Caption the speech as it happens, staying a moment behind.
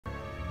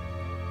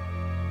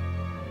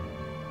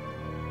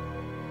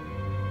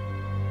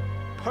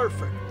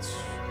Perfect.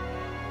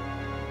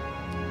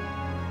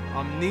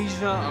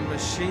 Amnesia, a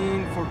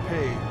machine for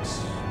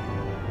pigs.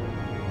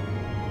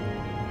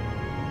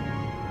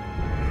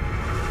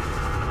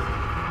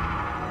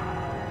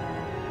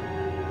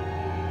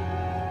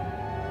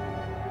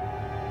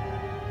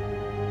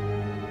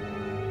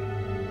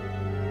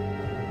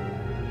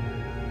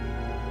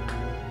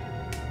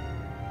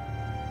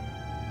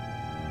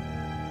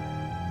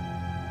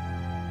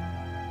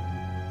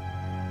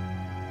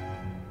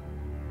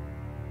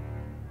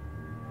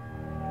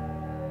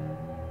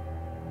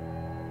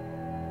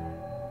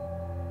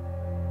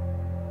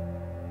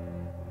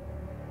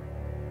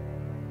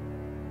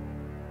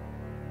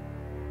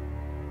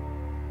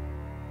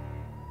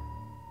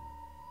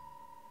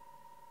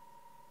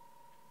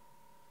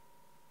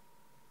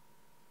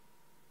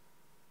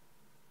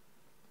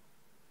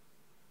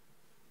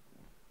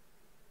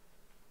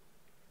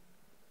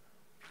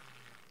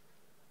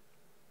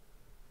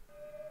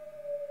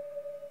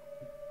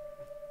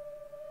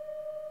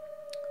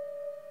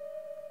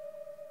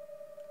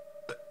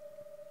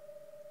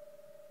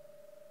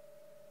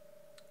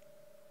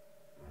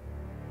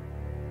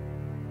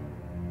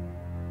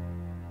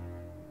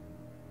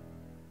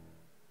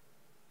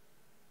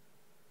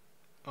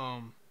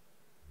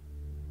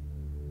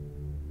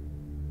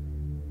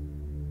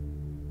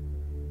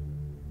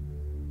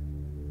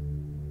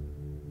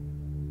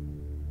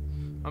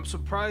 I'm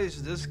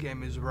surprised this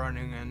game is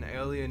running in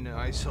Alien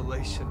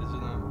Isolation,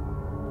 isn't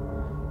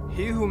it?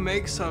 He who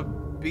makes a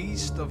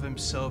beast of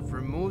himself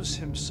removes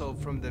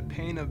himself from the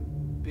pain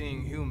of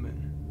being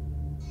human.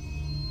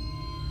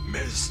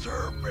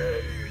 Mr.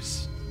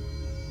 Beast.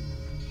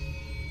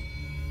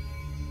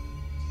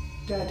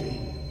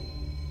 Daddy.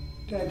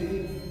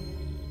 Daddy.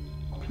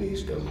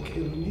 Please don't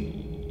kill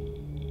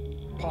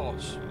me.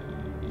 Pause.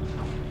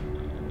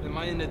 Am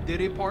I in a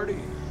Diddy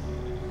party?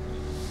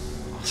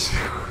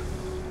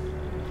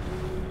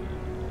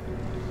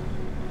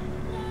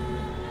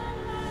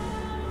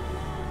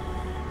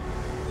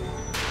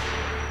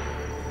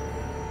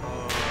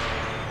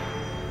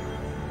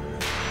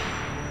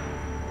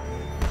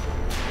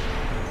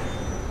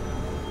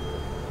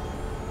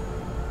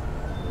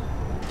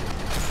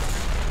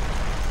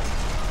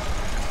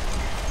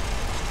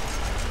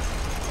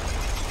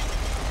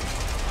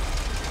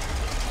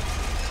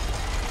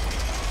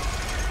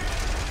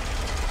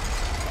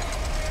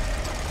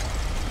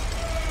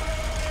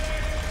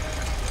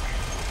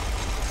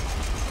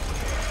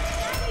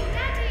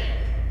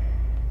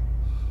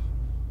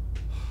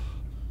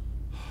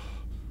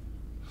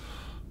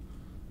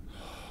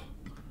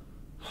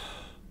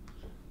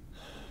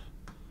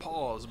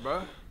 Pause,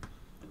 bruh.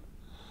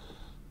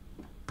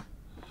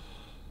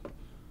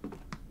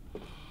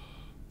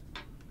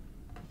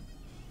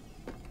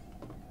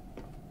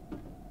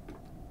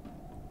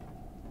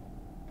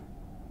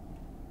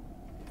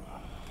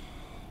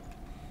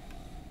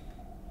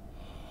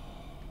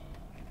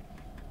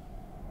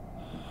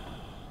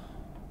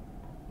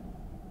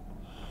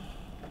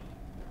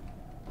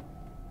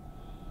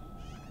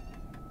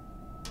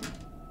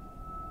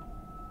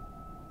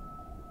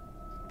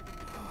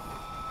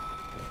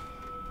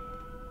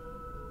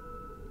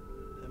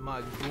 Am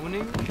I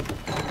gooning?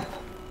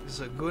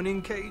 Is it a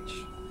gooning cage?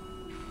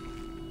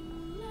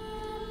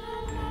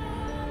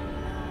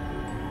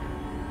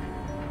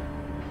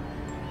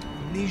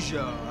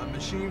 Amnesia, a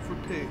machine for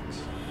pigs.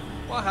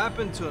 What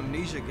happened to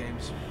Amnesia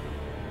games?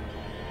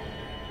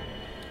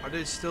 Are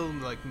there still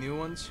like new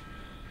ones?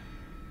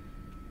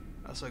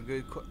 That's a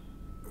good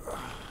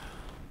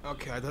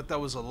okay, I thought that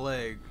was a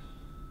leg.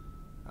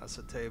 That's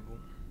a table.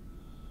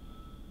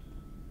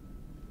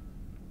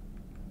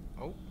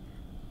 Oh.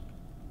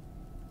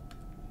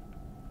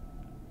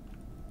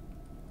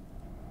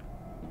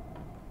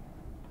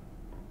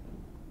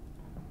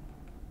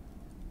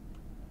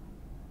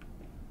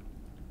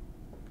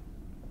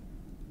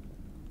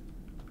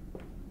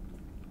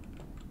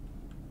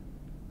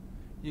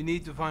 You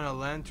need to find a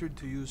lantern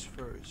to use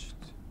first.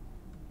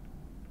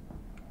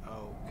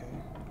 Okay.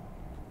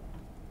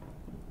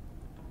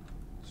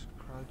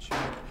 Scratching.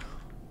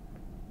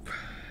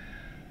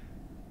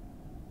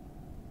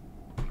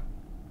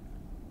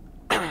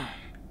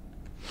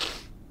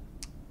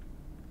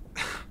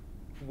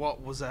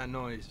 What was that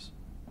noise?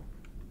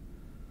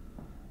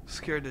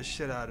 Scared the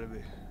shit out of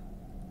me.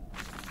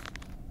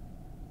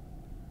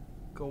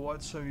 Go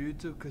watch some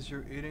YouTube because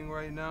you're eating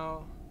right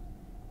now.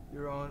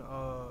 You're on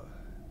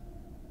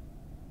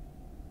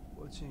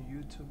watching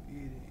YouTube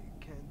eating. You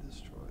can't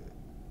destroy it.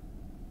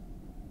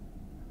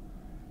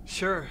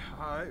 Sure,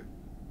 alright.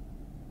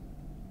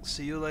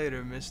 See you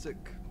later, Mystic.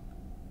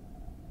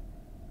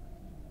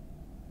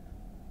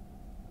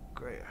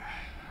 Great.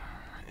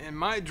 In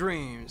my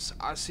dreams,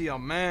 I see a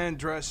man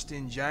dressed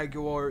in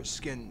jaguar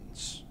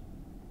skins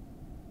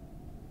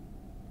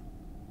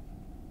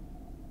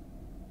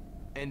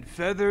and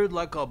feathered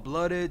like a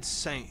blooded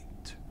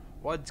saint.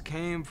 What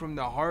came from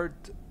the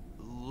heart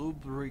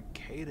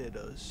lubricated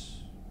us.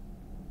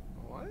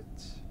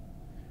 What?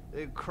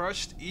 It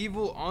crushed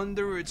evil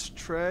under its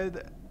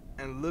tread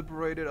and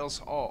liberated us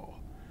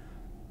all.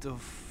 The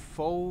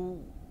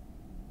unfolded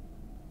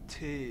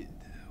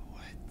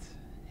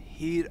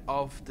heat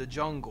of the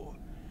jungle,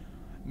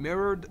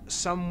 mirrored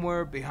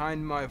somewhere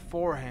behind my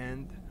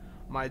forehead.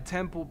 My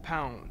temple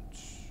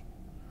pounds.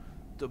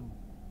 The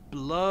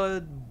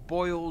blood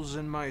boils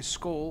in my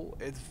skull.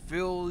 It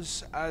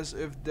feels as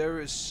if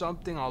there is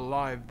something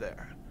alive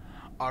there.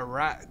 A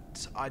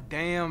rat, a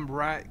damn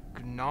rat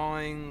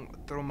gnawing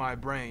through my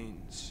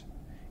brains,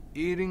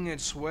 eating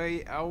its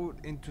way out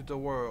into the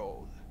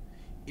world.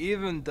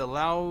 Even the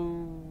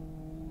laudanum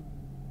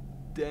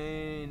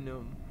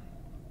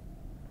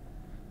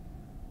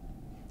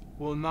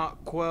will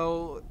not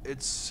quell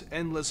its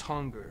endless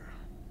hunger.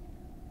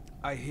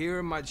 I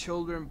hear my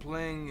children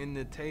playing in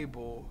the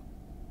table.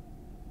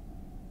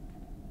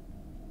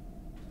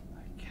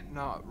 I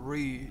cannot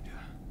read.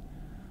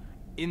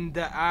 In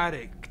the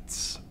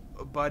attics,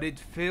 but it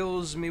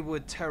fills me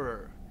with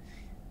terror,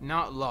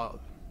 not love.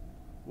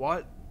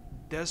 What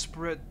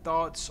desperate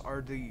thoughts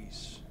are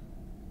these?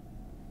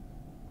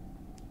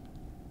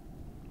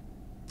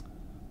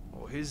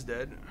 Oh, he's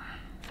dead.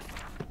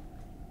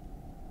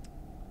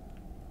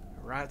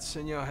 Rats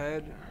in your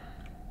head.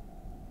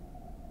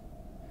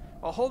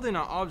 While holding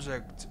an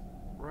object,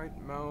 right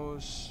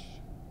mouse,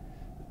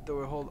 do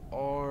we hold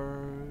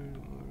R?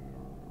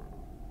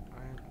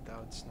 I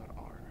doubt it's not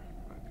R.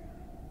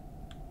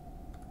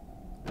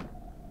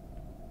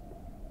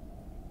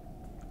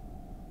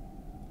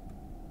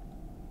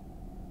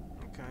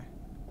 Okay.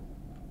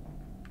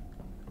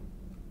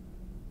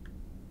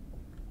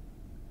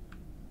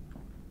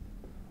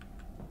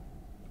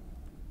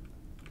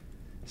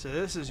 So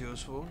this is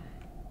useful.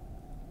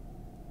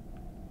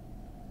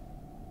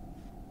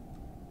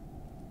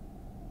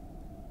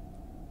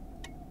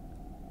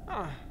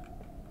 Huh.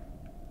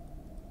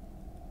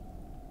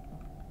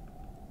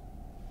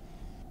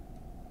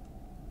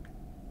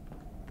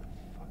 The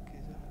fuck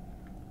is that?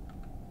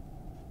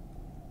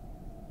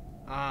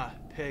 Ah,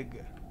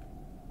 pig.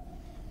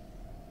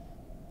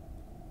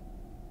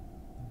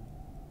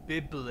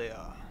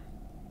 Biblia.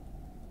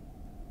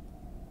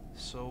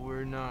 So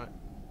we're not.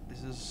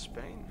 Is this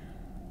Spain?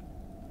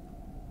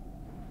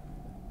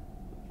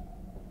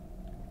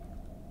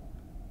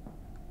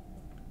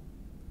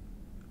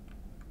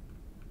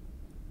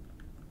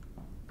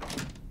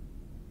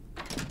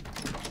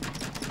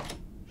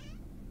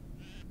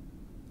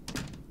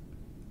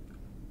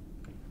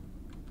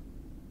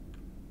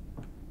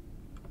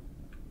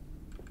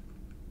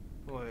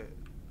 Wait,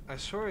 I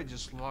swear I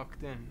just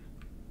locked in.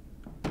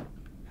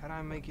 How did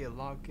I make it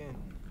lock in?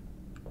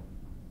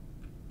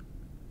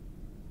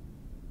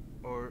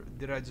 Or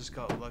did I just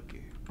got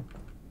lucky?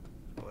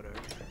 Whatever.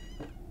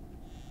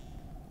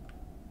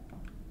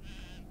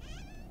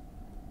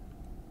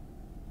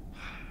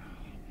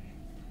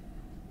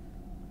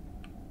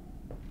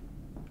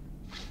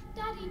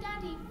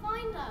 Daddy,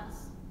 find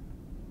us!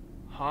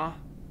 Huh?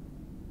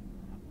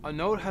 A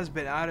note has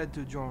been added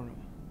to journal.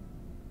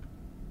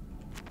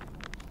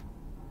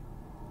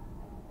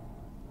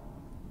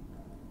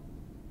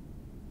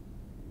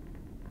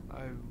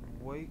 I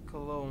wake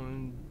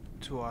alone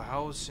to a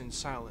house in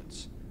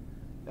silence.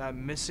 That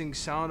missing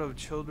sound of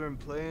children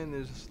playing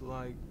is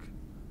like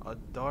a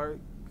dark...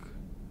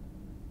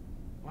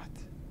 What?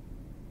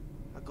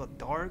 Like a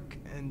dark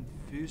and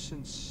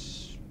fusion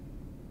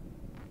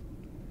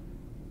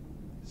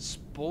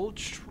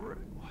spolstre...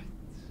 What?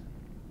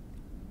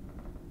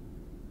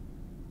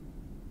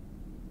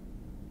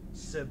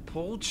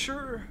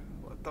 Sepulture?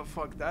 What the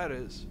fuck that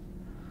is?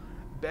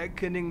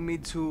 Beckoning me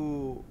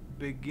to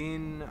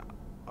begin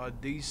a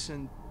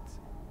decent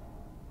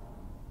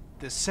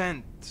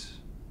descent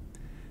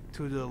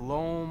to the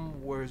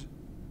loam where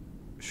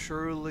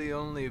surely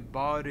only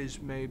bodies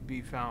may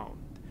be found.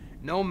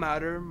 No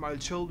matter, my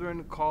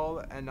children call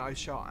and I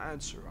shall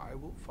answer. I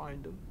will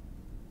find them.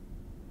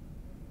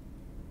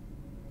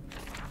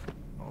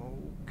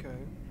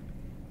 Okay.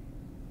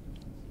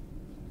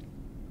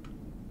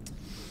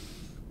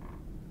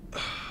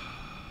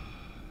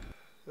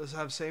 Does it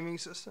have saving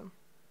system?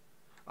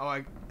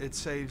 Oh, it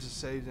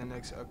saves the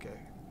next. Okay,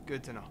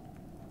 good to know.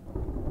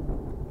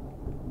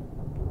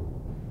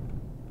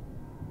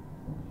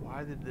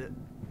 Why did it?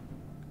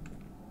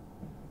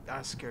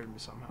 That scared me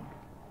somehow.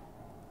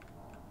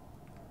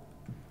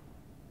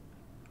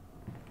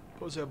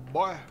 What's that,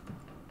 boy?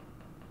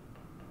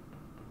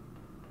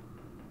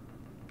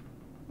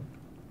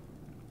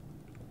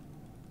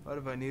 What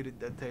if I needed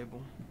that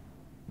table?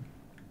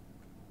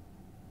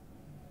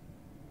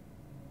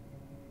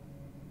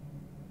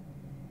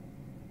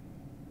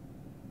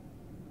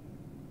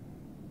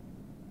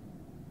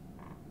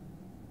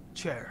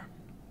 Chair.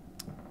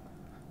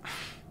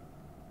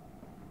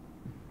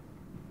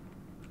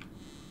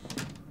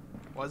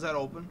 Why is that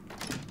open?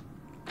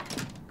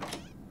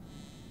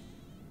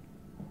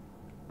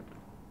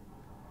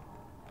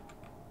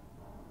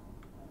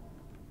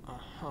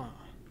 Uh-huh.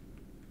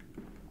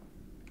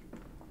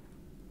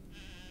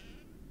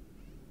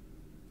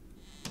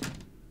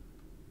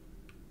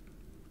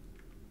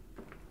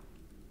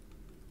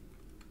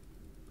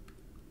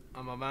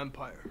 I'm a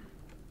vampire.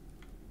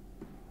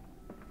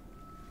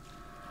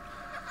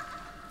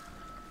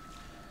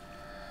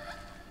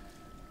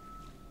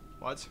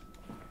 What?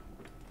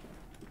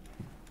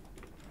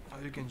 Oh,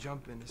 you can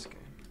jump in this game.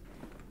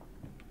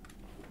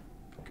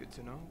 Good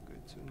to know,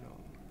 good to know.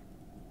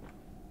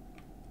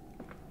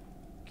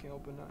 Can't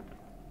open that.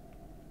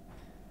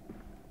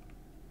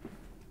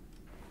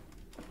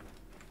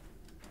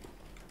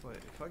 Wait,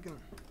 if I can...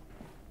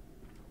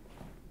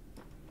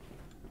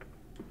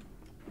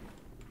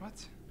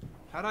 What?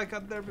 How'd I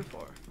got there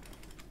before?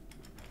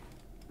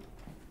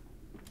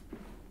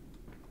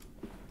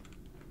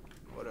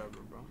 Whatever,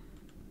 bro.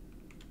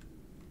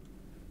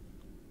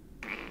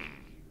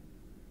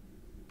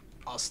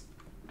 I'll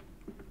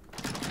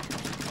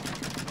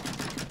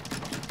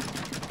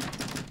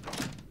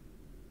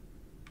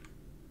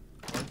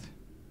What?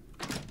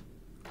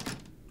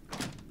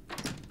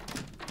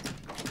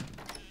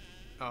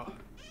 Oh.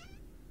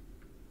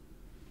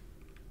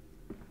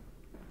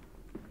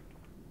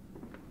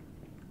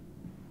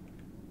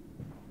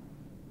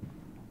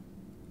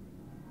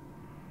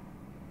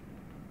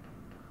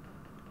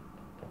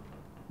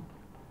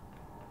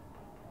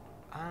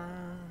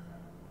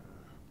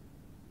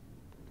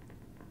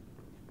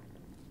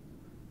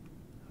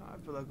 I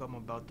feel like I'm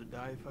about to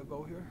die if I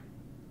go here.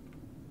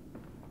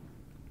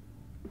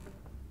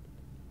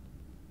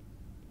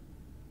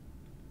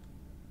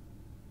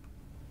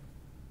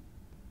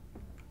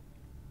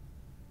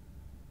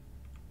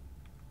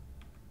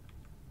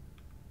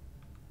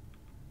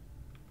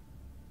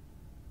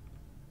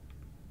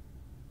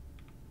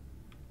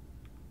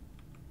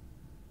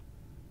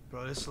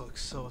 Bro, this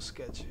looks so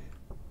sketchy.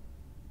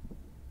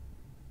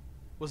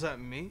 Was that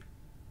me?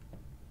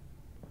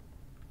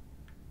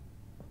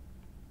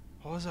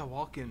 What was that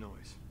walking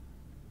noise?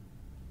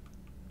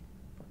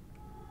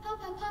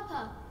 Papa,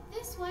 Papa,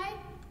 this way.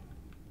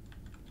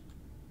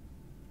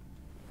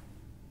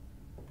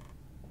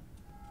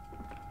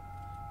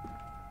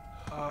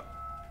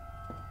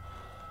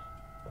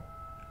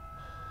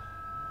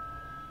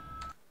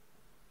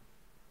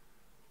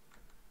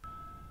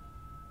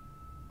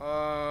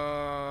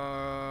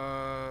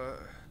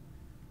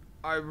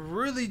 I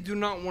really do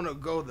not want to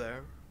go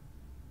there.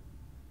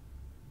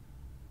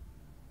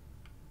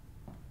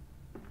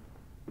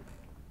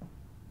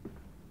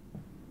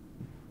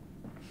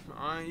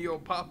 I ain't your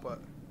papa.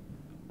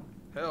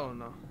 Hell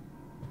no.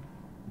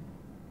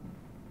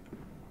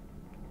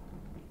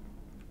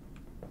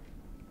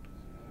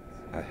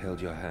 I held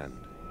your hand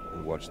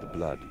and watched the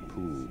blood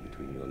pool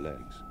between your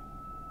legs.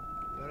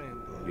 That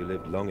ain't blood. You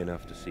lived long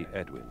enough to see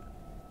Edwin,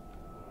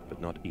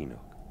 but not Enoch.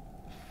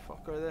 The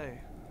fuck are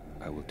they?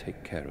 I will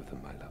take care of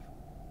them, my love.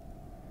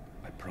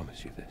 I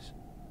promise you this.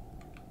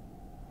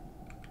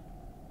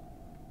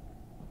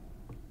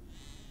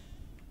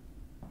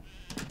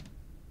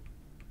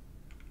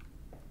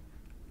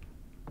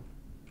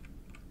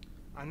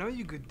 I know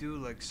you could do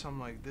like something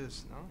like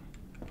this,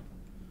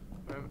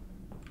 no? Or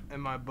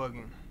am I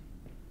bugging?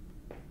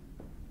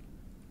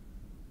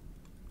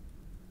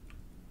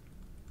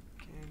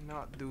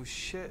 Cannot do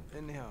shit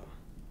in here.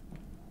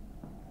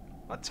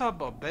 What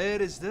type of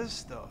bed is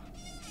this though?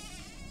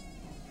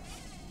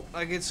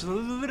 Like it's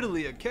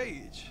literally a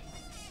cage.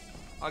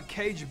 A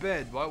cage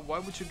bed. Why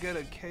would you get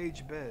a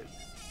cage bed?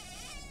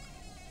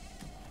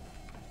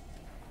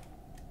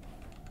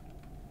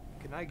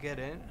 Can I get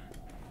in?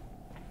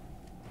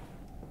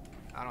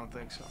 I don't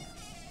think so.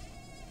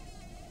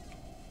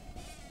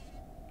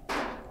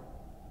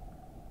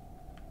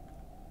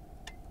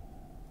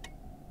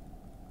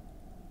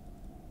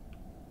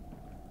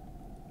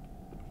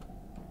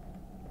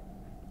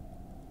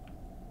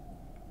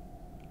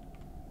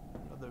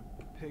 Another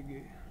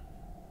piggy.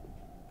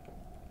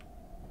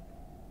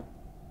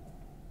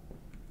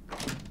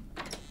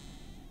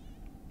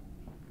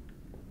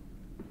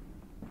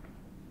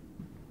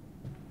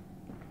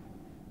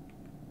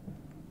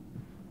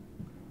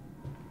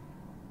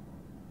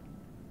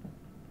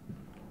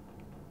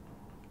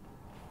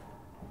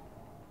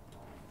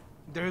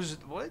 There's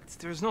what?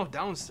 There's no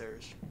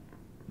downstairs.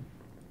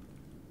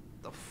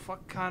 The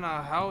fuck kind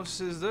of house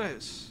is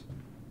this?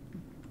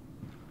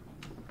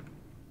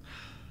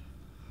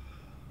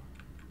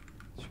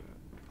 You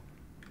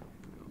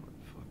know what,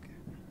 fuck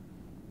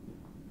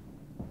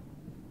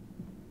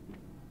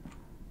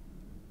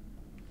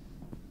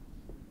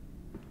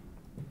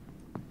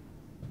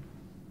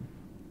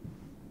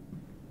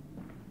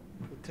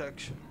it.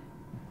 Protection.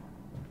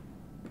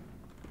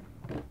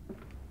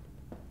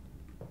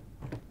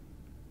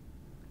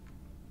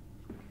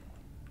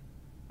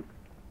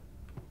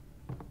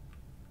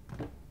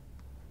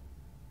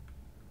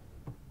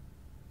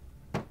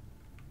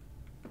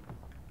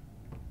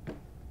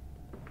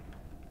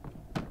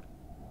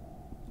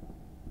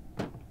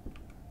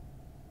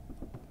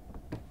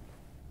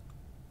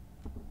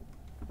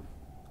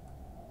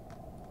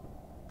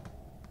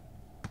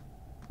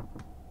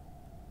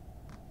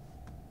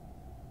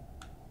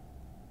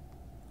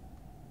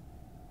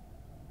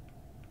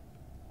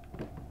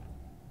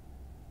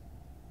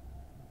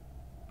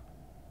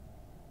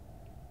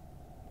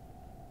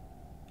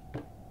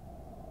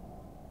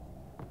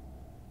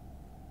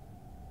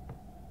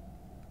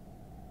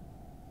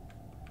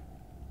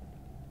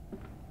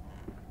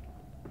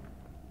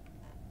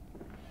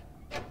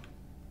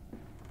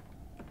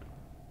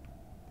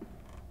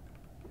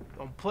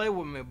 Don't play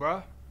with me,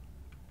 bruh.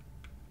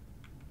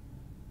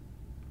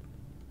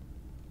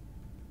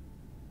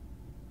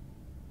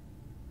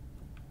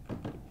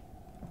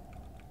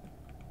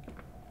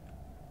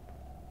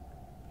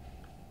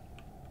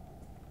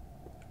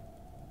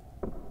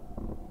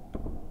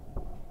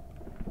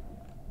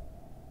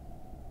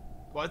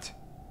 What?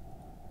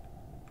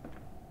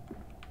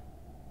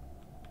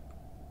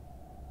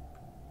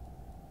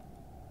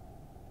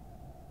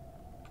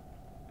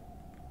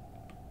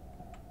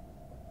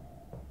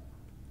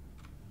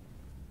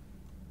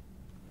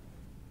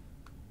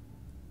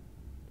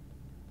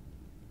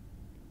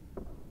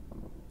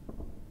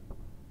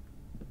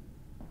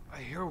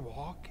 I hear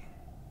walking.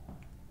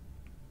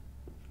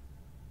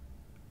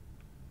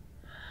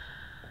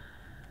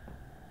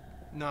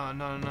 No,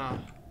 no, no.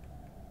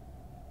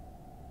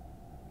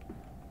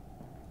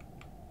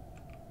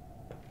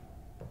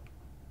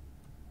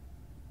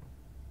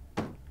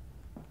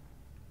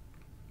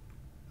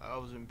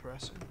 That was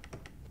impressive.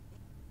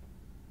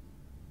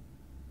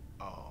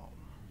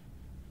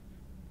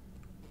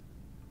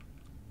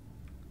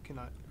 Can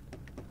I?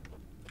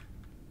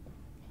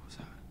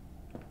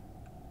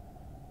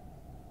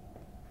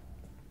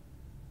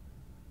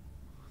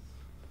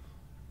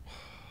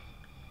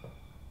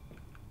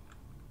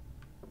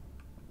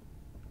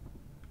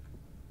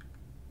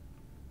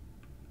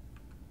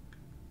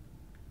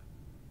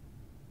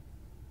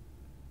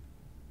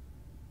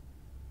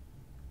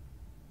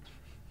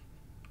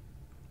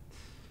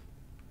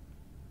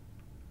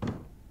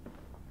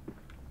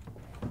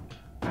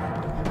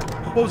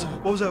 What was that?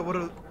 What was that? What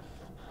was that?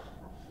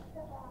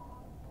 What?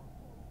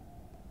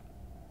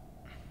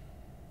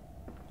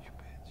 You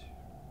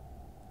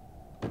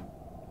bitch.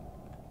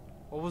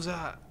 What was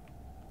that?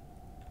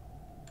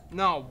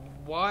 No,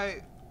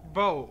 why?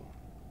 Bro.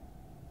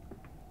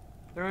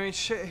 There ain't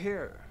shit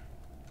here.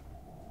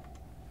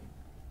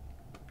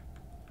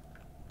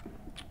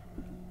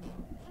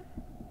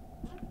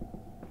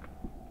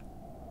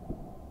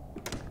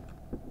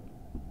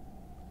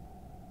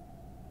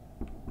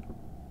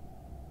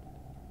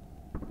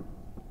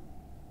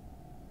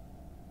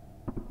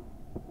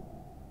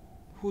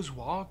 Who's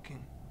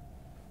walking?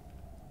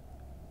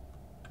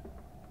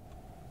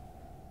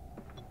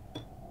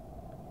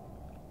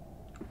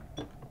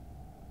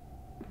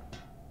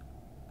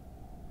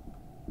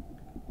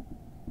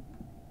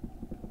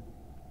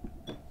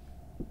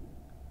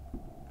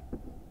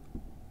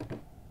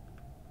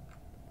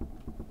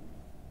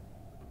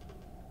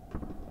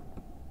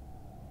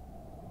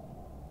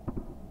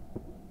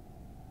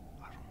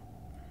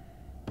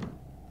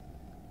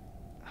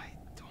 I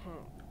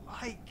don't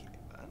like it.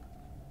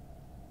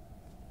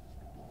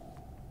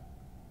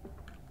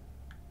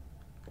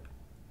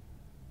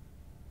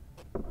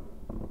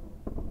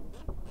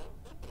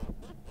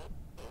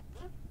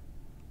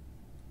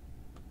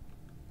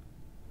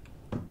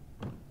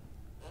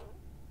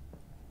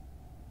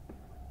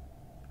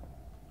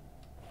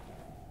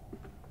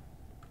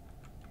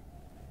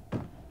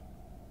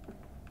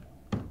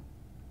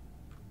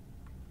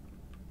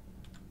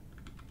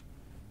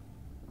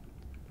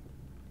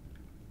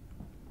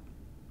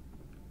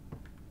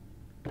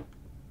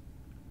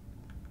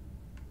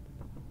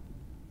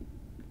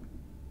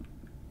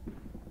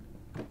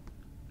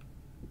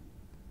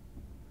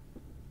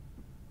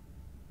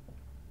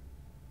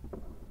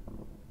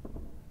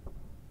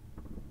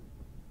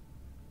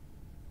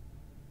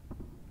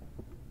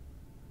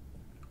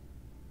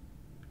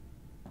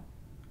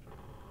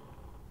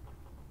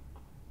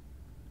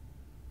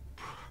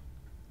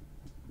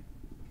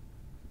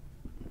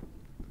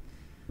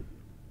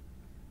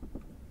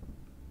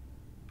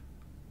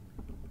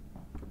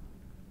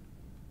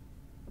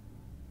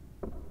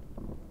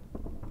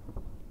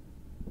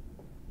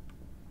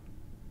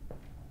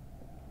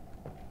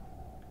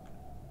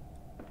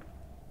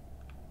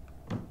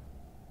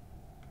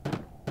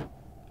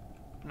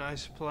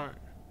 Nice plant.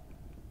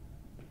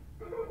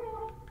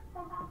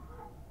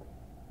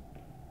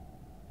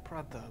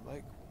 Brother,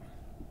 like...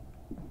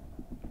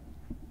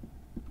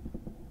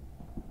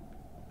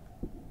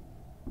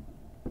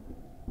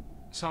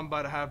 Something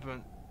about to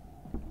happen.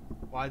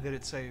 Why did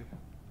it save?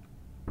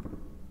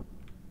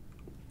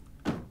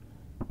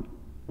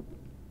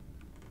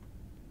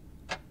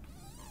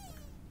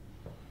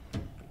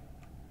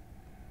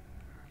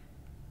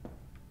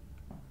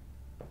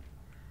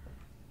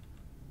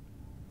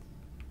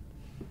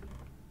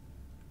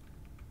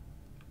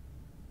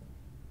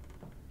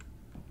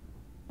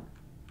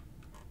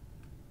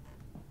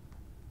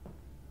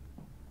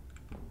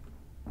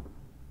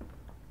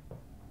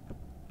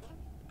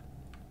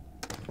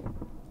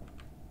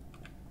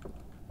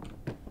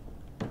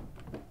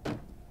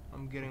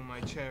 Getting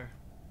my chair.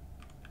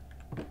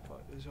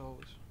 But as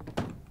always.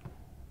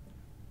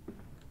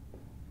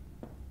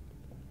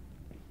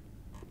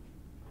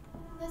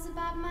 There's a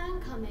bad man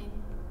coming.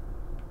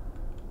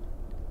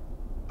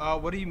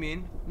 What do you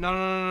mean? No, no,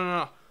 no, no,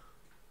 no.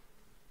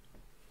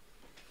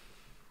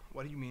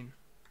 What do you mean?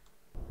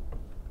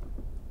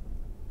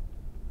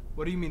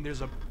 What do you mean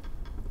there's a...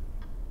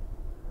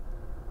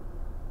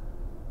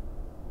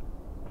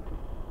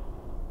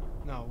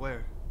 No,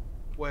 where?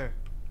 Where?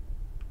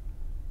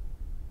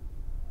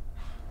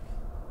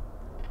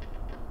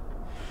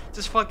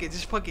 Just fuck it.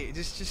 Just fuck it.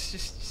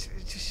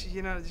 Just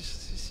you know,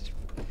 just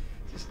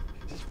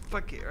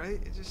fuck it,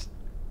 right? Just,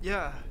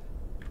 yeah.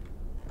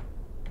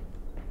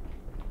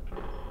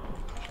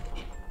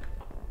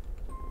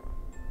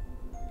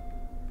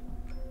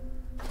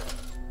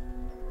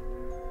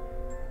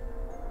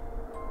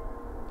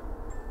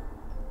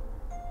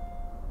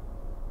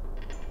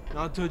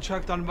 Not to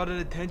attract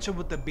unwanted attention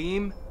with the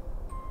beam.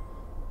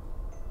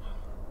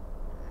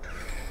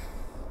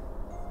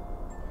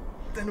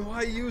 Then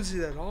why use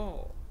it at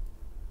all?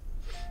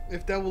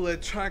 If that will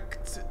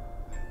attract,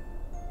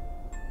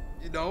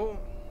 you know,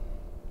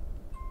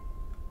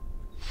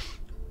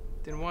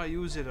 then why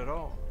use it at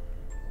all?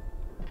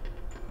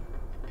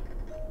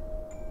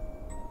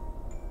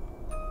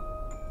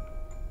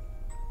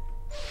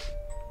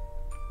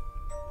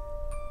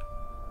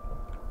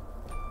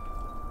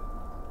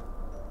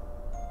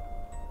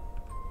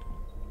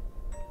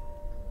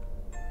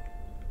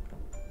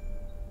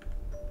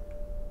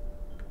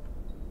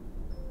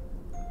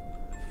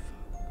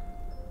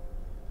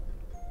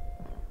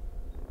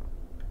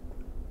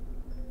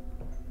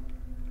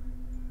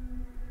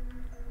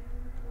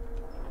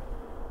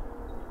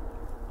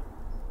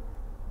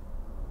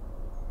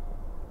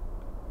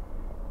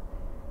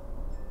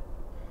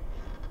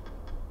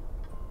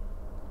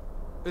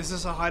 Is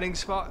this a hiding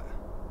spot?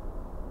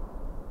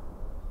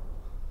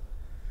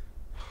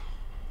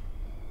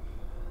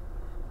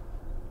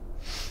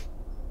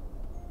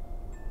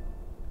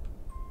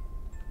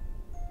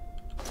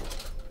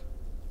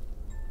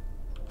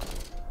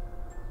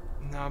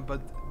 Nah,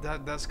 but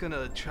that's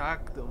gonna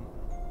attract them.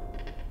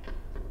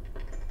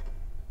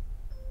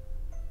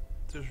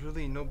 There's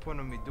really no point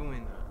in me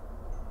doing that.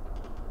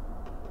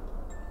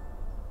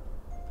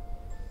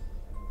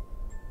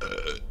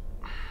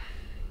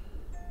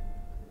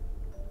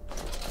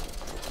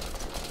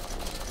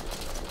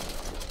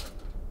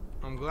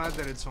 I'm glad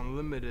that it's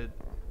unlimited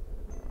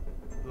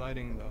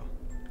lighting though.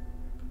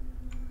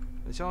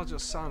 It's all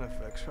just sound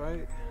effects,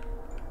 right?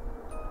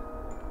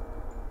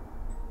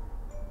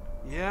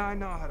 Yeah, I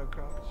know how to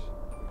crouch.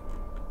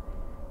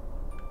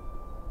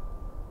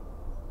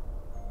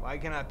 Why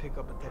can't I pick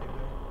up a teddy bear?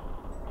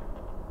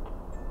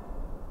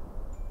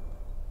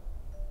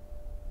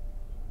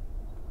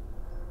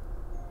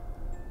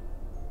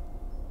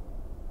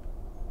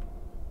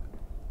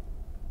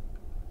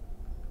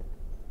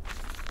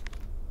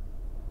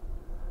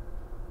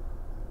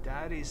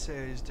 Daddy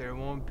says there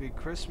won't be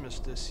Christmas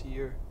this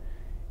year.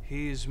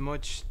 He is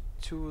much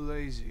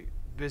too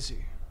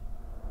busy.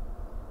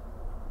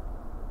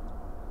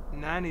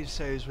 Nanny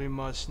says we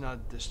must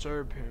not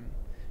disturb him.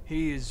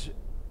 He is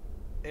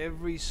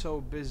ever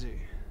so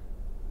busy.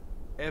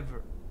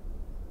 Ever.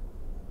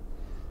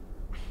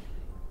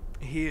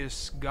 He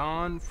is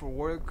gone for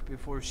work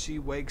before she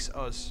wakes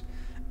us,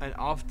 and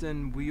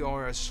often we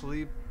are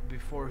asleep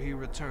before he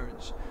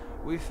returns.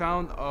 We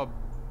found a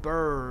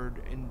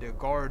bird in the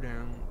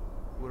garden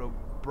with a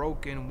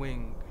broken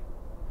wing.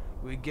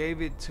 We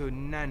gave it to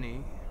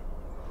Nanny,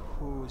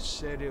 who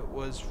said it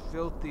was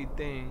filthy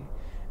thing,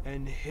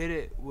 and hit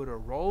it with a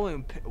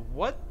rolling pin.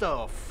 What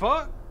the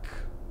fuck?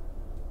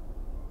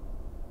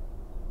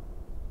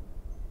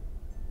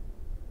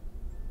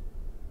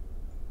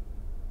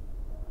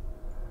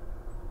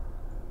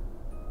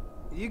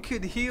 You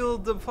could heal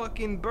the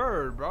fucking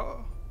bird,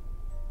 bro.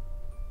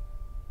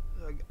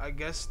 I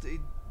guess they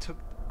took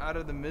out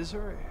of the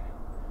misery.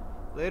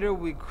 Later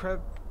we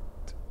crept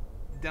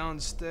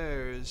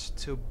downstairs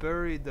to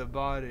bury the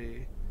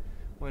body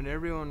when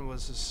everyone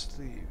was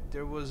asleep.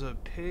 There was a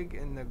pig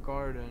in the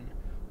garden.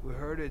 We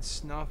heard it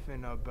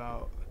snuffing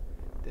about.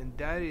 Then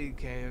Daddy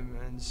came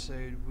and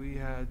said we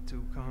had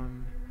to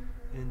come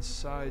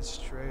inside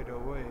straight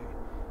away.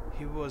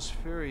 He was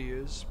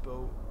furious,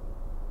 but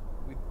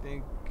we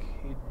think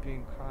he'd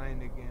been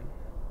crying again.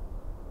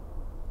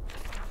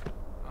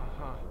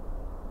 Uh-huh.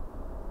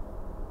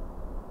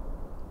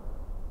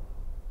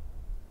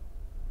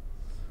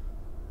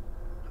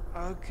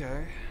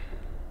 Okay.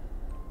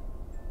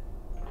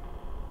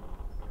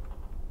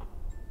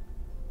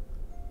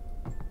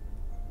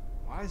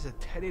 Why is a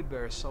teddy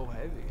bear so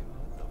heavy?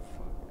 What the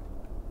fuck?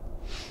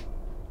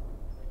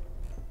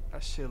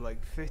 That shit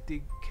like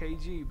 50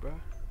 kg, bro.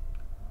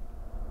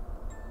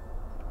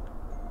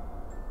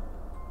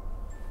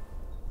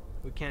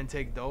 We can't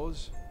take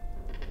those.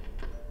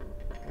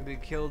 Maybe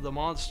kill the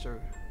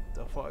monster.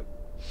 The fuck?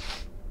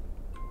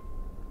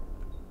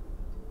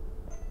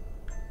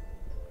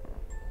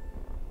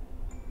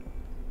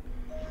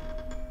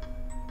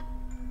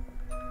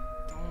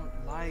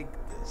 Don't like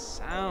the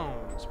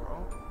sounds,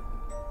 bro.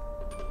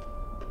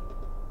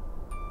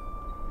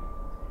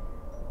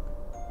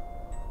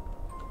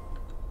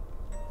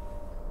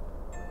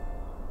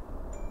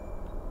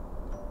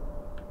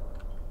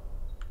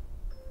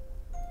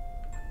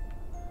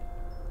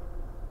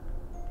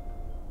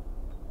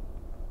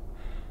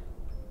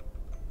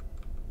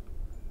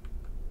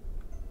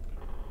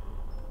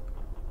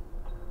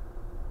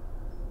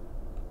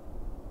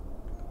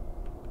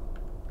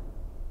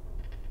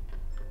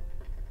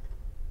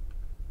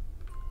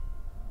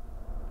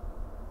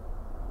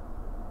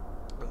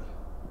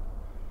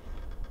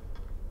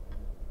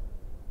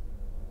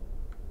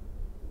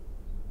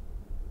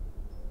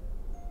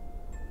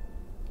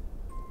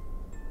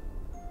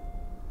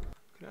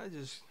 Can I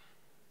just...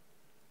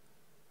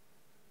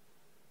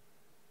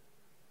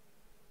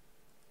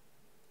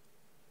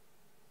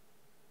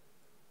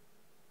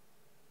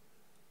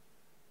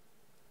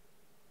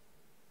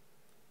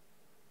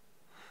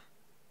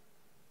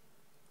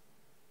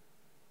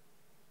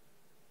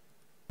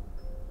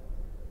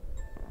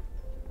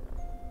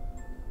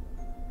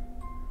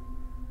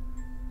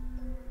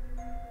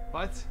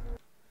 What?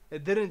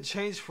 It didn't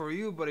change for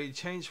you, but it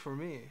changed for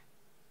me.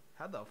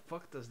 How the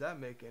fuck does that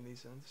make any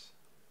sense?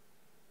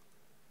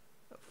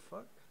 The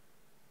fuck?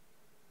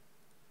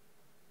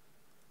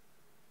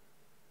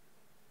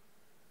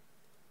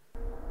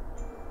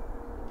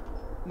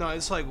 No,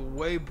 it's like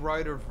way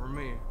brighter for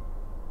me.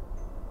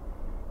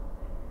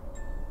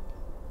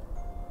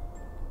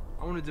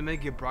 I wanted to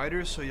make it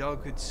brighter so y'all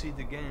could see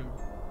the game.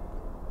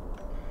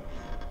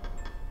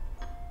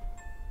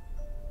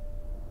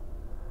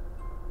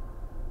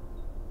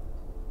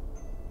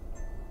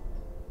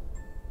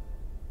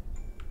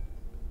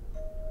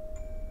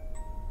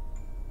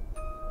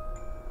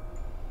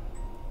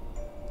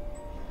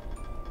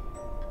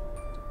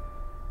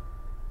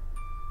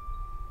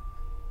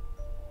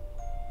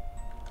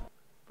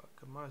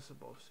 What am I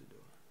supposed to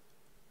do?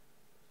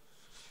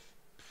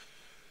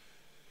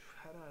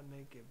 How do I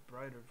make it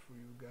brighter for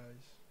you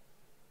guys?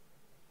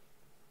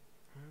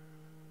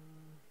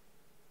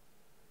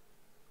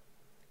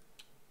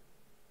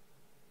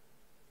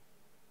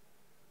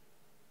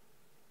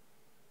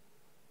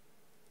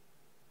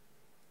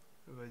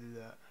 If I do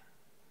that,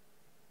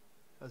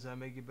 does that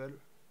make it better?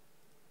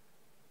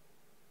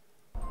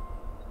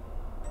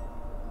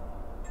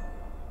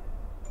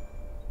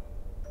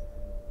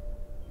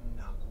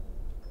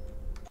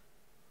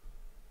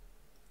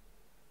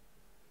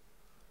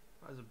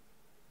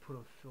 Put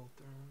a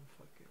filter on,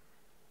 fuck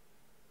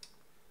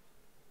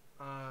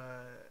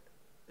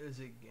it. Is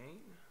it gain?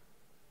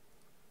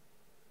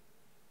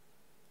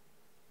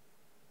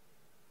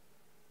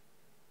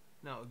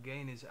 No,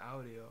 gain is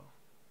audio.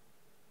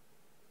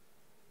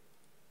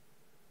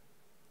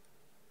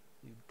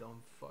 You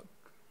dumb fuck.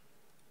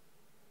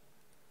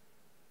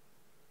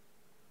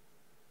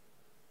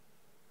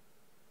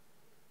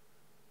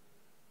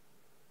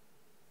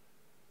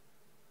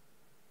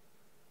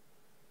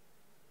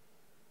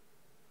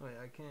 Wait,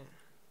 I can't.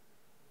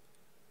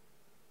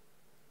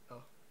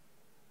 Oh.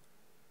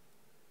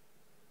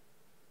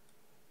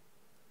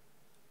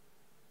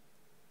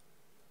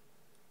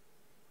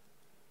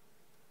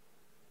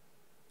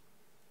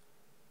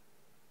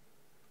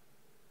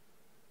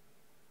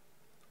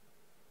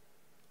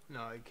 No,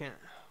 I can't.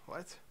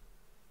 What?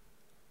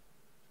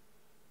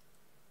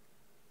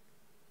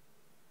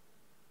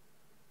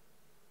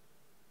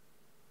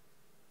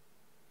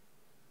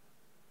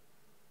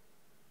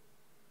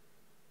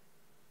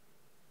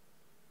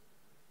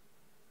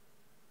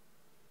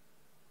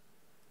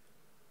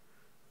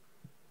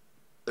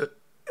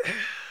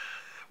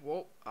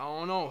 Well, I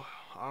don't know.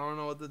 I don't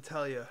know what to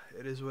tell you.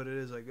 It is what it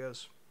is, I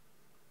guess.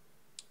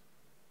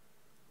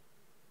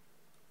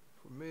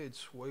 For me,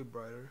 it's way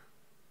brighter.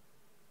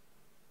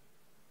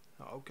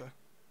 Oh, okay.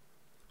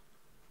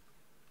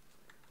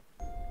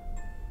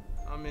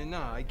 I mean,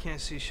 nah, I can't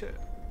see shit.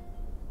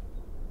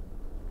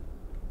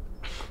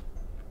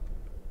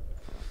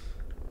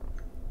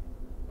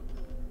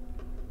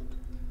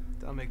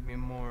 That'll make me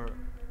more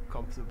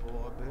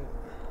comfortable a bit.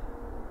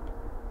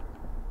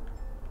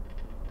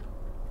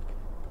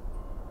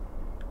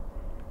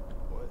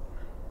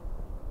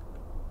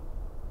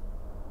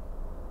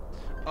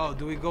 Oh,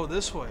 do we go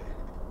this way?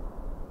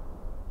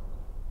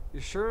 You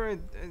sure?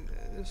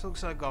 This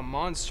looks like a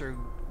monster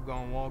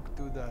gonna walk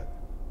through that.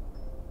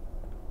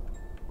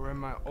 Or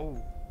am I? Oh.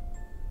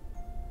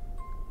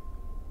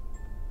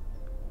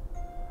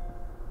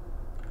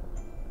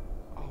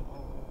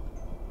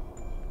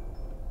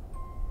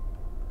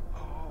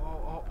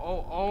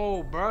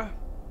 Oh, bruh.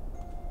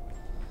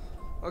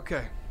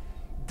 Okay.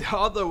 The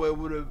other way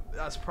would have.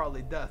 That's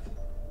probably death.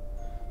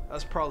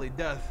 That's probably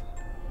death.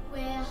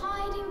 We're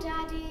hiding,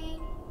 Daddy.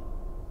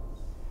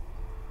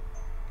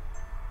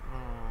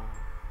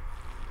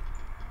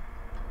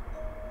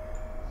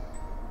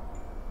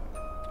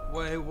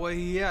 Where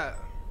he at?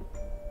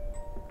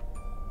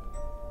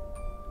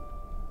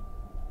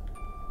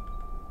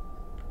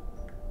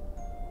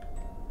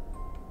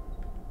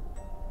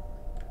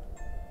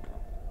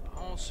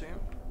 I don't see him.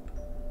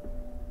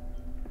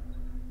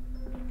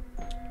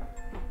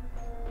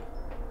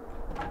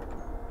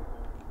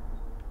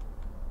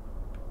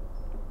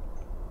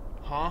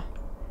 Huh?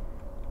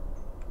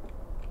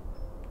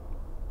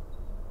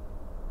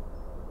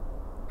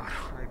 I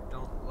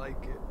don't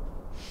like it.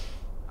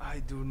 I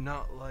do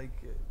not like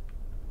it.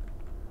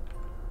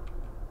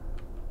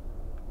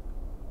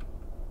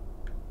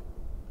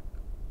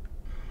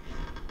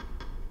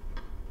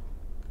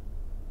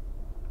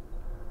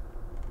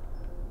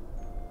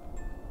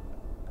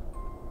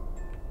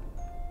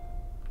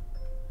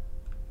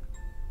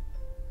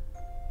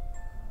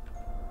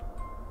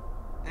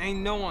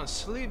 Ain't no one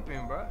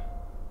sleeping, bruh.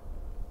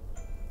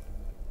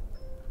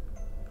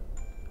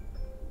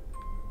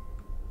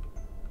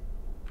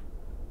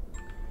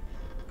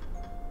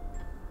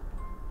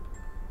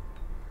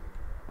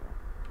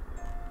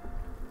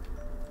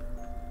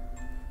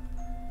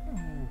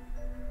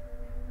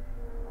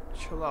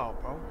 Chill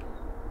out, bro.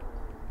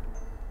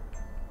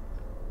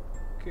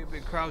 Keep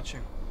it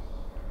crouching.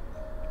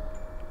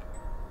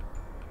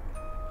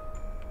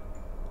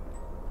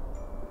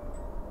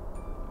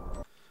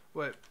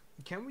 Wait,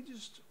 can we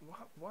just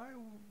why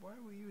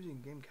are we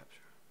using game capture?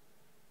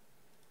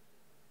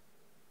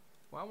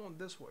 Why won't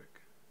this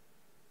work?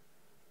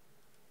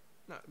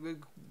 No,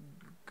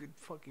 good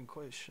fucking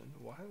question.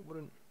 Why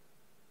wouldn't?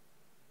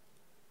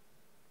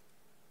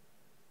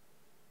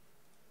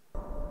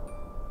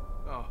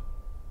 Oh.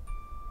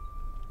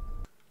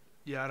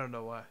 Yeah, I don't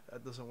know why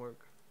that doesn't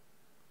work.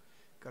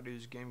 Gotta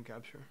use game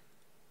capture.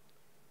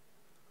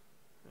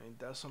 Ain't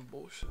that some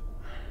bullshit?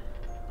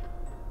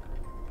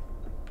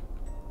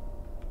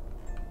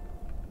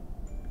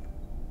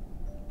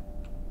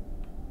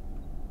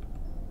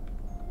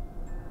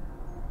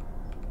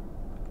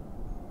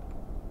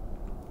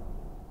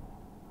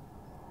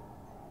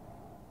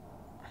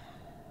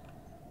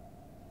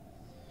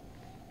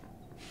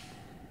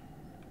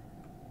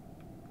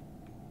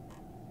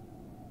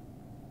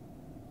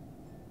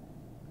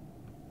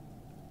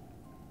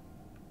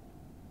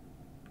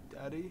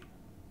 Daddy?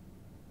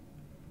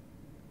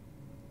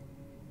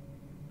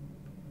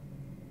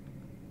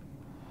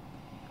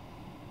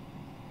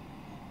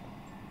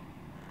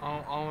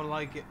 I don't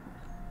like it.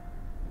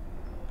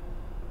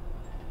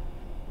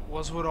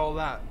 What's with all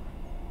that?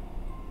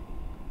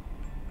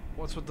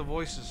 What's with the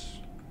voices?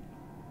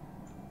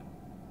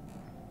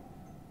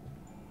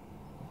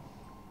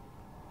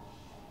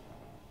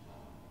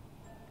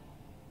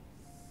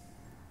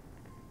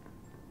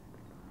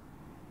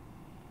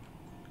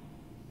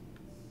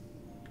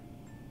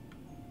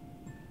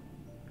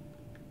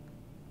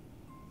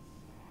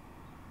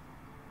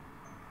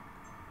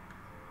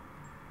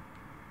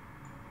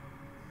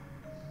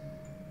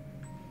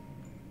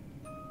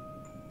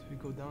 Do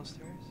we go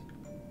downstairs?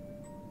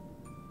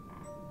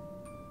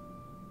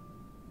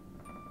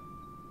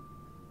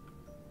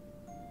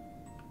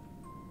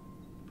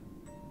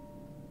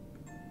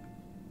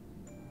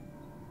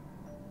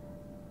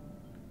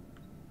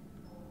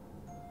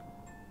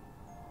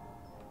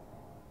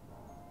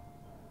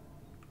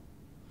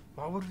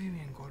 Why would we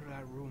even go to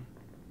that room?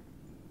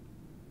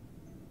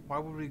 Why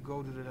would we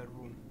go to that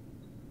room?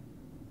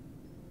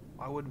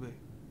 Why would we?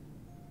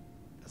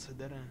 That's a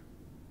dead end.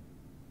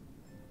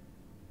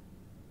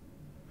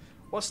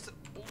 What's the...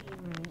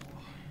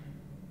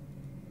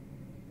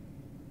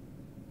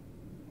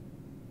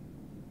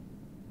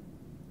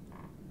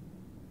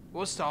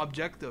 What's the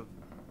objective?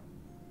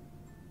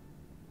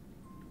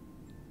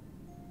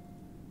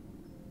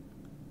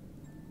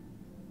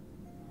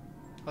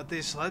 But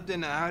they slept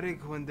in the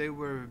attic when they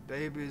were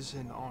babies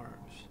in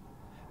arms,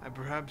 and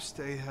perhaps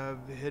they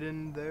have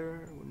hidden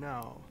there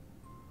now.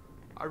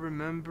 I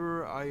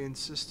remember I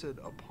insisted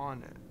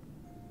upon it,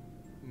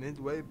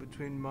 midway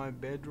between my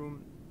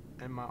bedroom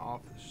and my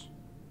office.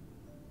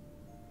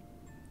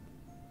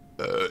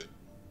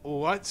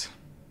 What?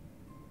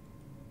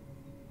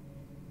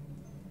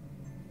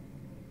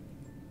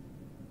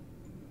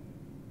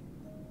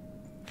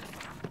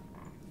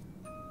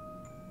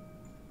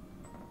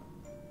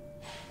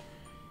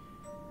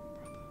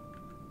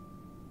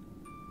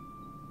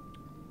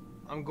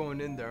 I'm going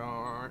in there,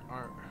 aren't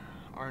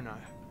I?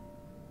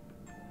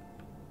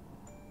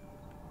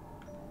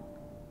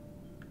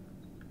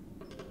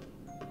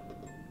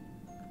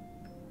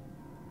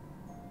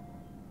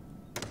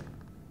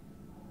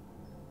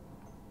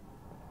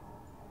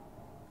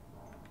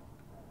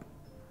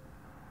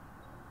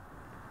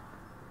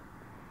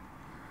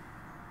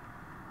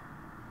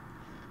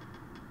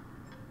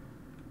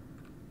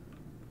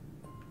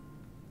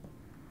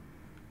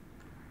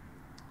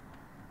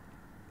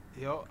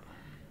 Yo.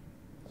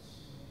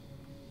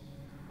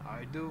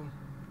 I do.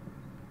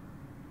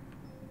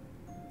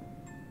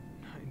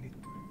 93.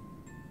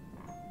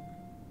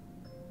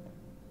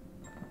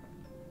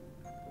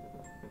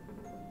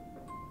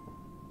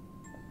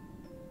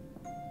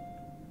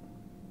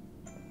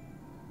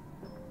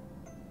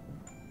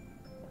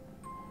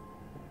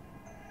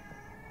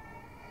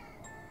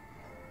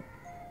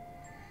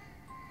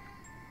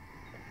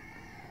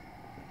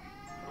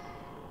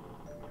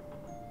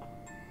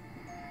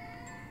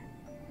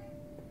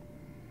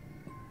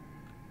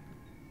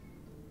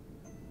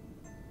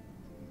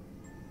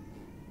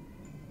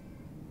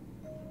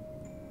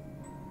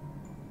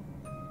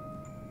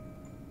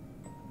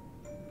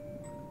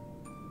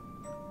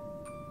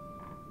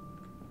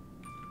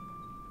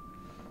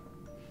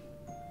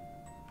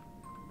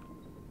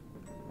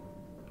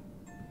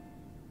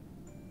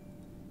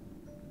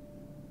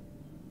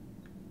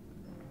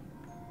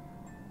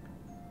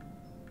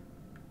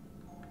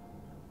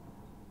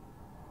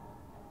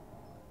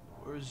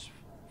 Where's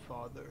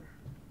father?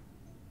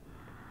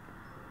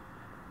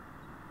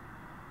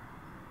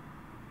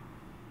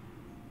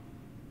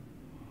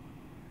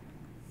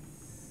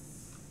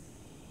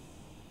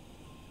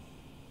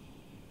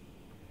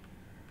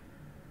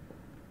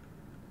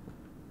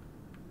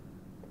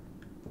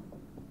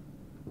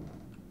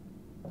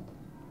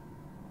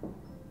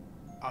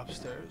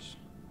 Upstairs.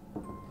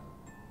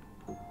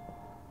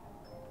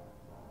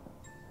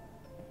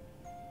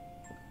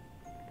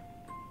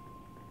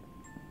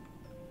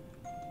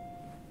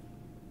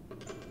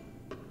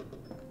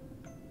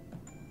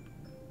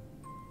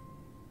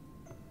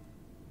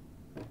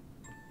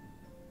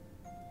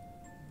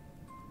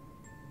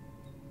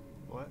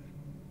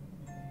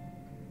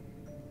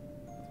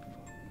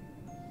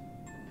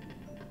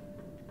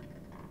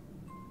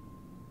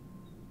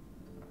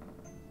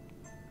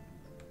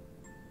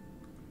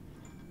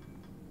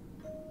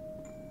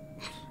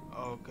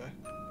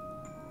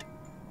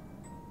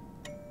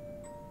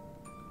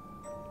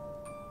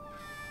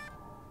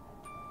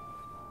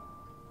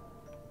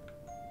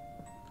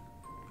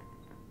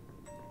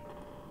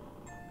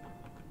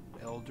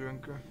 alcohol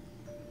drinker.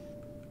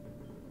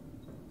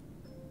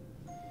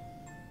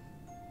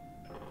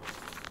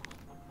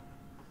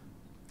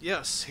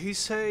 Yes, he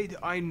said,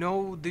 I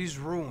know these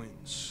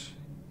ruins.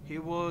 He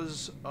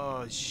was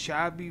a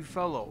shabby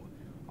fellow,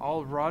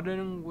 all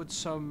rotten with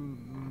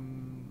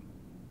some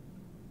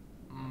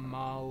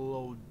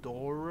malodorous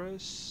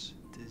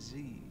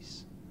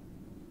disease.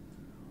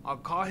 I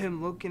caught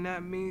him looking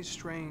at me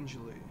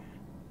strangely,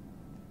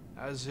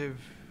 as if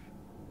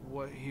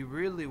what he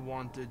really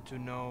wanted to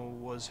know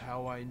was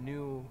how I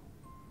knew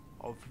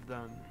of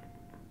them.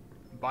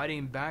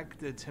 Biting back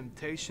the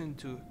temptation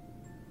to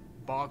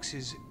box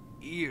his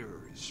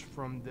ears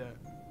from the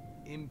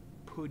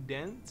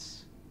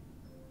impudence.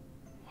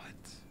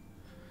 What?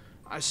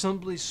 I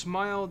simply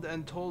smiled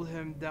and told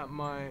him that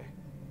my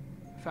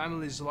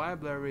family's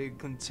library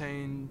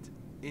contained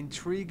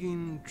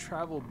intriguing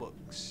travel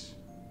books.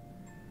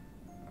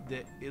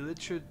 The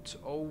illiterate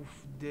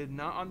oaf did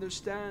not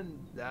understand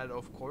that,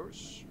 of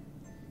course.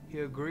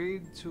 He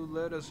agreed to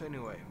let us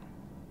anyway.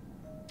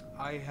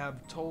 I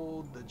have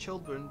told the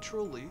children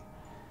truly,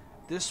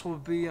 this will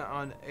be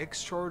an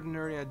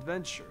extraordinary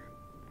adventure.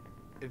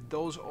 If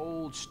those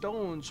old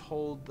stones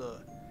hold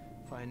the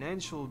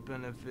financial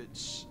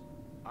benefits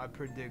I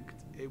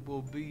predict, it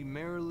will be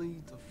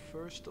merely the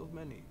first of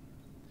many.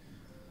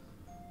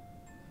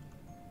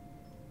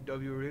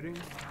 W reading?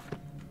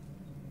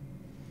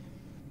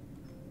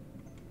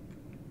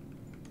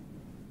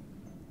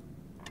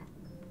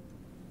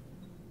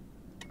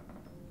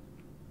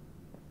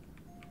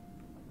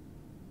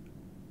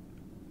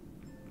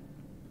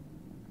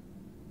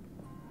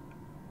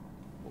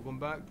 Welcome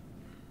back.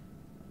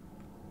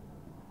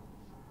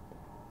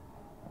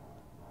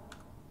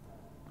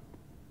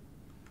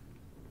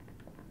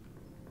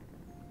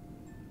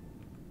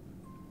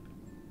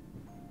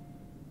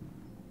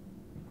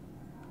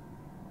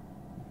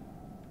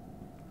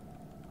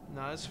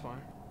 No, that's fine.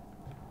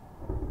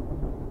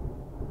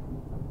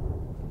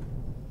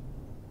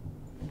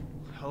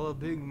 Hella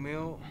big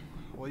meal.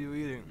 What are you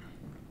eating?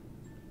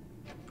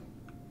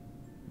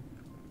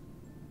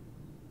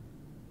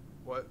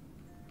 What?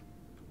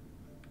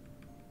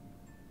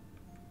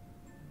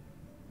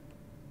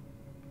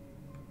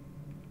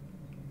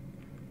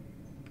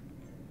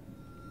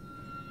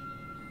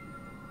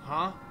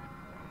 Huh?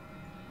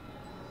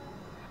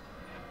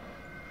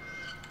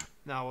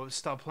 Now,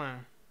 stop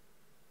playing.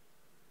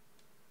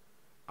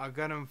 I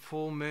got him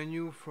full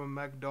menu from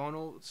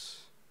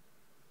McDonald's.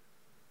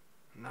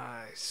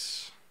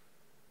 Nice.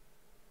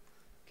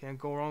 Can't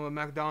go wrong with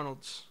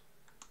McDonald's.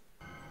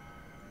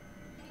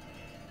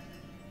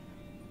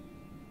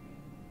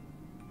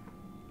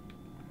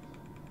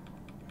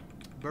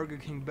 Burger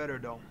King better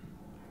though.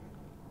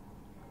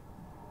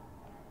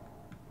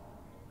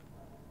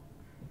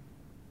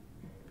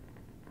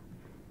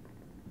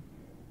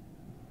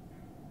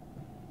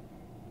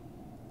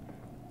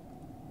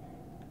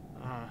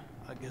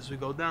 I guess we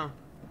go down.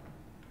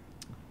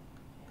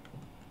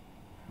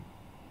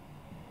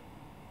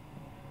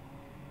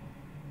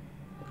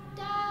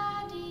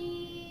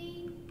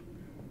 Daddy.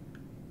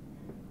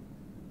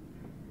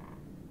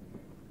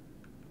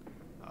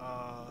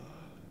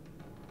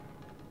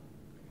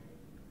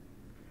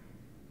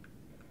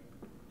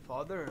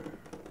 Father.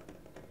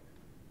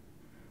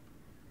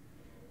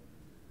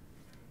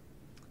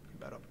 You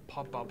better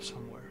pop up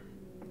somewhere.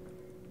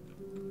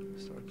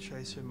 Start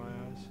chasing my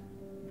ass.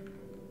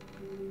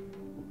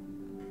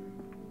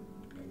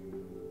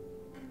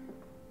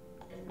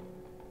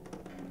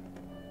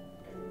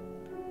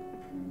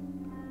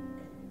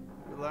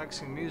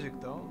 Relaxing music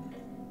though.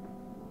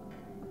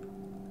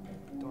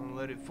 Don't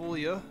let it fool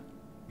you.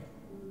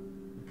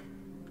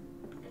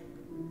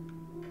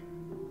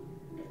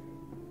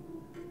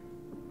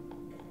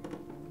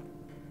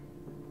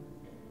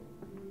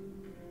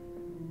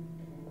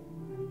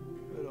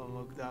 It don't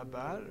look that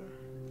bad.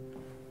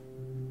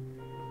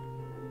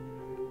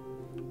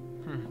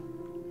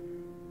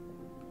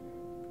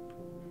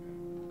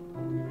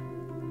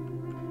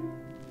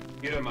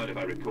 You don't mind if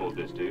I record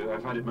this, do you? I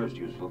find it most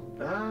useful.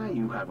 Ah,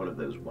 you have one of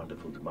those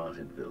wonderful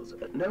tomato pills.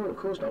 No, of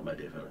course not, my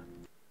dear fellow.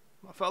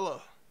 My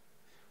fella,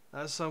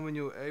 last time when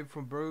you ate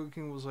from Burger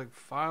King was like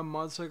 5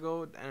 months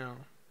ago. Damn.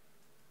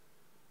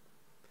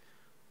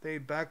 They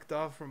backed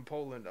off from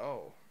Poland.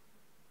 Oh.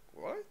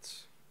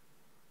 What?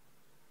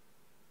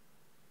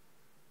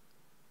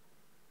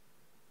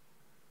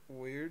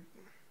 Weird.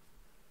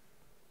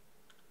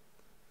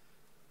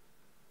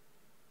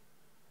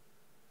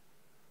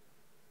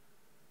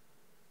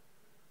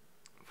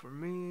 For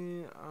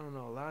me, I don't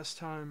know, last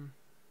time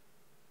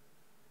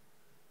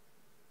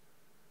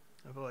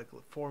I feel like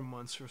 4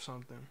 months or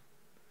something.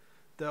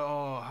 The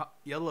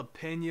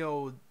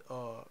jalapeno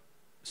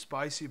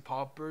spicy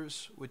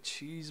poppers with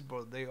cheese,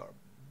 bro, they are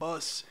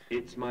bus.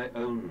 It's my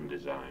own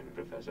design,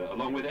 Professor,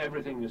 along with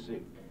everything you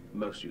see.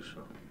 Most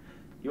useful.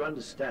 You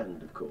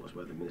understand, of course,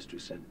 why the ministry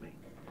sent me.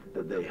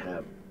 That they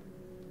have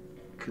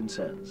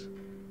concerns.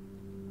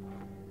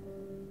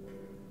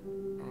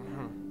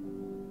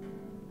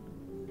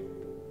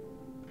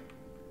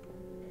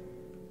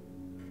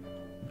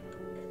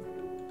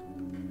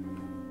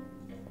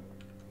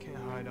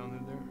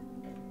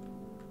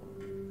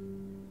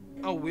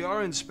 Oh, we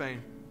are in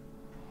Spain.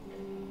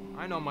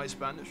 I know my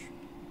Spanish.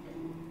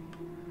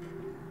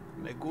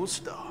 Me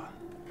gusta.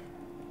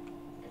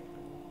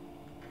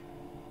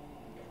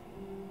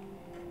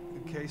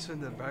 The case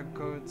in the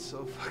background is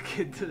so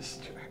fucking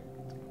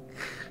distracting.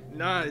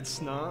 Nah,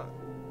 it's not.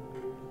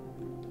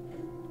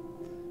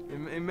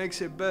 It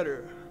makes it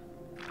better.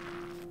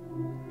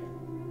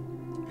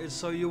 It's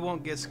so you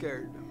won't get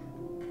scared.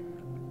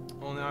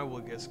 Only I will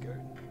get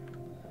scared.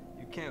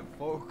 You can't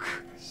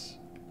focus.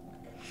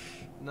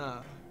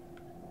 Nah.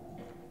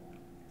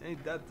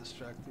 Ain't that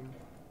distracting.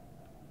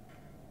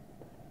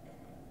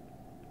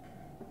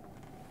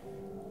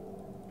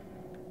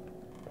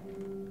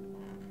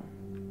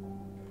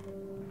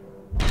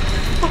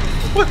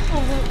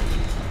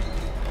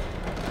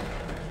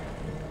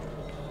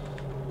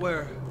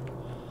 Where?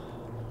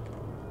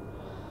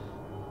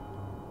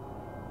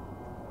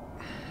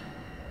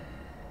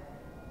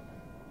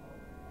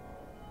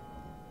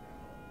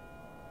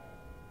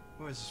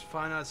 Where's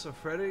Five Nights at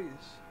Freddy's?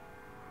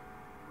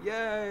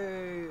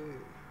 Yay!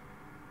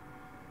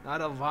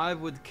 Not a vibe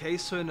with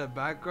queso in the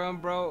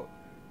background, bro.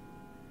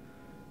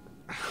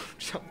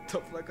 Jumped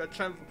up like a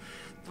tramp.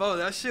 Bro,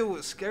 that shit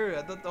was scary.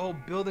 I thought the whole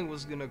building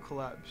was gonna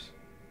collapse.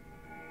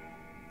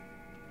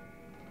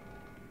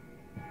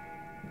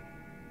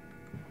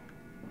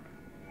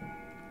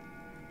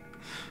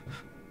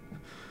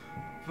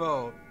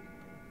 Bro.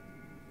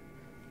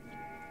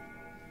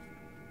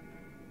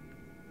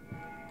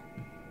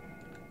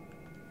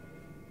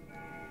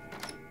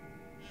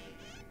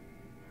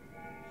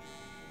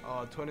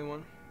 Oh,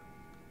 21.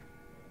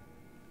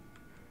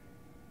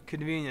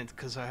 Convenient,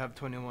 because I have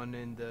 21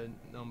 in the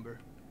number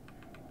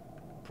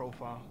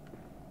profile.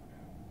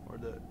 Or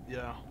the,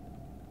 yeah.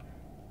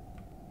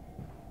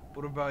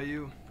 What about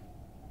you?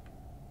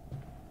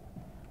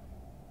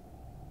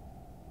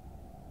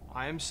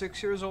 I am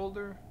 6 years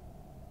older?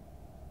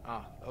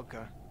 Ah,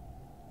 okay.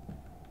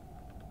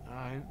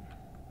 Alright.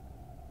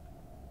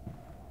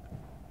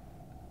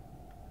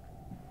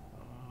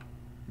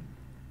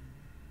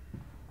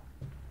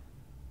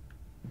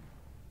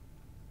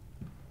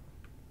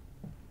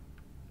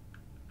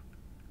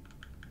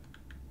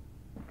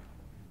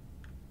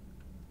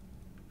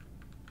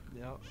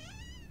 Yep.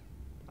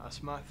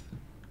 That's math.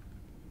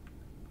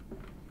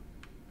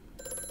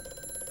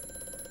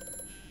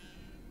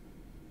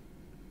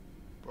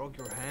 Broke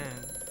your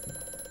hand.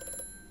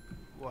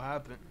 What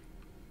happened?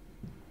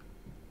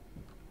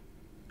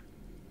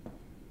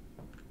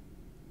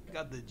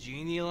 Got the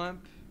genie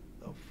lamp?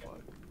 The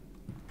fuck?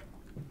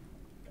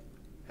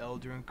 Hell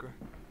drinker.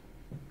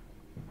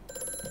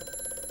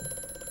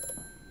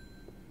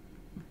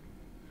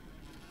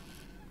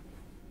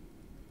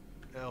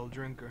 Hell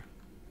drinker.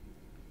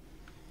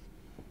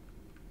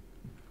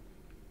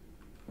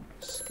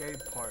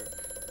 Skate park.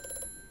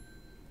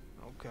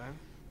 Okay.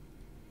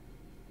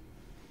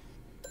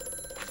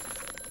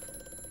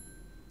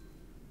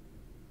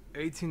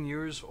 "18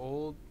 years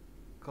old,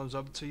 comes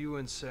up to you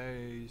and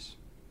says,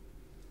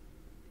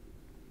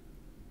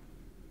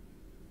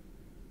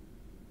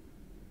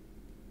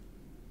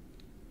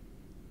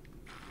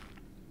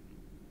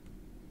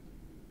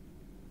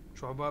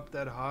 drop up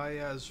that high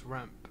ass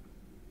ramp.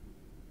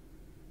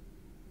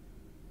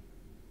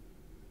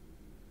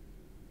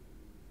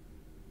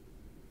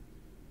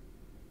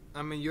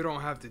 I mean, you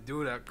don't have to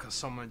do that because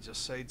someone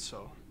just said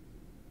so.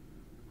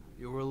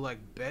 You were like,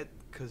 bet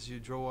because you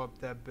drove up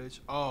that bitch.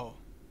 Oh,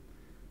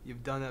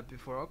 you've done that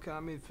before. Okay, I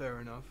mean,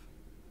 fair enough.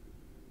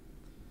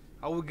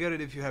 I would get it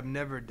if you have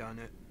never done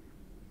it.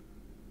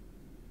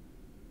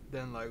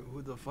 Then, like,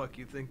 who the fuck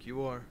you think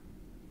you are?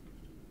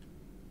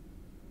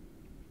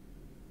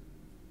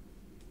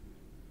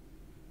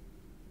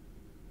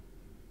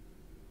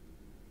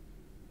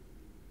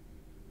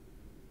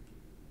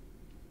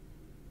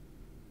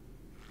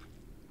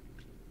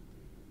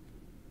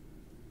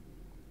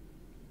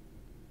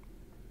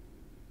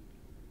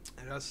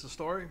 And that's the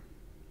story.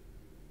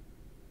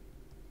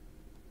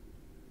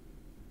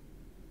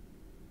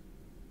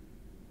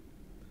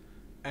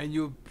 And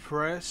you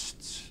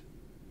pressed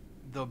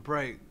the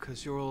brake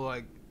because you were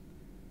like,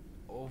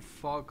 oh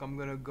fuck, I'm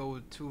gonna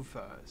go too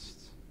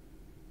fast.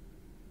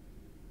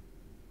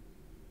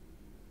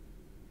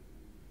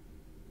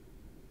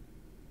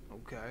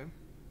 Okay.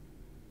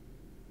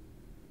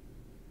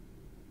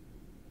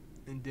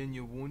 And then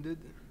you wounded.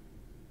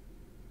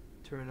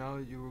 Turn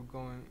out you were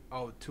going,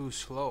 oh, too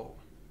slow.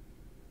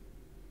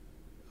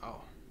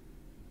 Oh.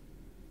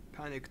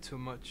 Panic too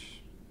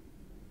much.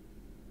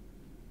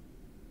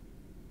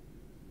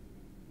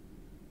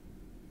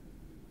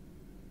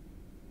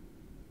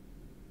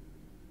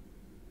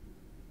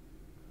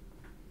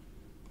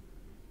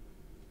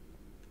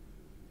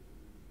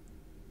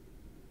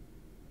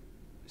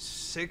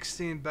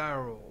 "16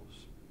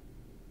 barrels.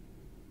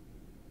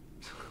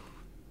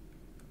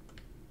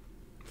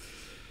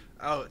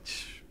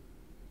 Ouch.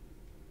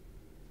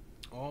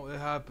 Oh, it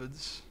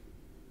happens.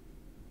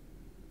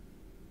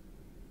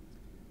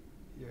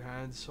 Your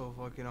hand's so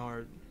fucking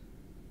hard.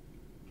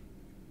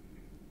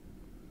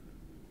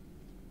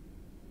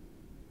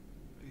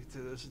 To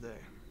this day.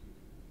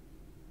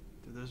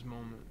 to this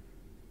moment.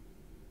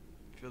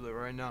 Feel it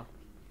right now.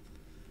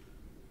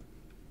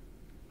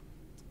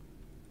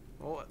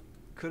 Well, it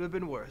could have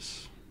been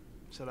worse,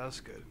 so that's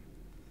good.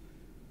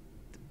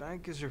 The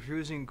bank is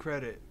refusing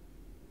credit.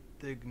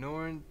 The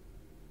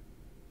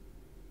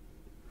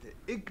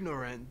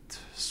ignorant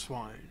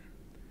swine.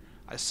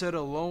 I sit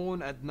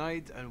alone at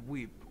night and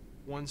weep,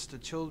 once the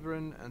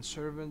children and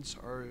servants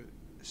are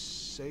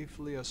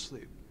safely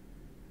asleep,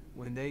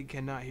 when they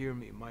cannot hear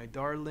me. My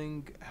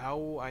darling,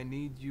 how I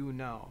need you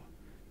now.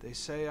 They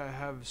say I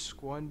have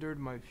squandered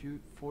my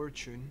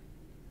fortune,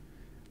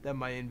 that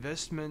my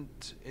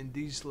investment in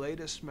these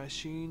latest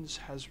machines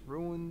has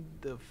ruined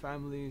the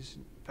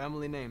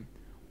family name.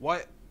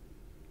 What?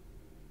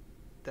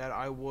 That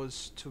I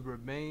was to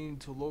remain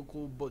to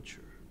local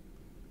butcher.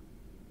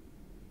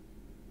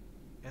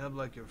 End up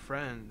like your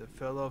friend that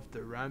fell off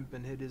the ramp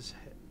and hit his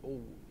head.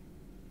 Oh.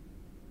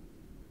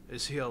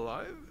 Is he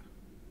alive?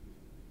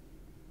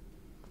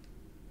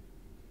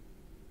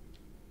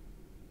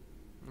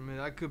 I mean,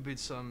 that could be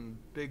some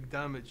big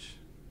damage.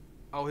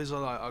 Oh, he's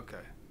alive.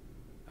 Okay.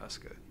 That's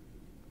good.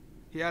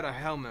 He had a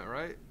helmet,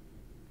 right?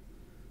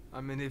 I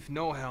mean, if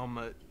no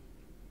helmet,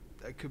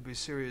 that could be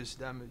serious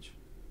damage.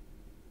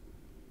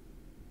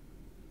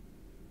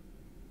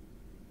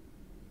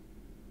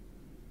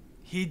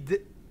 He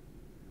did.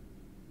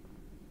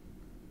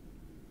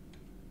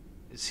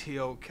 Is he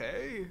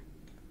okay?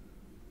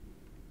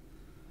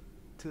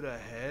 To the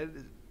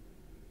head?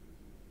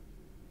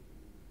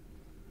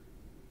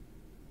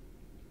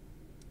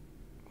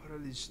 What are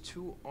these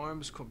two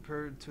arms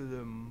compared to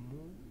the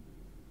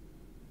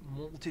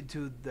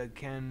multitude that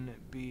can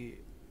be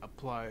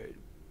applied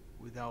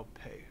without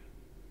pay?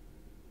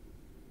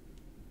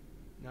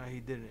 Nah, he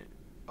didn't.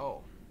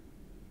 Oh.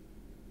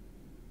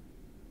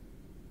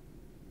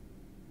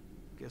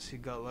 Guess he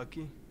got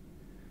lucky.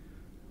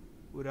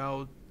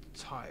 Without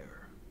tire.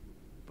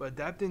 But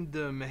adapting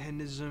the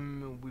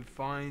mechanism we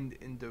find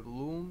in the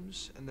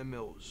looms and the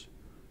mills.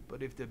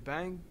 But if the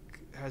bank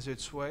has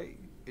its way,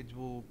 it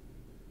will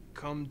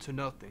come to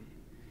nothing.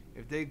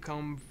 If they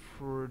come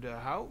for the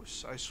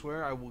house, I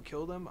swear I will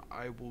kill them.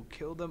 I will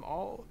kill them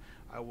all.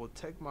 I will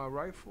take my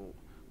rifle.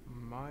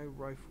 My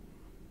rifle.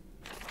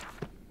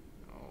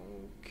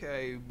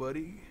 Okay,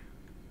 buddy.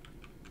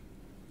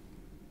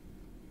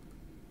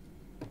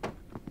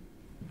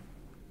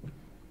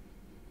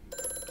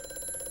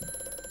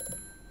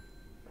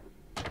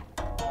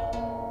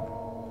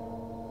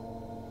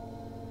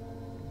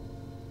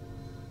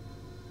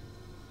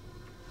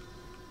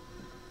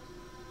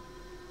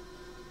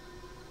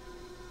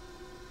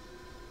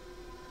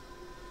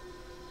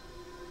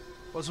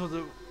 What's with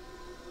the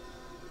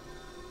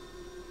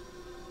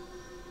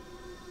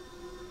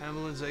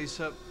ambulance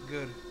ASAP?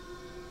 Good.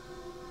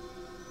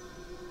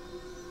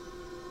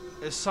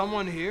 Is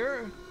someone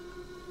here?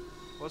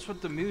 What's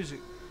with the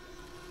music?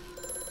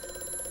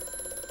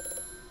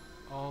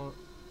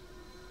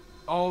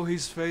 Oh,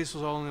 his face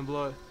was all in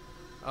blood.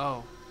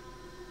 Oh.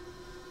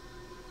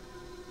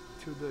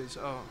 2 days.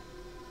 Oh.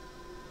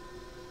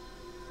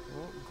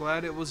 Well,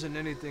 glad it wasn't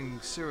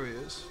anything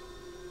serious.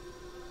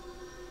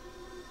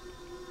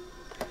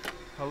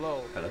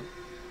 Hello. Hello?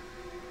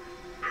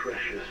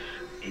 Precious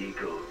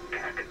eagle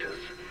cactus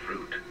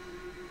fruit.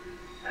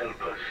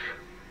 Help us.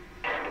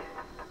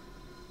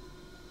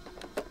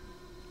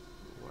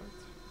 What?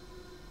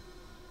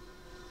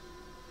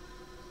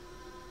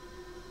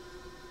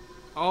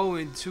 Oh,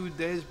 in 2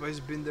 days, but he's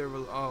been there.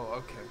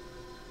 Oh, okay.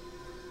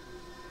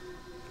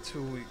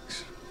 2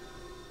 weeks.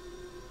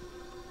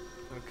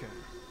 Okay.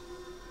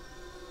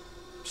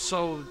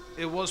 So,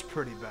 it was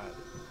pretty bad.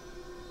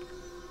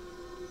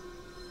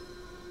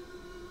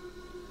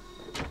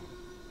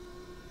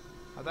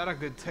 I thought I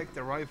could take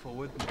the rifle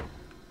with me.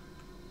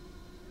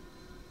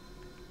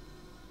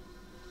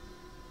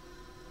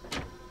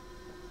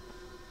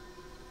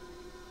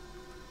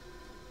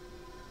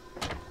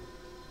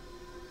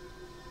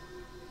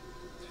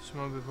 Just a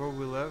moment before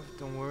we left,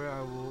 don't worry,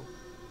 I will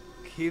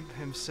keep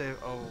him safe.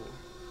 Oh.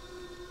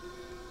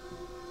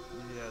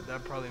 Yeah,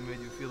 that probably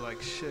made you feel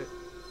like shit.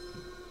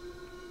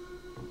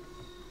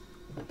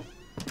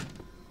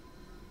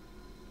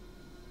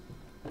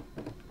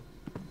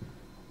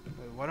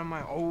 What am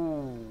I?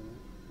 Oh.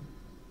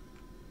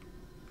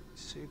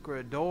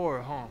 Secret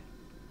door, huh?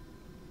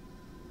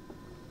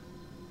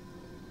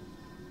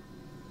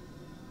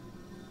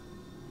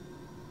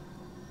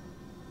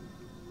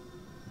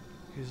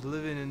 He's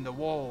living in the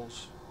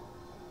walls.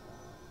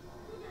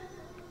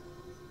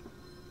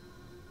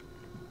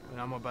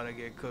 And I'm about to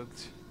get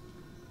cooked.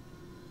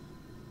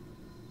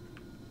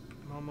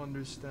 Mom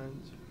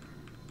understands.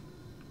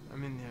 I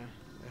mean, yeah,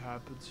 it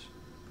happens.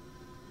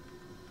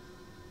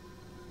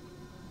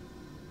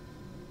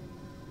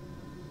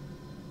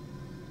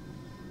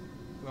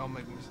 I'll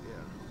make mistakes,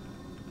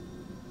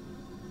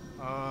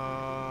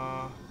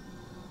 yeah.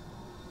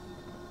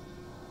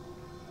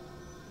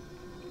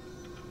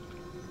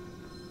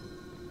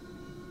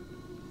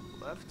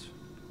 Left.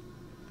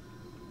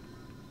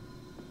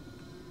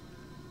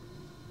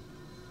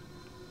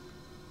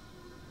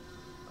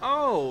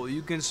 Oh,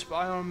 you can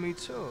spy on me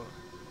too. Oh,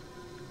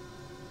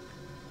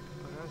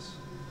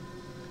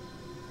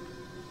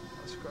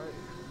 that's great.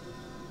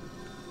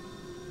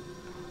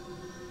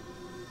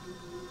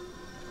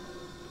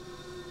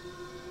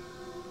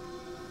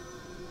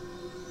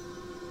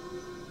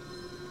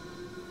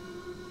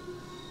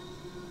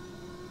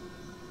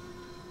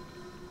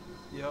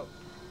 Yep.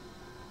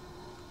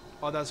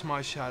 Oh, that's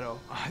my shadow.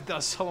 I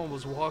thought someone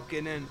was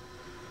walking in.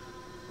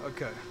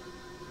 Okay.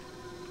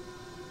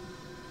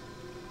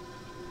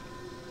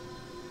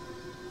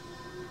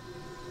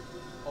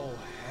 Oh,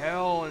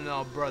 hell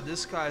no, bro.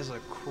 This guy's a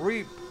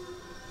creep.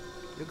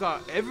 You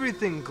got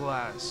everything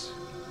glass.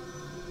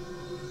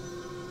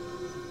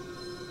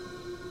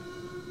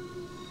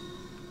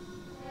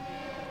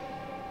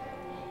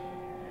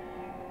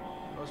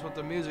 What's with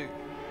the music?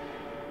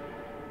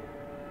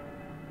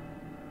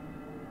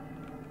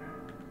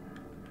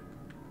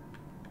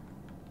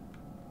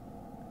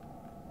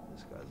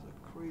 This guy's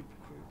a creep.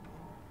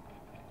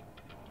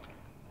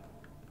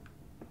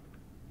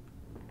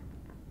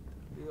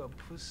 You a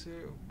pussy,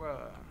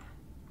 bruh.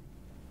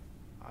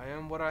 I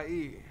am what I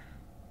eat.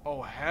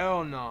 Oh,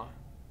 hell no.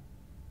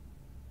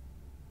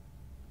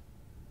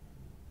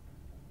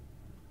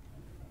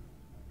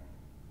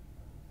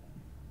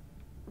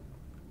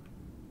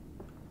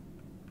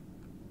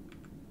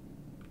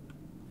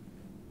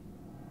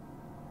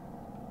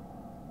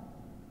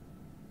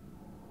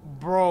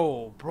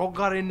 Bro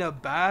got in the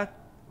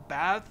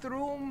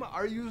bathroom?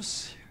 Are you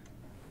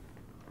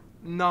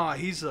Nah,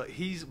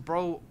 he's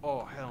bro.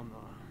 Oh, hell no.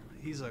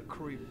 He's a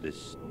creep.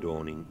 This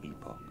dawning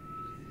epoch,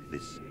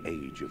 this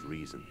age of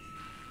reason,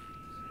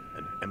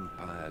 an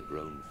empire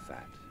grown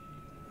fat,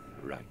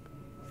 ripe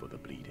for the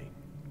bleeding.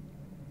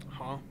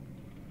 Huh?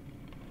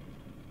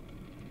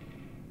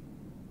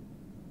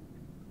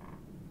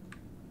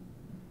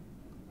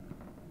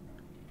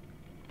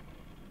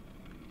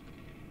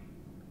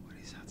 What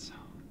is that sound?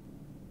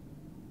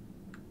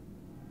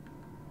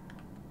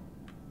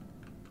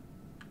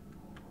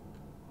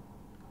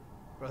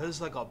 Bro, this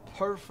is like a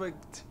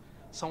perfect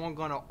someone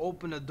gonna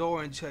open the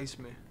door and chase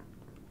me.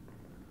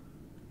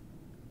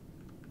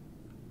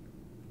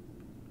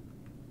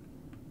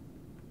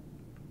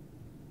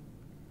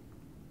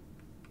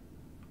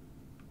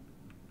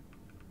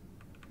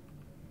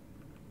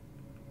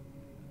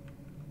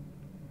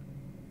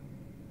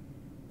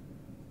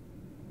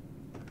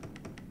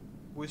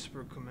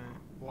 Whisper command.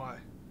 Why?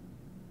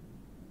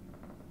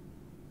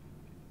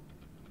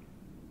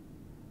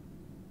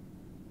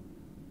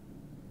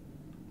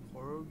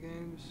 Horror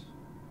games?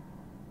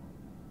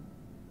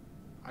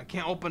 I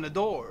can't open the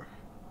door.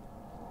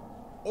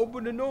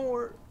 Open the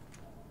door.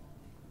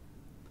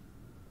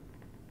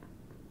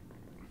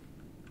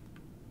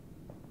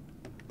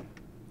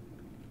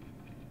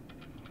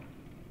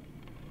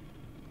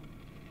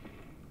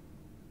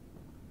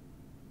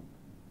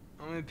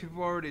 I mean,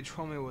 people already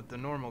troll me with the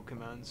normal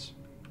commands.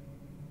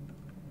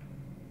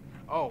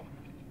 Oh.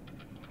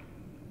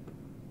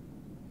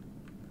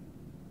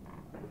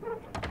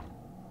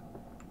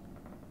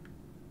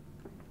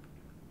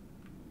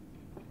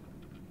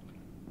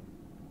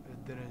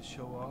 It didn't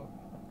show up.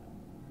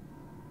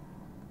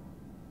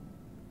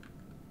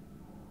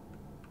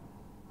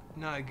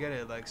 No, I get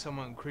it. Like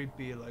someone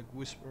creepy, like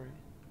whispering.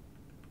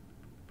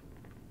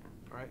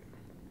 Right?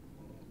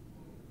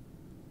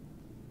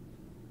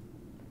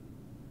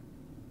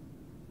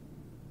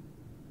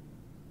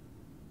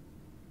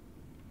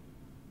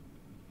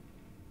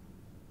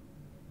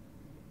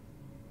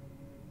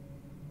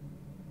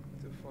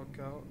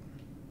 Out.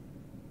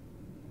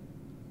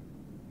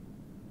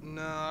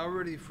 Nah, I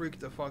already freaked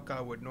the fuck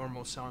out with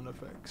normal sound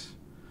effects.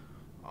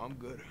 I'm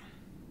good.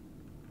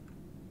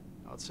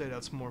 I'd say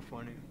that's more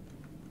funny.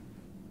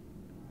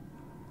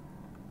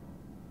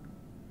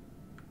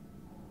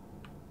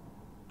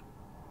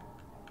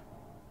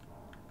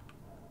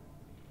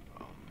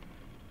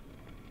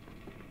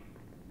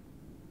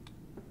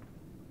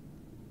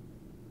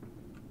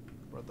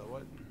 Brother,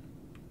 what?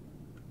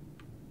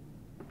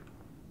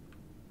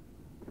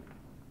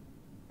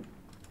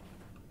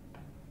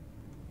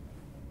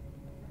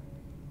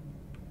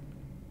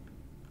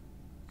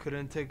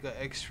 Couldn't take an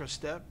extra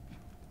step.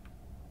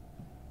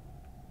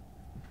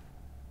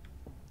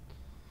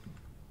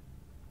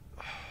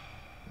 I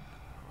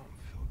don't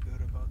feel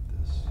good about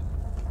this.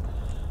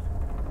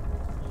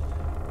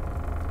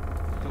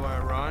 Do I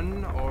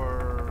run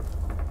or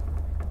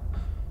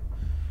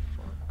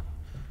fuck?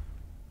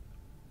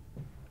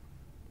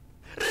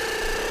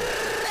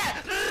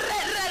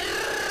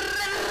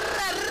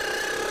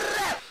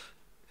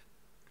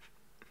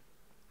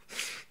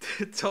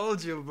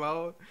 Told you,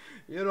 bro.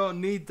 You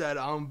don't need that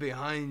I'm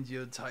behind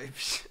you type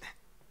shit.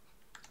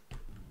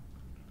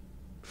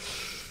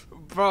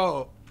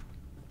 Bro.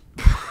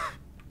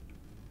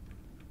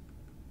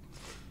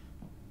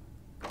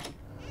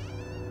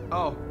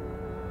 Oh.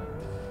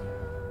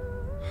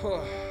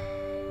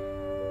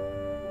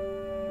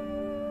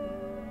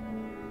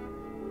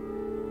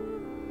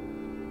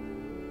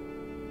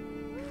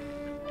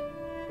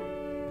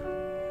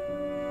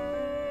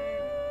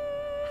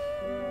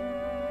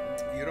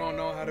 You don't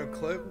know how to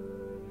clip.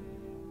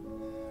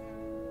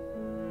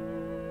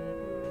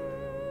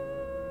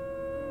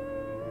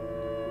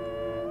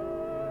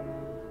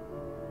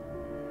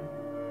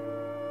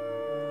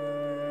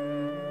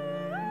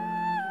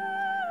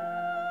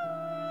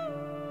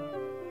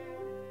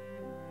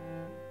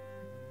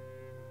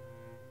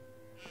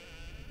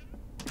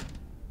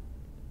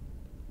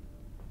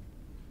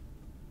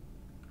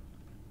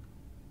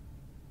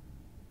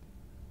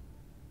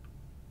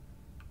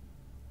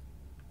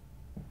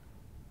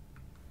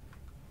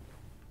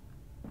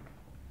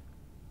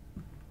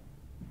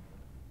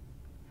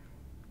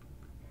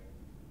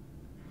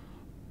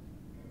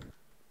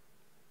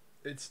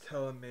 It's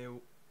telling me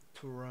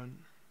to run.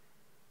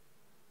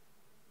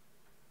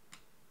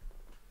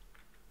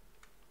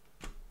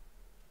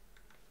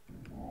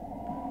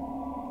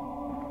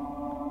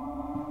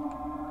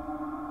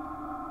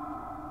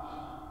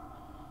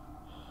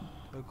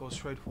 It goes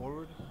straight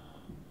forward.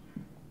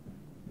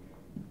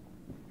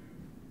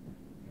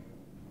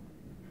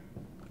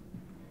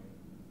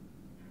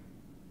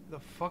 The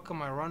fuck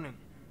am I running?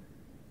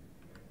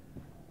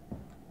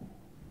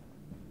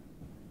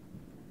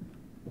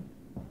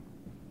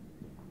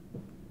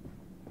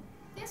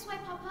 This way,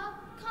 Papa.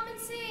 Come and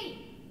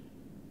see.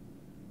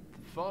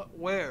 Fuck,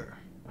 where?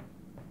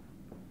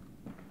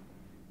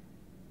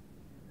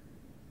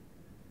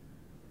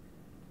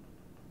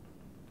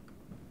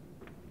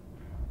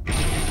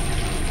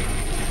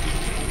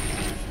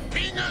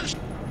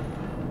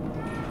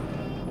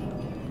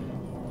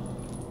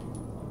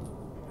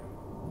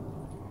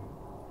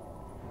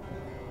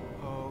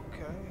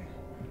 Okay.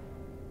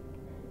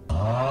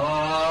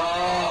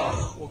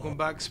 Welcome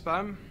back,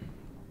 Spam.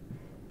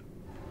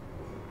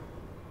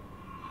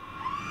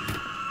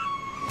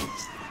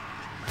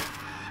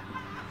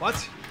 What?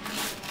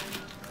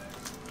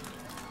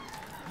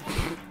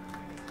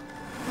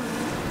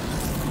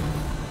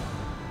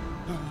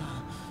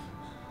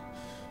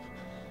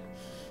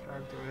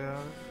 Character we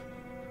have.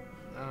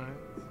 Alright.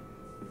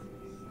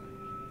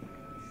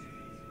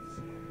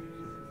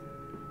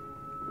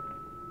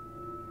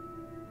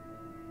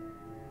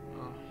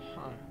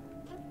 Uh-huh.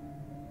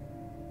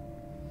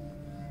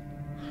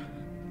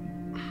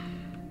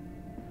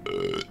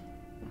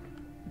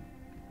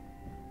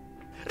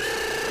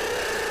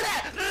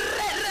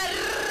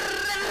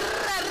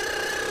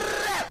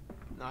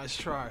 Nice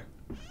try.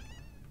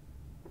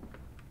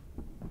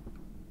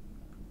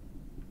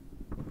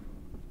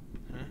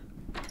 Huh?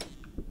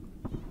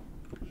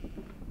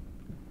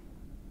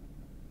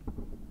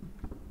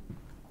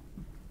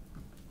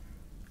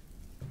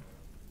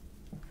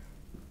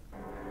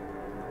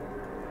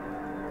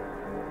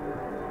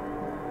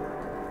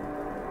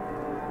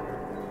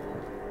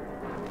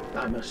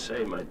 I must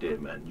say, my dear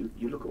man,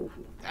 you look awful.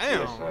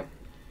 Damn. Yes,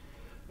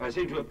 I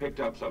seem to have picked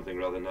up something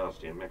rather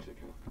nasty in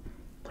Mexico.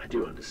 I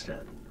do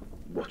understand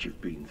what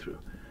you've been through.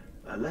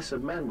 A lesser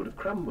man would have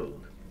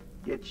crumbled.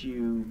 Yet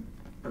you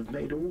have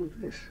made all of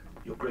this.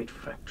 Your great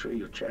factory,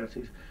 your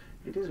charities.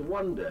 It is a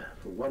wonder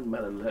for one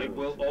man alone. It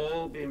will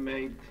all be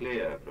made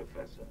clear,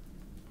 Professor.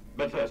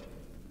 But first,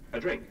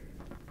 a drink.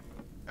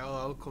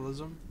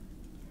 Alcoholism.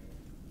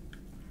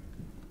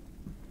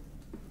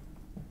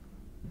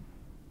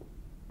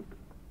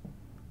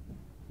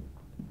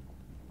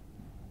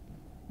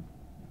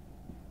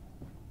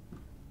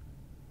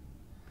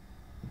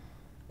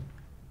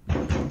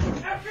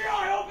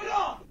 FBI, open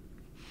up!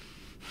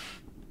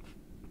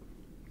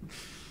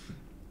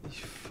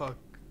 Fuck.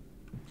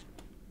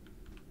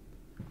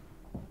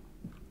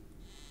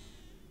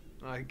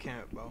 I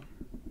can't, bro.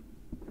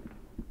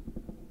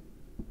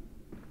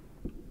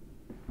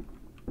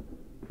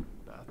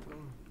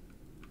 Bathroom.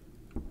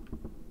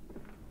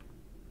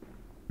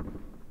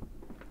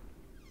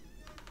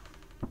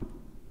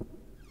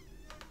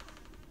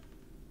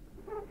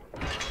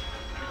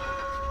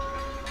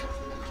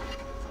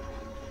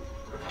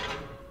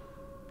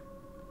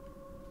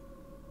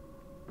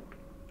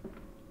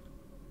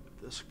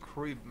 This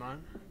creep,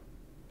 man.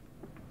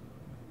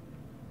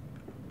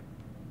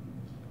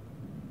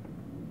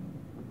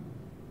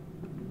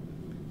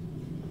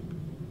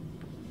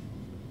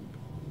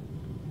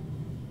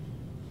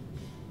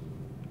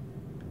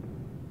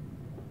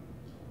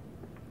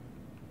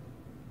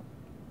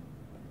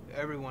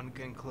 Everyone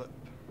can clip.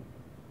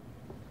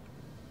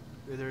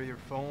 Either your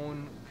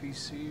phone,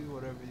 PC,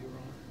 whatever you're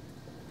on.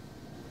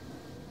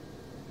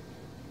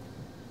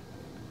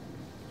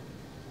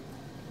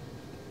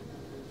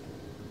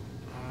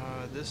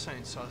 This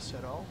ain't sus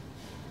at all.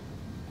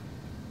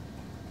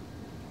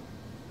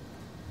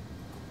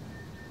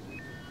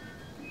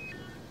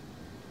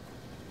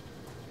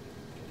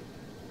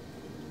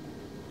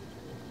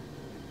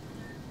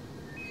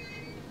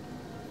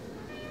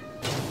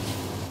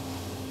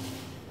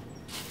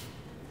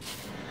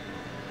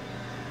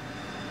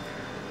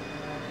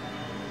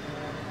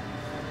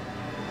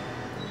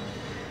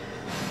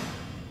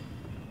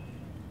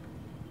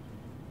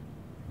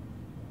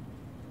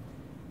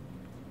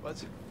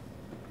 What?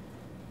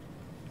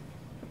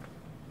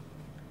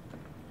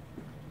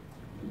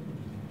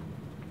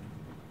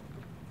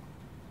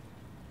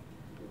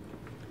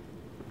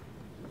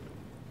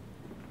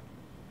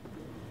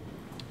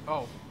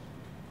 Oh.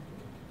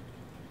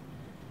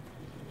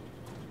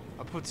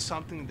 I put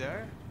something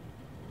there?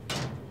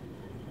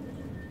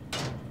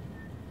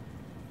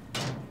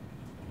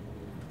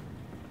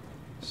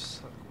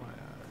 Suck my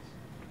ass.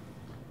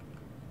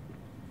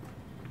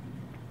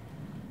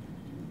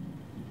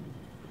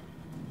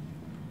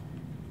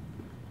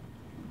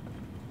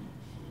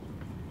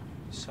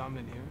 Some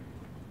in here.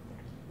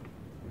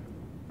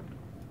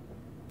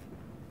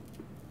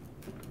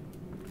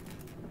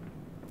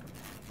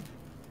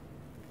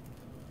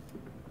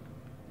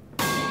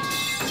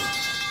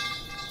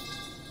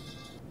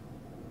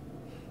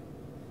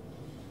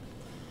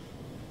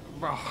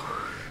 Bro.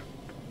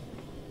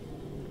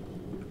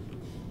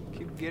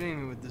 Keep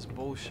getting me with this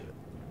bullshit.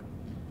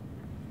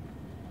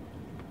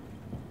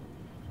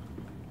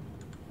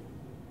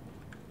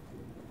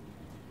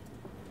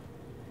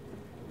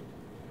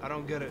 I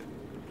don't get it.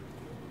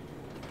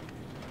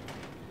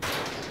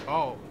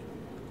 Oh.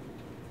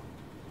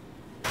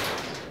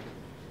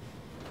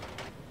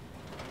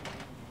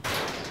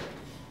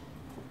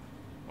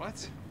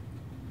 What?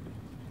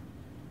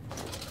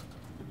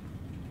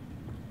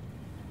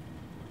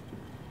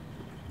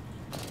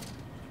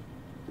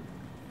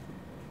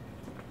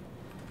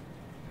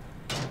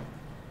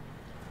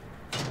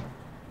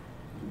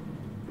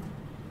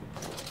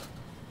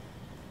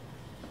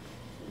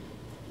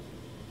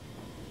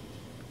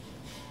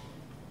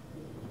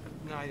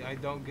 No, I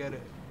don't get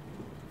it.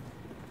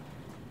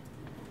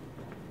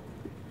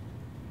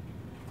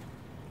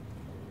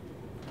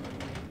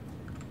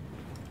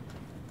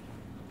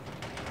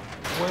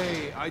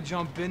 Wait, I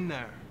jump in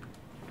there.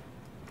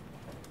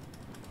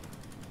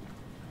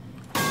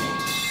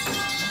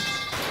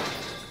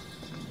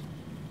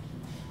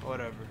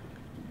 Whatever.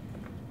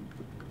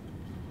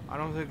 I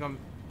don't think I'm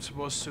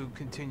supposed to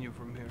continue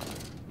from here.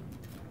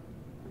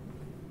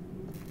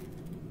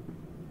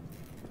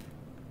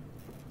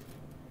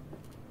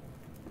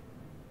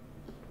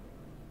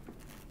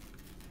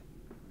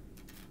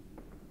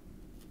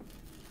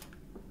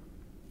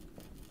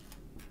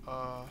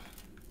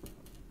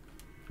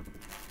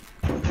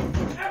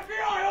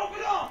 FBI,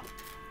 open up!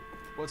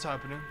 What's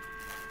happening?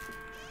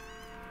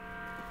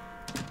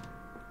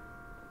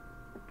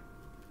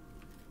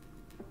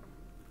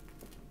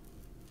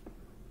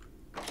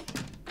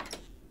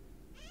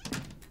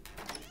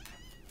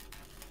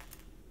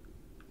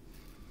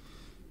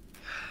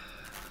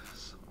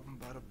 So I'm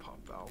about to pop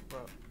out,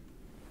 bro.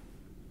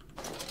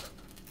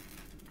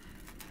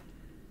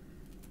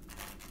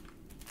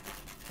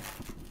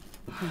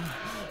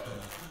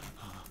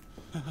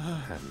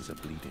 Hands are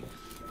bleeding,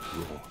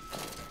 raw.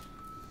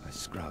 I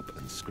scrub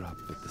and scrub,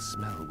 but the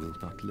smell will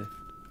not lift.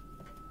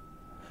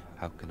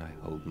 How can I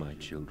hold my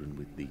children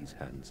with these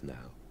hands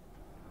now?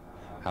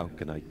 How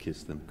can I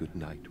kiss them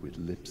goodnight with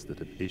lips that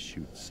have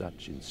issued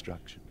such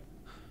instruction?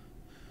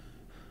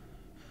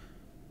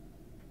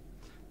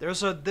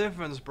 There's a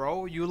difference,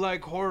 bro. You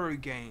like horror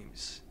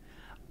games.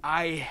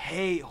 I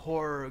hate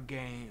horror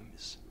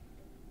games.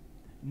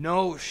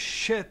 No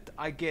shit,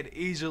 I get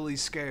easily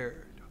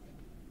scared.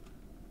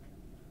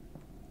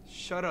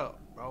 Shut up,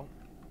 bro.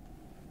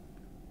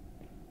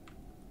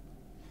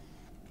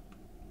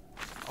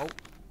 Oh.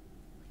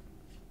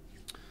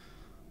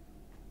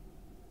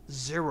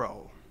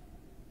 0.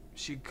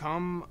 She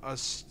come a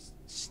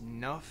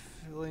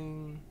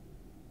snuffling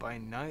by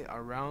night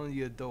around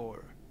your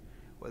door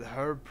with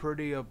her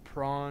pretty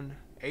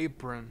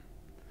apron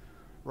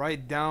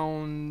right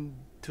down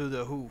to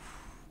the hoof.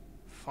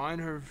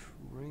 Find her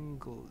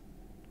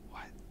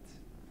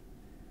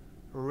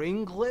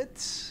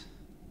ringlets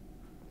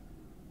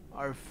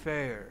are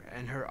fair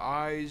and her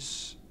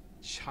eyes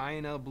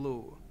china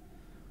blue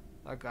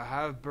like a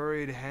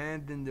half-buried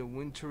hand in the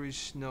wintry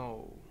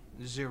snow.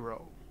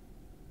 0.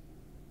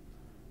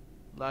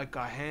 Like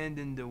a hand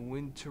in the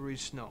wintry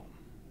snow.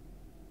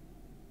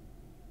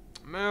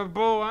 Man,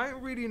 bro, I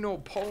ain't reading no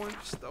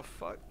poems. The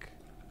fuck?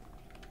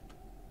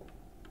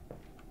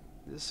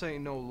 This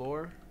ain't no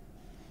lore.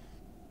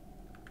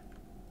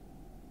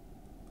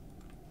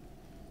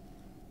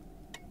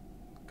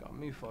 Got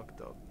me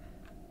fucked up.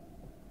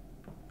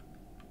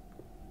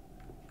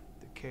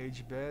 The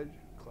cage bed,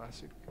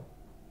 classic.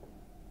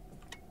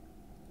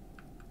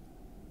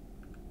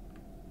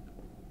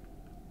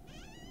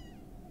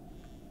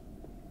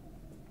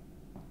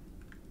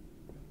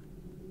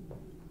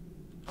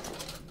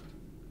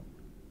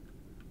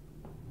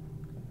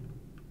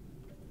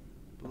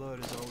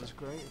 Blood is always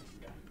great.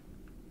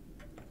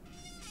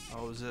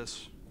 How is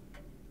this?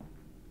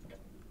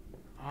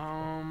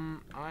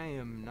 I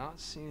am not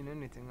seeing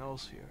anything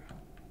else here.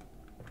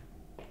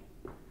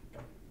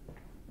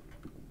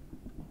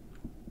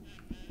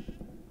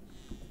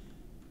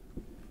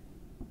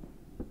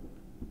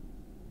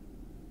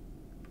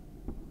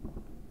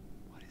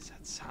 What is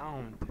that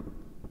sound?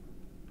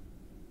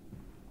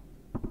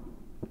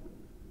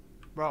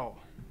 Bro.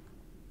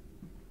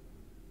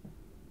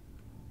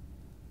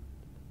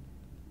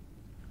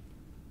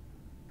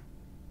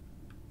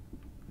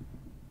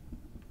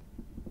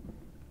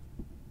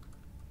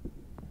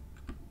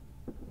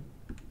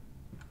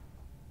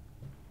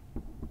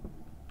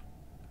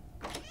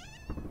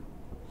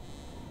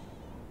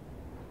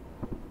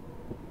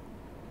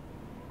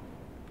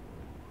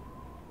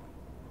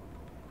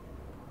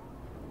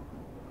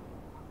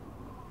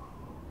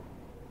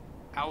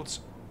 Outs.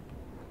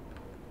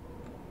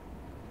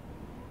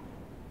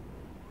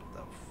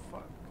 The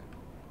fuck?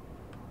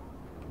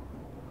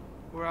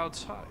 We're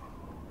outside.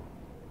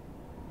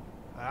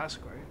 That's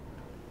great.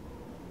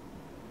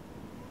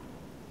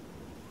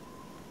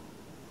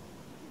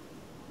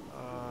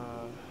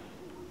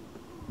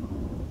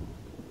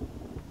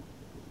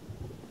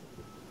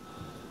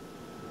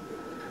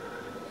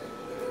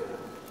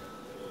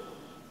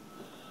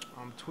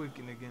 I'm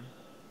tweaking again.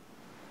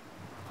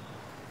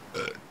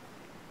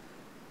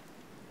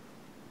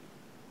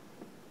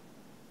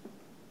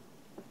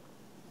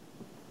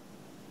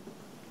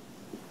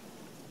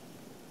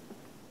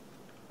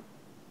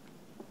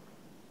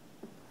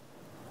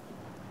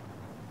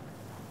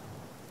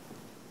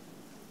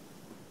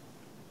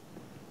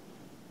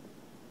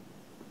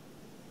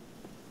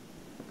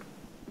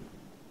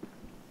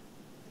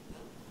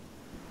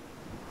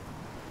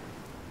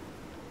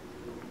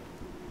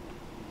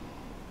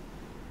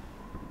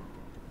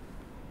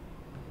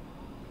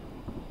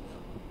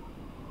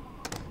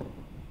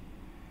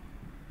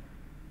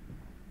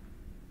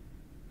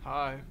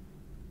 Hi.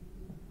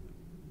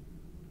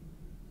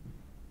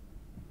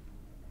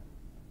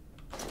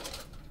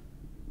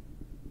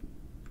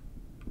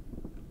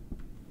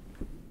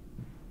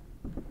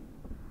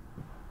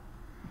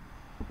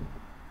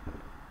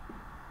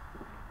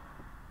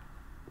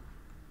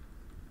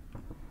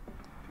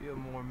 Be a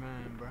more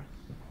man, bruh.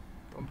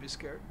 Don't be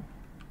scared.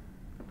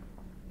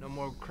 No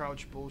more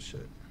crouch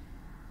bullshit.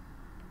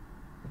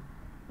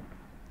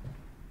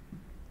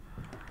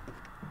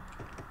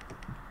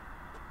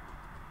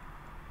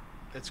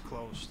 It's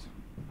closed.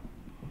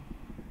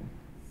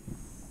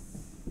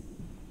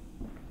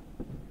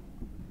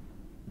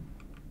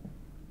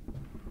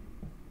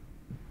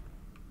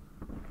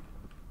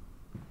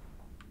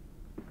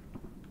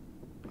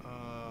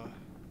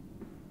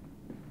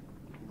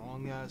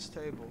 Long ass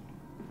table.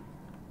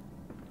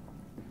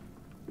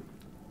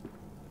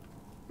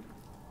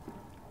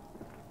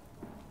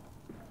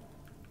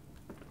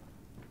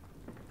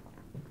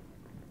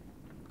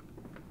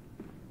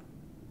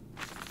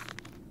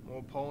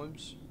 More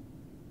poems.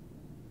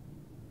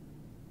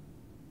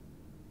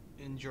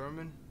 In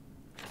German.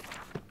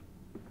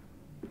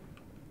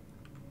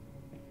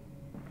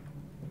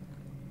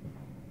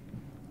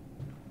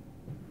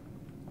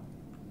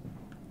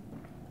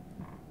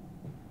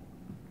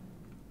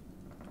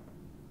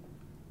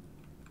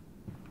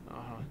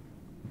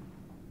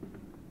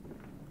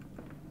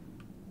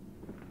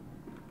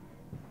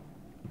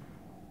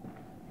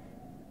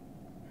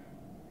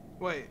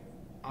 Wait,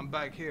 I'm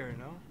back here,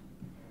 no?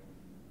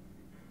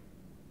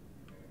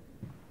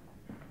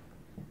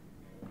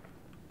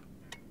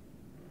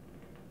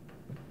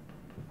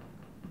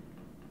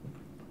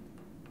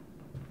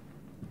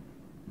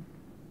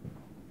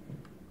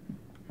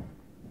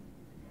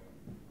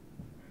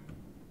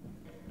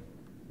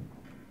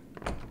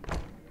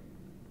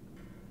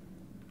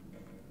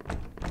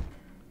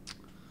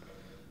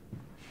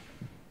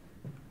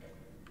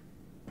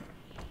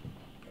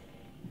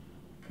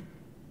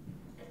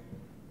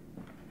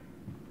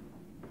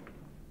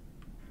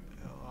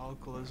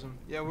 Alcoholism.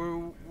 Yeah,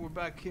 we're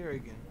back here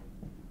again.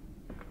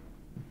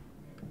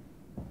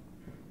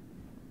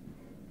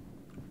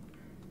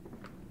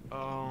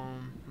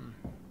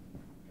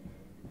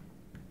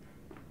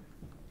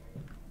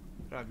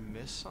 Did I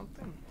miss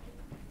something?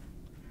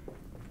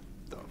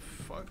 The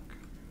fuck?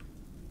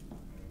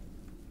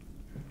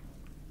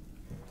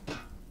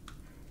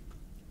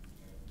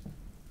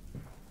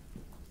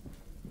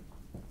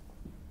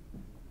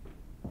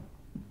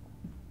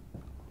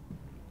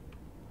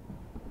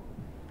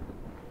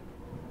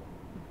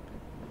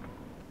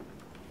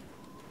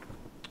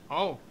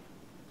 Oh.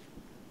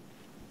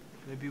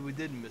 Maybe we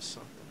did miss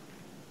something.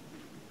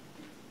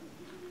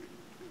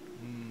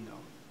 No.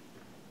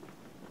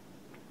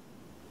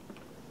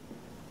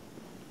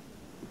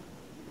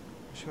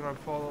 Should I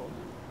follow?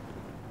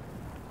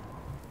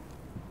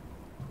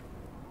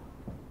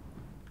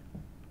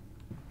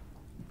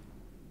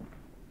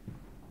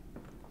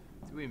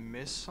 Did we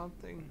miss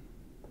something?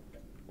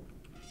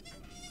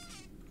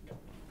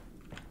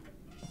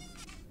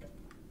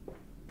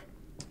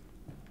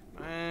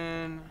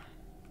 Man.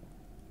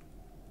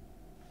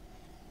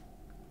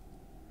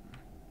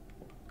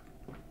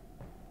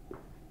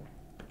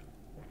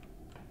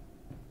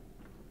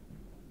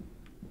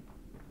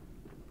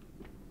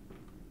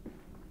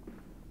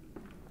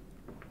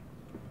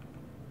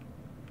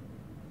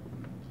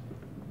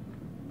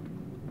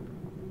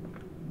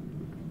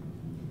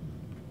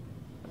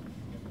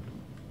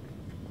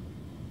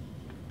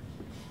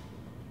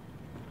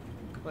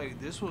 Like,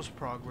 this was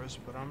progress,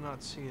 but I'm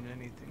not seeing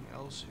anything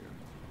else here.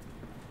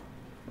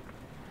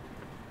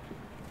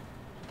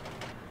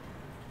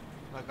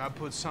 Like, I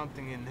put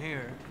something in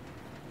here.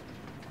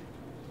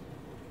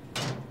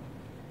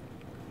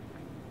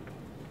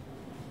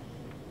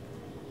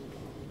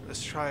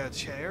 Let's try a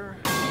chair.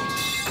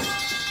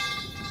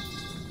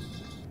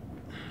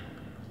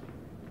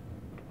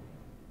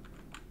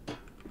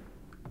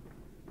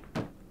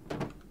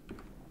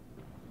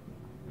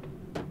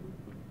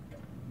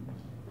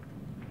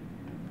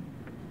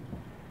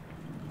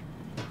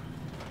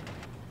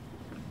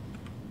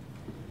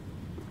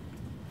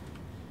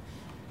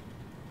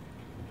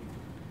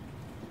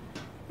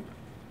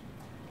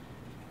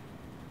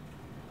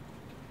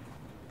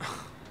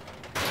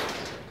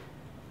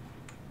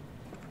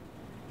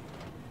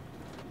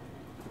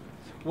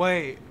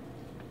 Wait.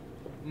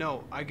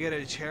 No, I get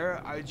a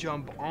chair, I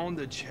jump on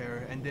the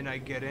chair, and then I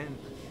get in.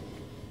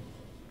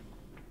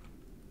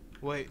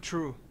 Wait,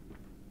 true.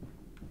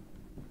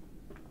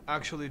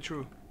 Actually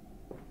true.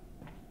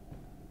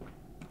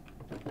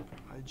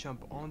 I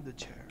jump on the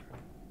chair.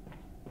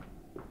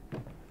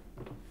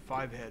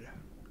 5 head.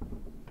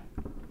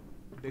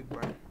 Big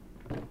brain.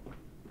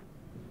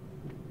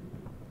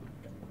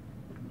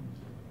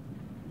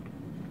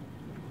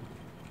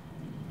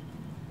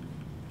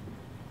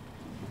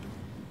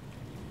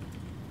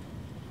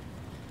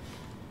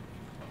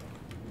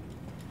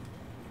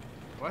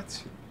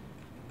 What?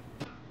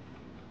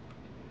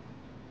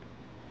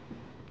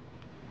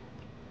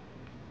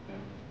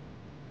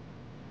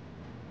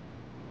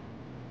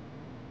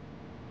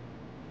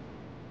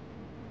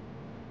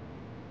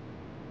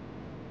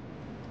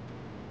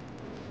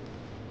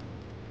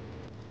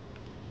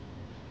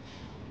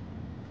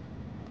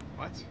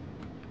 What?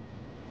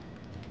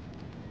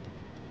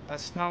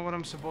 That's not what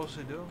I'm supposed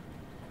to do.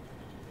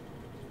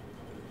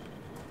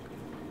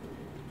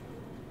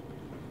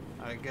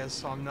 I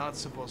guess I'm not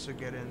supposed to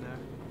get in there.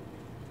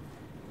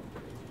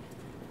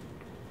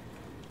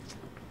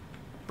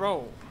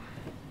 Bro.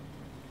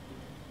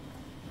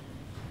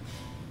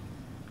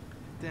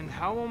 Then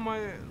how am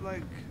I,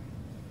 like...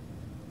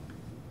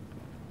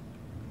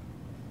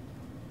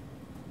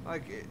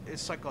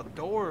 it's like a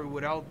door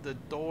without the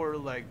door,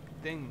 like,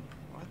 thing.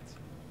 What?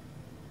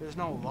 There's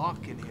no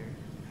lock in here.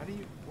 How do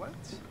you... what?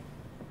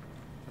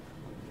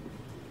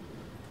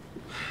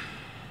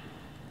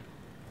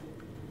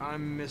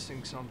 I'm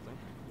missing something.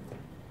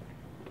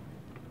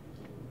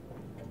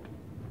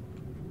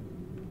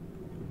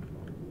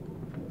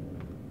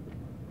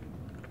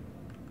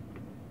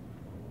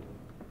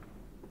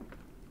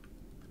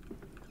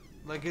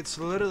 Like, it's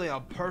literally a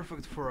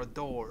perfect for a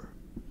door,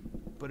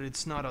 but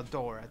it's not a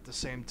door at the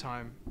same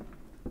time.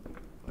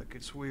 Like,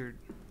 it's weird.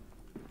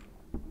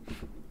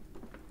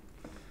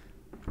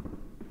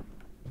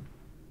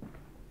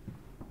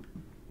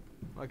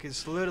 Like,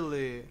 it's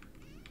literally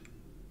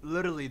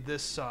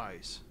this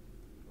size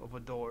of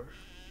a door.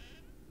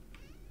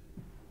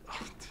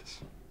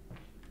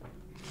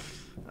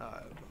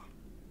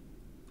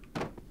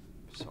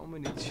 So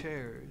many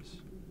chairs.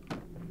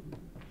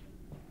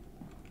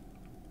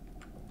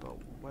 But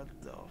what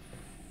the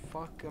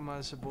fuck am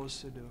I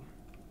supposed to do?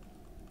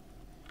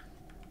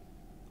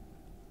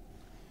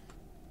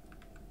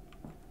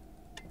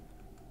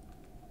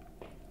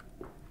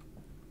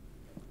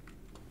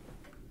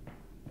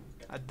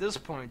 At this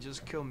point,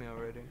 just kill me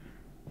already.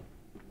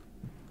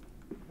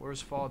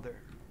 Where's father?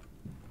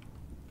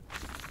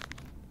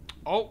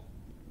 Oh!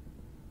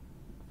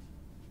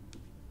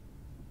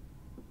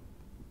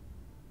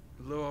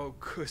 Low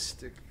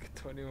acoustic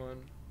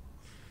 21.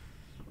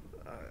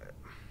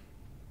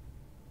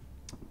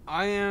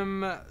 I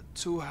am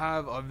to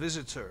have a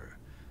visitor.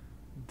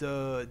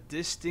 The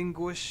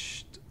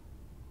distinguished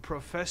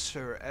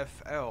Professor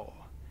FL.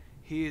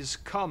 He is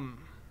come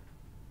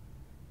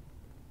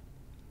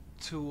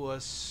to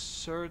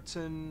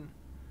ascertain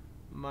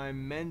my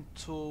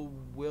mental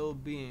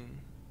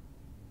well-being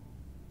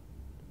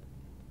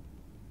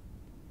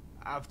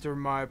after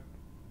my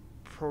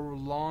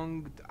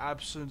prolonged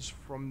absence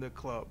from the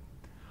club.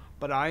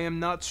 But I am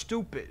not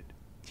stupid.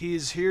 He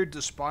is here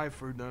to spy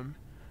for them.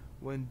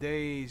 When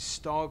they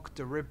stalked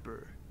the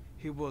Ripper,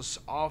 he was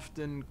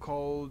often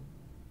called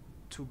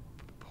to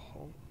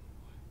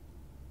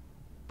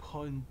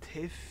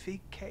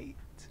pontificate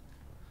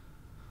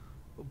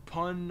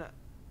upon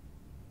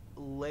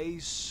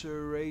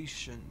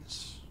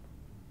lacerations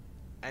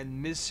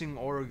and missing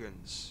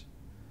organs.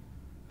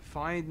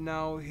 Find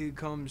now he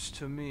comes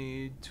to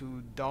me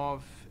to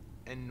doff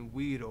and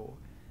wheedle,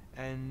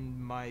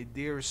 and my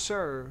dear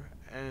sir,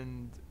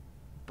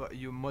 but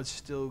you must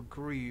still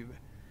grieve,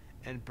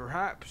 and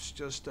perhaps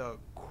just a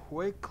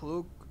quick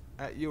look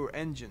at your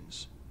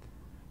engines.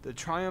 The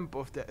triumph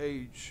of the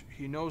age.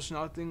 He knows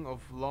nothing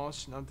of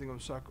loss, nothing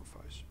of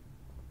sacrifice.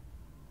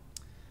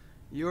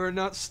 You are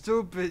not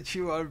stupid,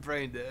 you are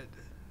brain dead.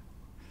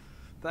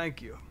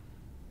 Thank you.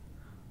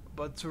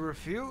 But to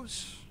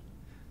refuse,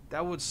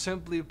 that would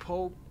simply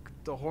poke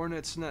the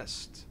hornet's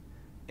nest,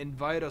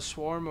 invite a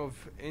swarm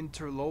of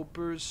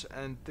interlopers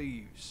and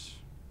thieves.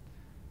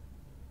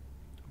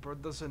 Bro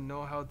doesn't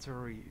know how to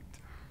read.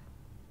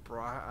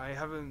 Bro, I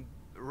haven't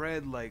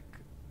read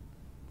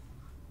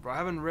I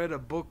haven't read a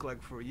book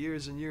like for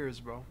years and years,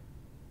 bro.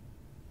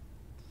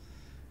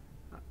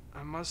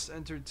 I must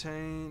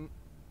entertain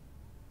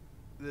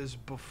this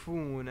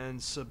buffoon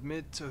and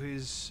submit to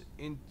his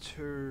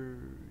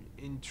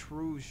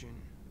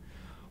intrusion.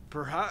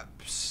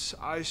 Perhaps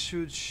I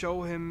should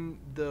show him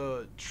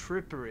the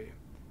trippery,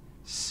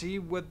 see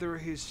whether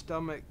his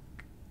stomach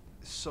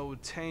so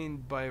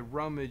tainted by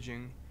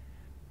rummaging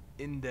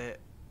in the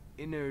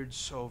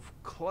innards of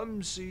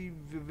clumsy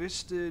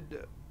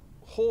vivisted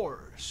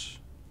whores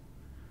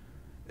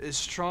is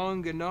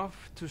strong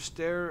enough to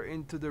stare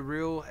into the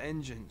real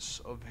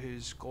engines of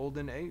his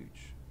golden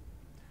age.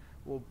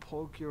 Will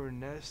poke your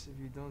nest if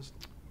you don't.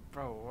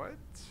 Bro, what?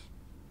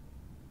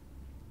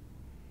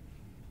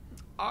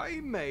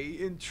 I may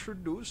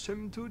introduce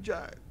him to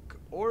Jack,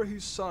 or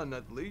his son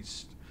at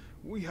least.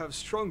 We have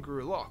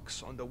stronger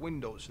locks on the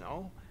windows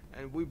now,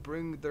 and we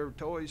bring their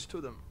toys to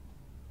them.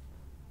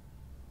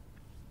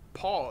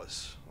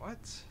 Pause.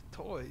 What?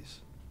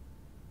 Toys?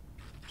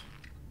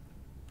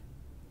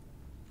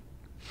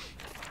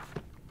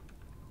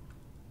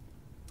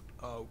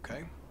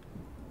 Okay.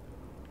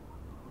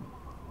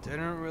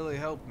 Didn't really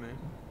help me.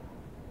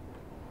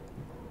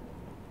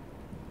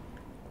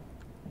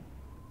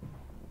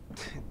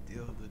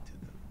 Deal with it.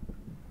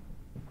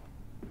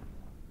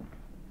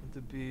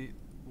 To be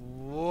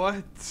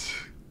what?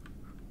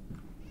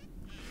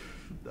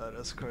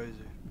 That's crazy.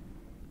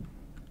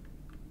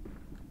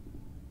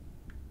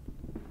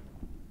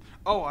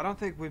 Oh, I don't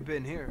think we've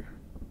been here.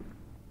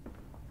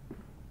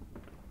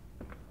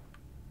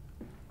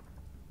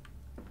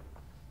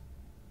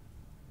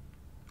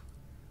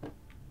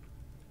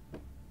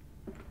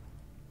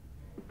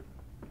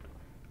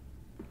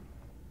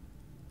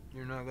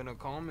 You're not gonna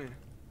call me.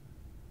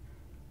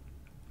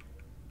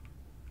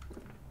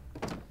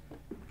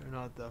 You're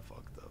not that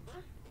fucked up.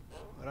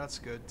 Well, that's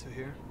good to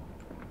hear.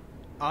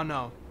 Oh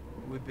no,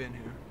 we've been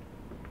here.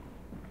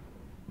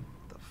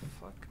 What the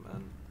fuck,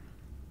 man?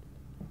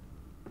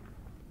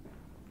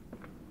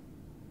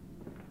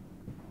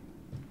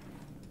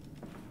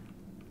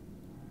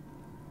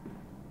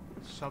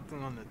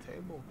 Something on the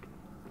table?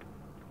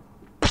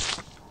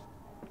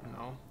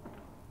 No.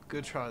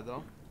 Good try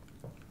though.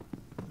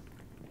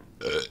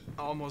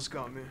 Almost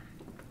got me.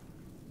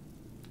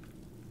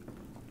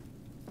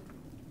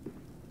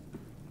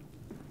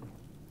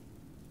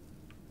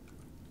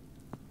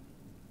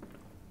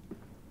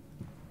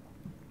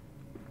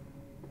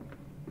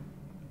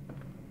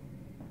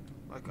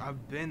 Like,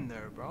 I've been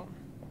there, bro.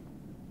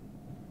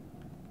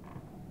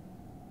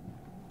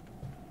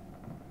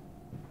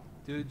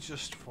 Dude,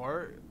 just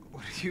fart?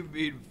 What do you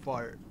mean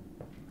fart?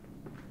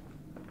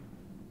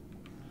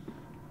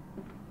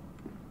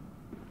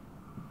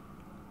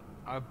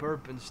 I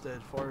burp instead,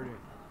 farting.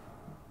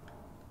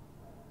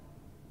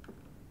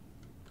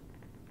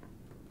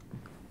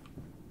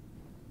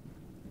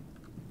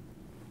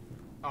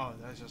 Oh,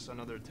 that's just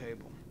another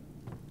table.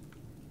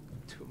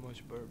 Too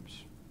much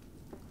burps.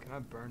 Can I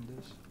burn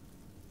this?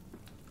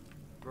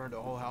 Burn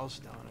the whole house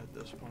down at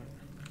this point.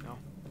 No.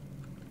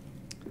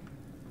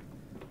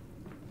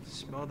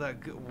 Smell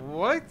that good.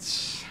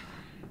 What?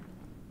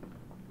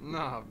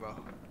 Nah, bro.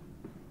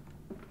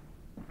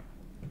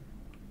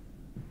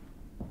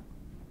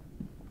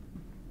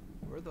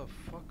 Where the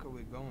fuck are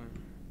we going?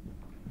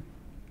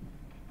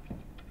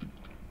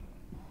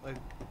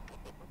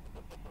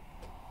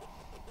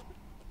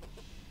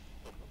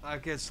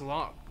 Like it's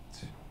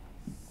locked.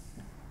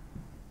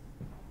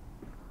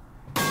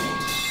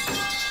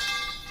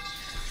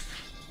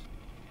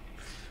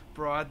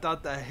 Bro, I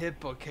thought that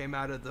hippo came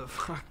out of the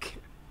fucking...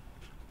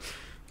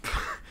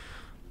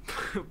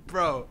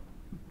 Bro.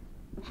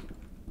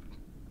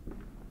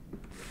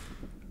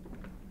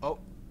 Oh.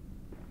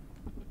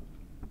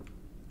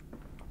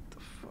 What the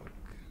fuck?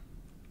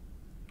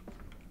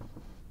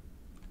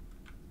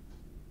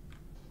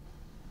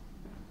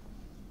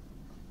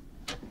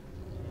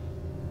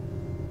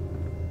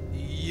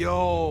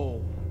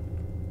 Yo.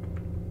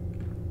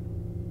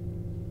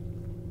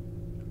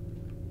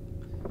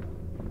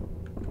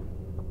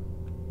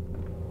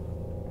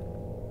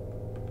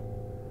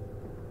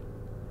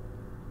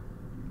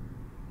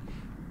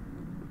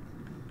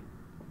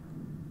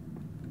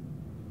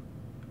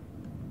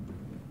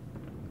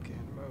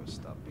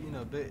 Stop being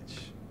a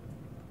bitch.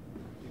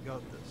 You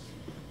got this.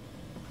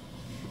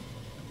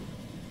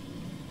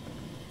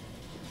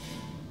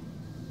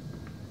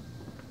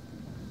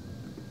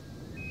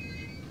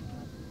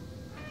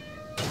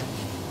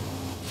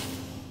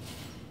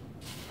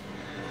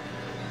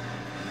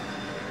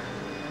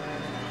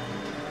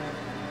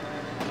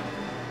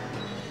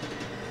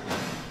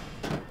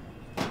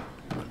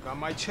 I got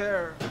my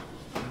chair.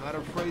 I'm not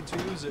afraid to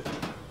use it.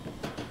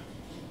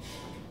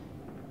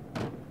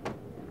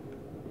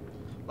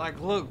 Like,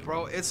 look,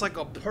 bro, it's like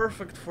a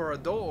perfect for a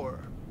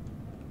door.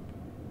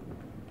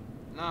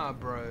 Nah,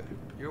 bro,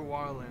 you're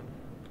wildin'.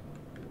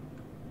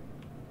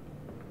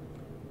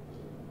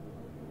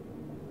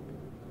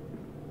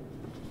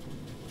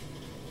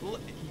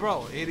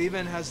 Bro, it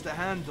even has the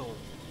handle.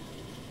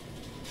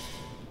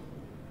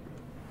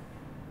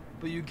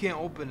 But you can't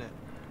open it.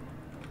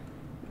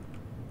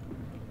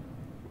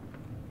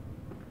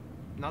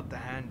 Not the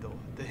handle,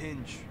 the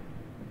hinge.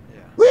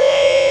 Yeah. Woo!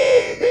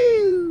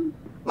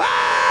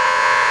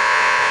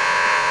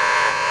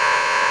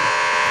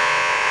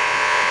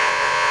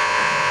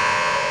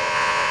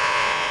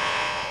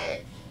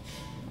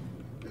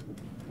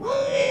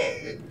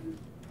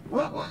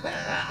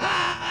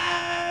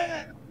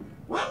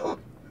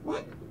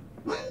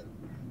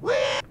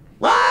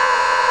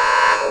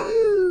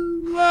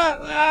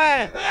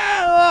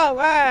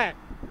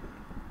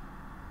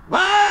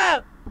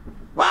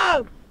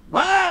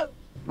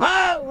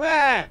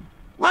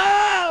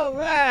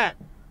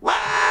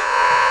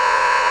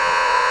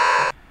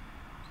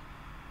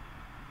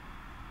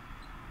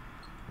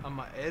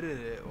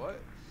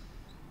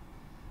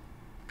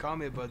 caught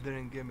me, but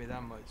didn't give me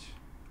that much.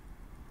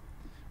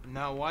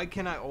 Now, why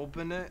can't I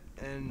open it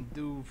and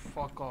do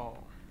fuck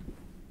all?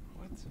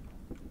 What?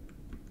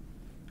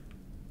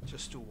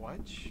 Just to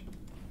watch?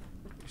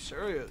 You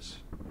serious?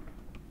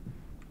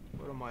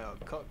 What am I, a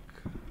cuck?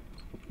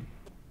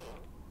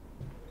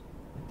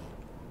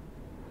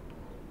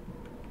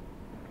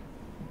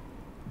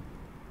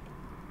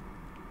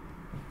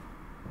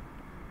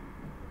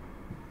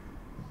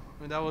 I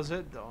mean, that was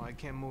it though. I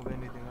can't move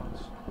anything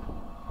else.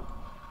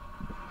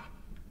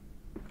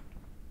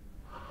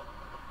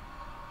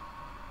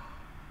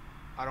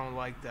 I don't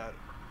like that.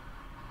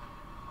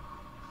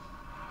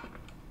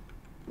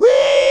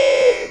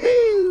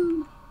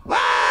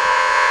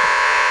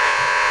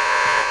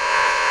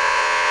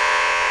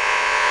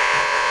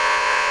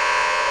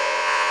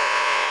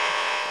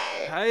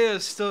 Haya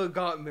still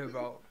got me,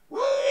 bro.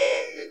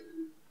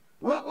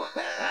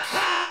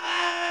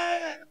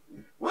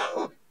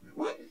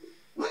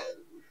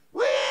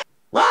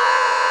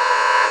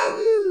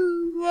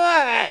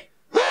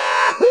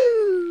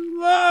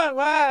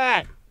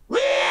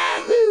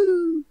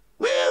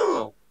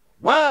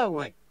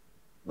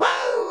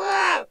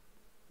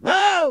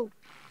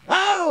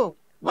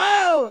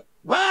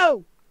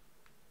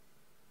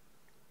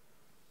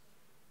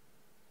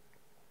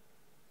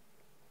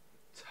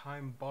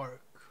 Time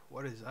bark.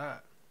 What is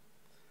that?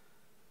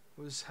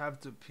 We just have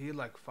to pee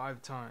like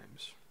 5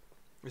 times.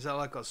 Is that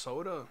like a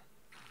soda?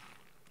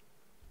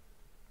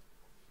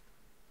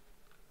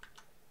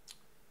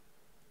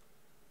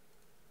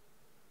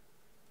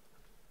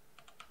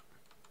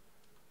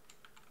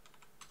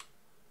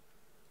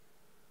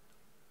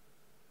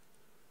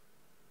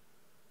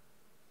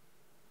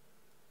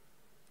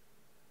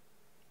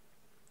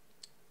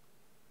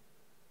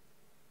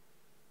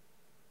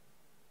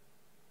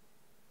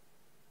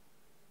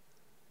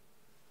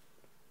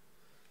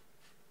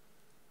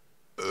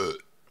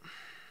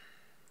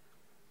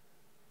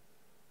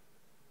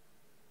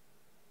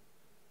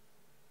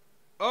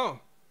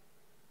 Oh,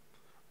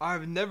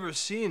 I've never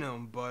seen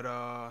him, but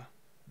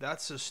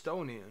that's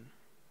Estonian,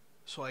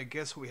 so I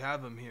guess we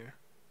have him here.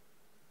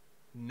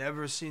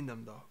 Never seen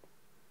them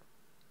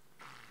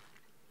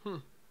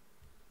though.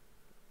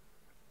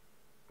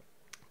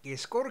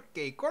 Kes korke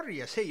ei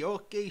korja, see ei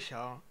oo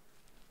geisha.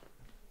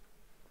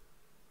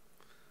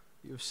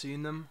 You've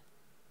seen them?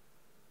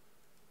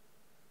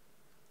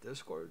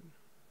 Discord?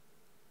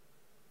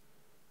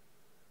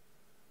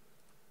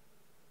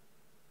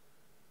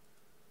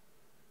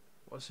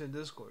 What's in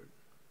Discord?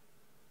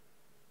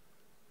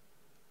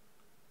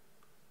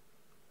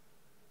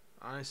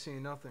 I ain't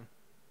seen nothing.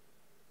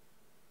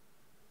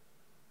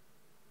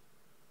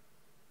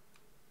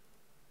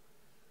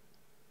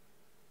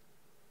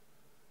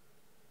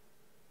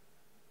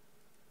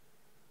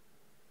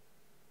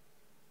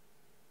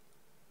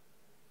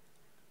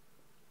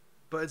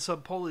 But it's a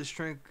Polish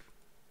drink.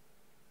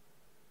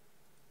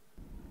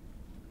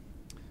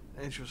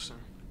 Interesting.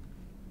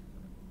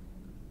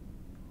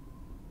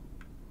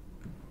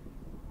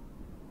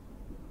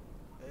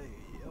 Hey,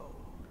 yo.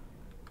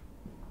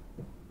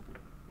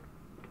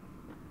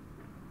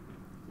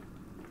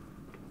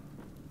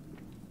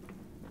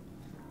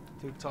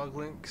 TikTok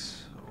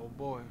links. Oh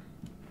boy.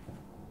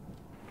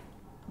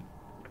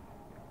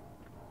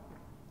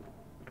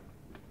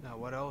 Now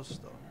what else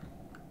though?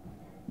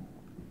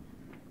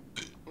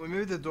 Well,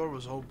 maybe the door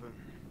was open.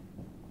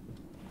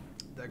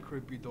 That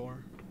creepy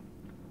door.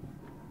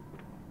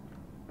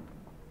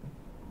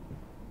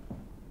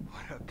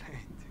 What a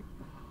painting.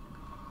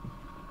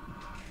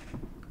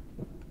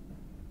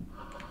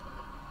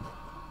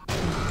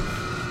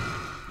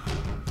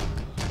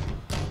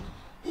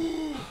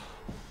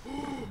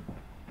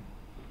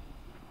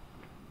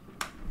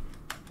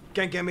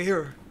 Can't get me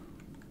here.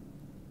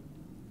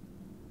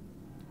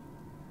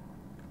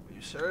 Are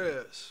you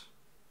serious?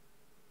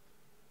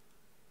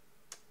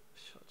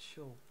 Shut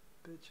your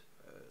bitch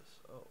ass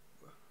up,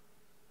 bro.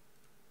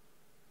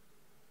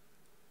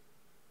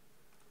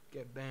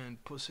 Get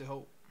banned, pussy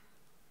hoe.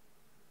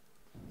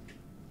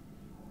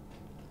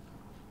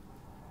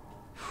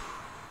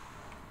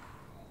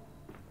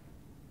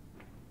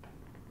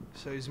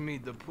 Says me,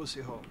 the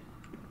pussy hoe.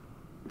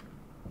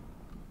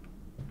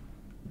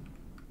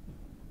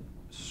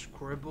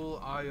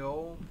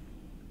 Scribble.io.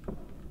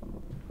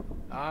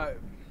 Alright.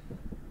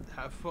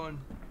 Have fun.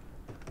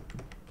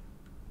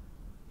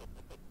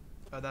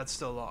 Oh, that's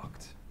still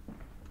locked.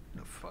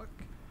 The fuck?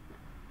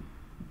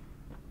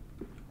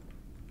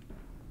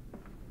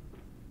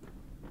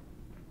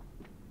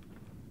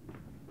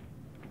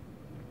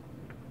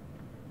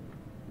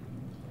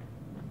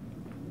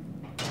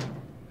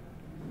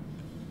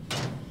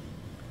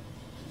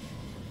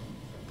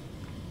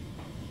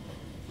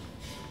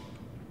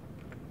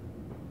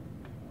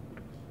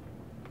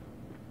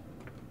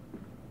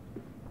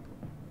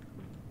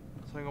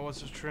 Saying I want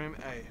to stream.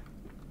 Hey.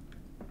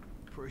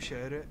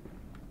 Appreciate it.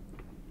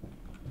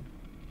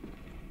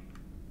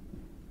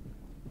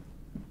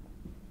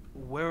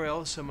 Where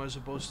else am I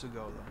supposed to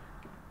go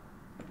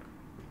though?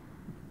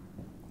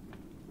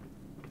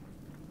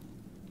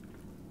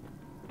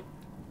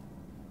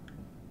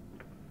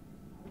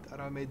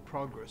 I made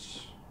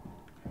progress.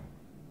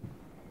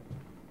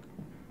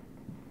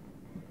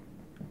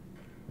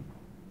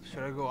 Should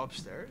I go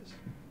upstairs?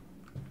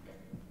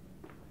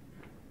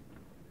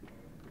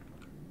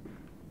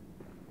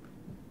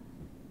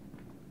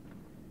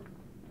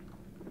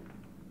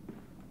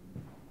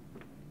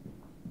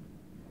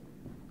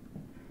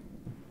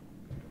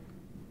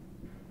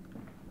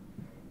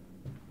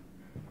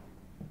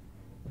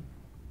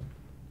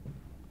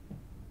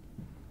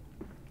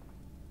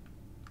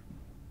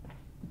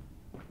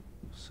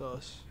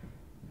 Sus.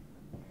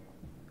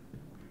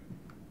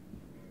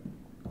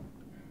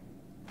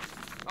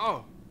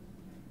 Oh.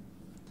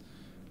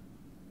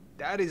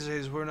 Daddy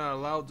says we're not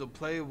allowed to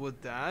play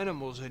with the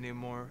animals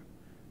anymore.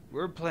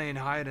 We're playing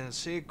hide and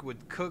seek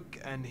with Cook,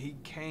 and he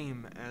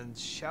came and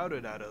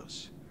shouted at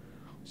us,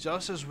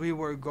 just as we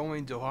were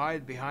going to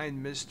hide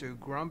behind Mr.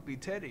 Grumpy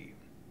Teddy.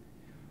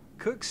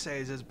 Cook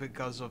says it's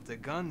because of the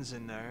guns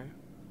in there,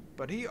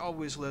 but he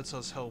always lets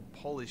us help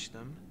polish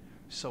them,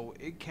 so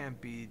it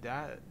can't be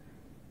that.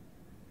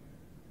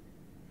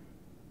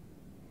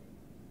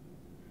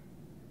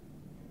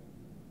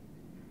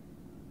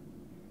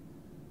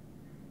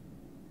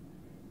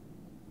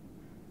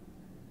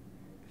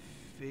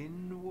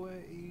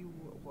 Finway?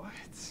 What?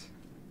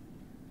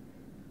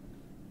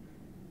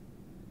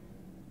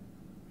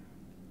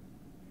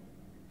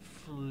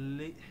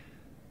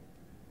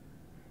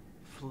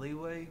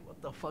 Fleaway?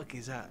 What the fuck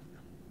is that?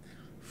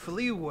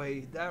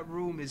 Fleaway, that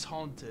room is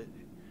haunted.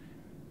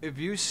 If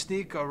you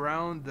sneak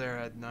around there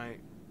at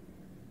night,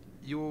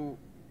 you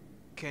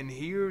can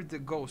hear the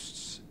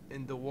ghosts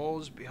in the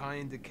walls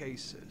behind the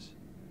cases.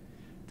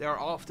 They are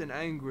often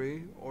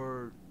angry,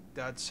 or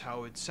that's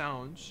how it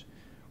sounds.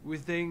 We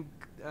think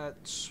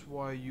that's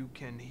why you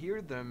can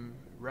hear them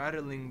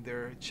rattling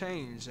their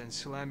chains and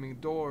slamming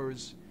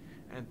doors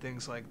and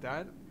things like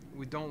that.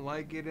 We don't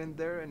like it in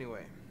there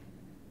anyway.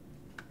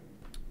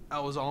 I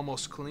was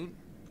almost clean.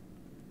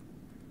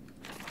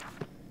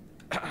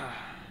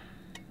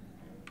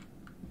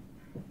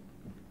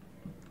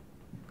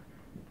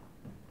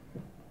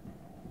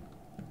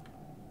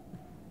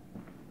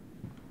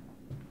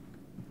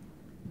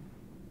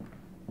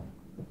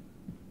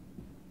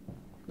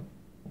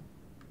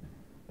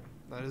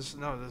 There's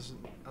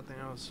nothing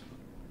else.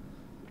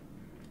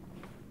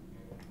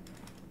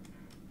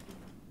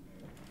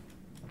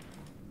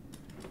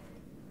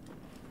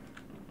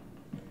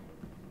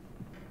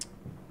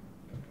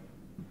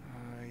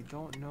 I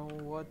don't know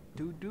what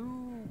to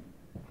do.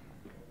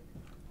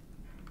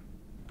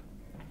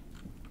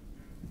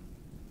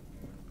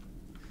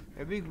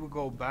 Maybe we'll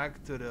go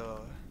back to the...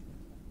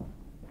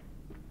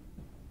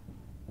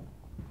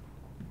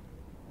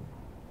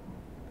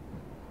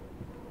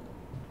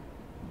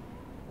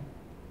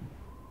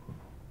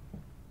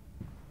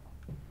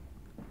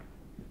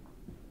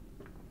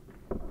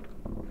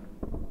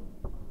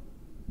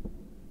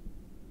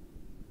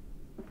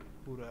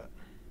 Who that?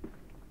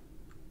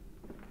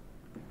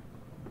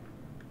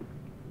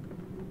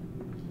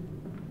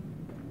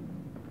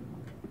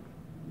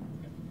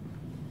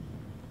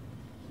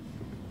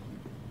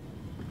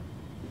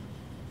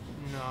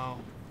 No.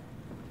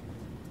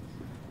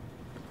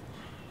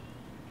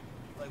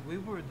 Like, we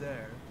were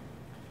there.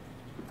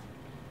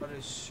 But I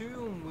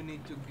assume we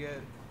need to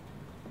get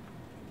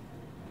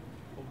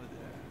over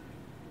there.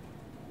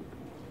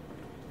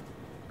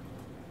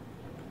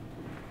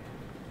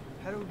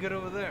 How do we get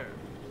over there?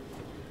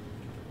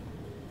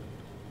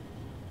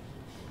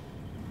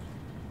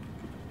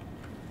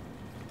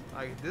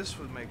 Like, this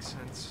would make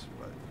sense,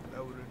 but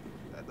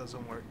that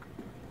doesn't work.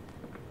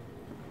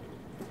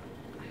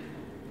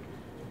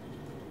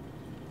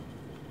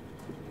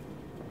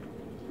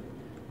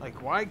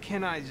 Like, why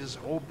can't I just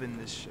open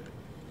this shit?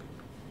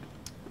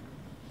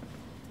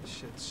 This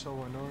shit's so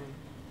annoying.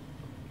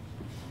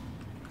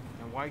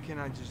 And why can't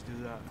I just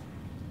do that?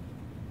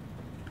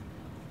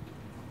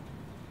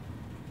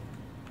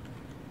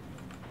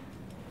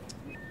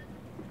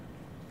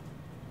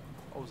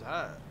 What was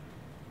that?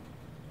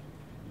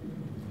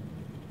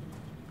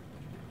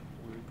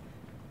 Weird.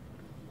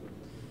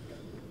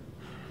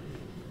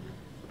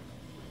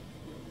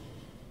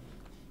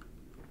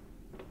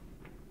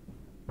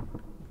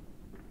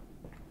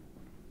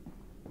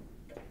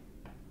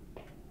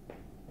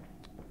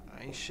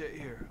 Ain't shit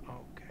here.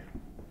 Oh, okay.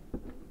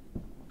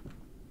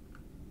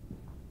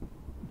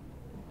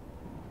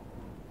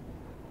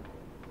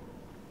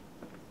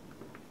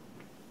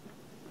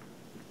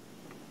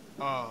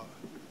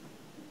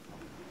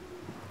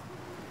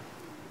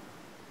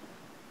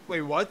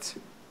 Wait, what?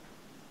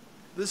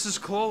 This is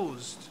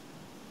closed.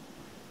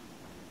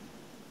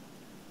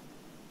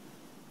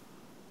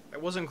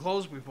 It wasn't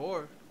closed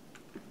before.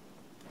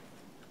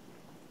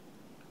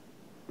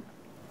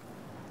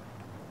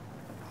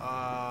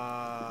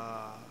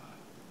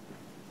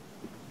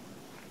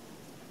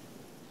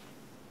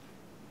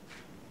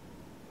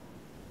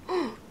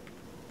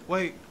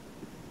 Wait.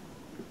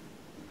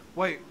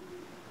 Wait.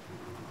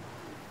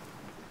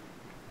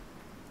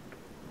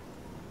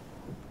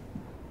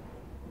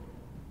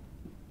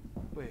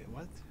 Wait,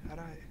 what? How'd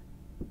I...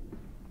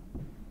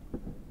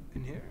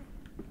 In here?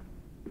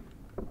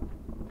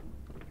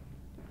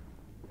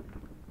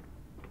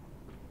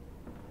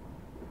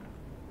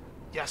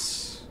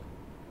 Yes.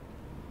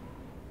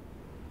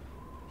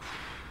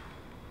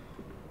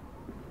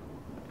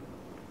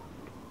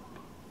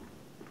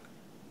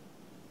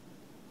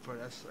 For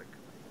that second.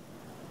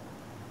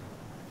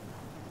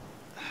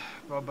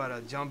 Bro, about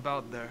to jump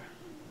out there.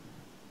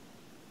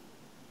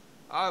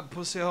 Ah,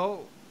 pussy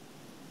hole.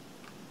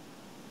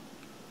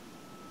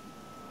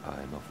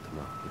 I am off to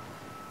market.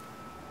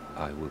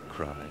 I will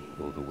cry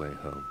all the way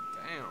home.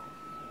 Damn.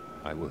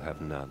 I will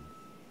have none.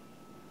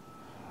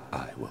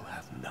 I will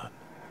have none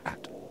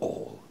at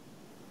all.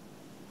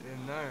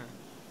 Been there.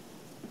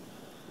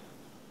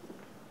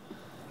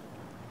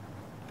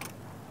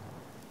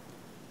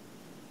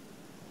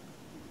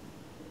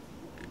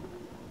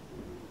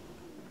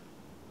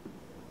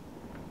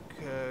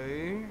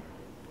 Okay.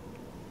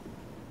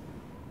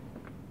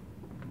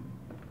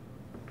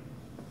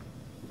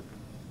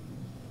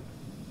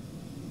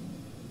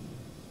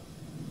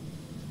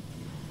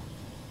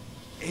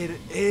 It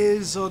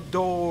is a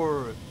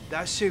door.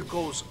 That shit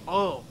goes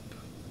up.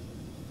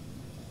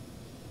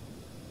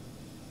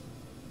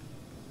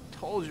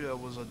 Told you it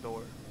was a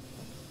door.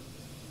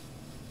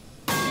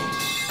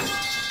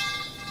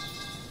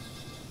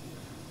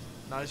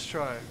 Nice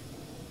try.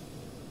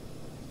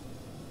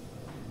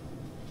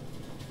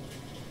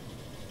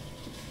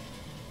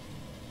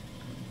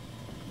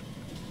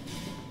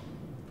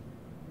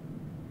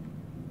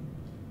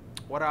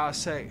 What did I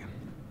say?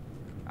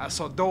 That's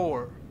a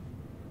door.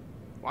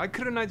 Why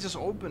couldn't I just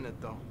open it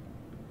though?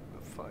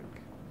 The fuck?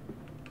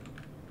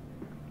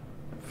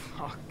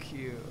 Fuck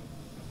you.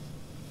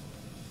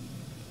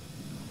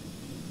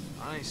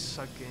 I ain't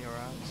sucking your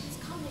ass. It's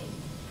coming.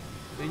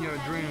 In your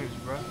Come on, dreams,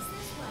 Daddy. bro. It's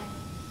this way.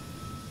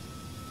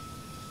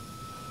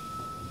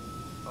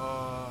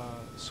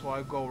 So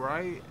I go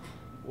right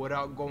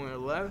without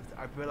going left.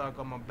 I feel like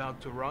I'm about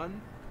to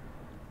run.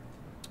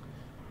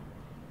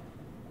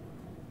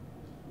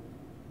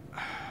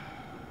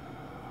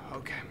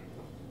 Okay.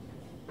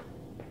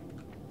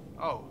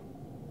 Oh,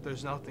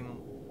 there's nothing.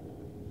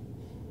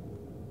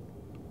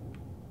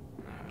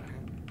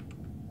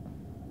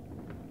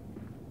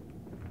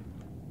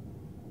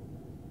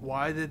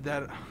 Why did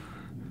that?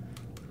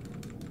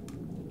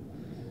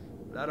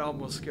 That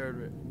almost scared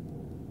me.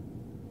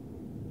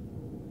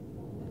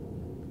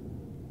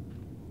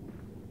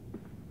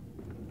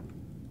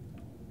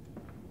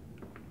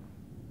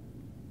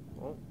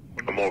 Oh.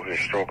 I'm over here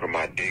stroking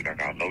my dick. I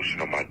got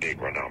lotion on my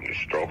dick right now. I'm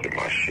just stroking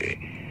my shit.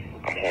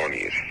 I'm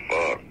horny as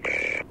fuck,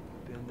 man.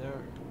 Been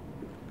there.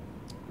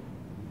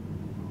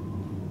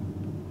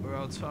 We're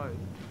outside.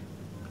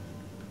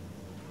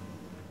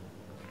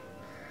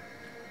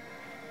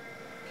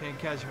 Can't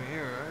catch me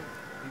here, right?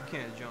 You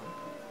can't jump.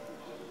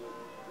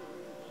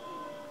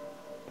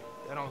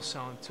 That don't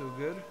sound too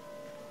good.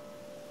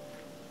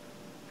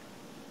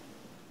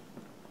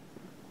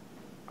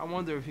 I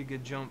wonder if he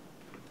could jump.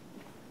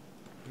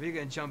 If he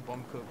can jump,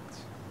 I'm cooked.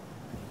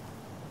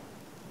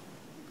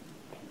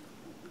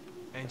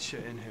 Ain't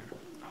shit in here.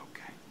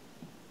 Okay.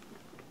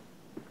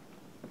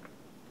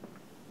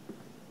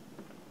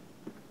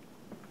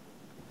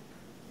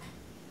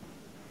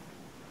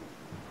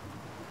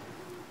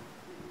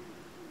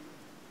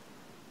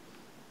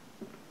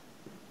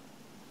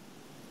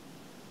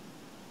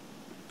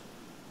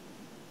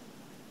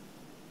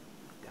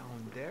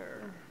 Down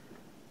there.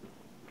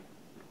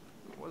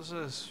 What's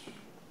this?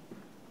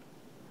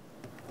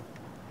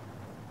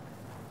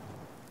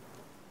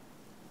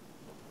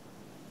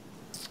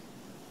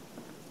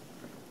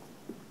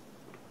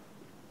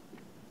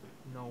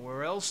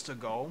 Nowhere else to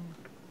go.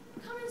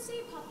 Come and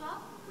see,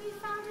 Papa. We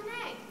found an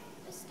egg.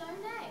 A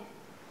stone egg.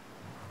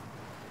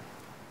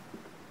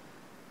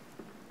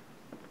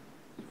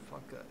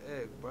 Fuck a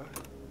egg, bruh.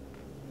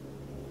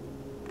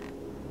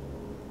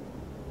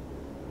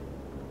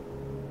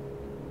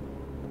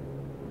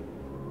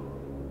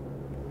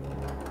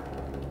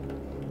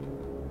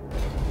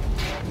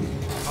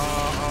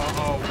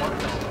 What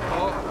the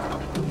fuck?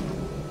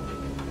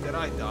 Did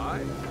I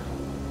die?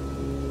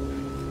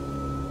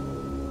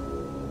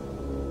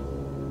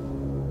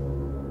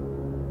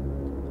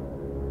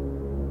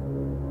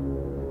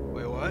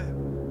 Wait, what?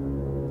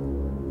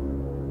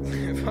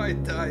 If I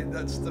died,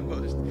 that's the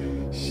most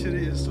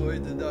shittiest way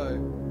to die.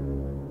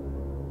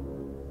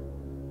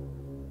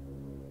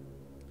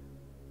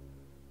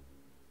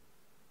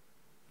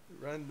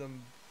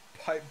 Random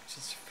pipe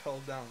just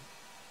fell down.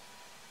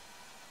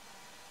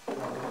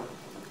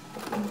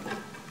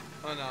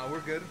 Oh no, we're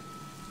good.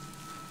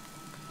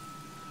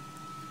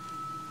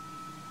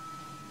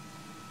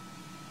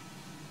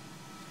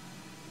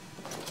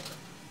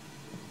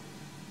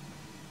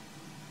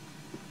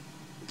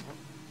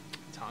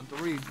 Time to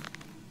read.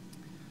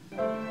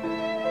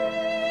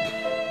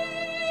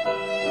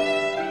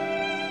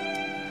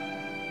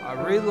 I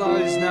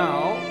realize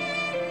now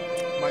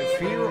my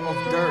fear of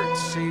dirt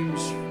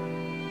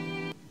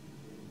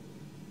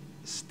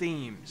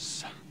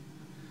steams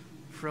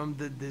from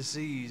the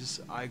disease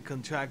I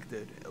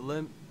contracted,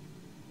 limbing.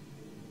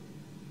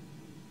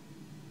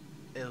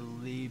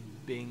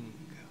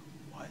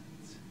 What?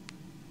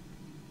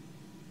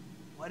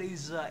 What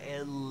is a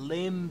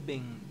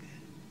limbing?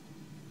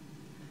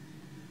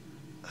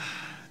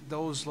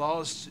 those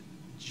lost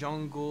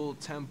jungle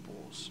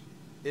temples.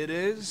 It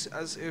is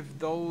as if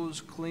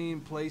those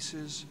clean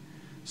places,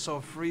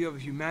 so free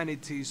of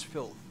humanity's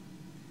filth,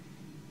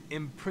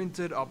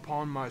 imprinted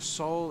upon my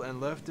soul and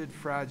left it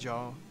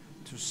fragile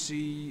to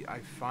see I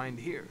find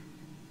here.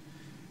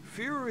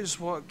 Fear is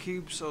what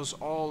keeps us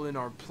all in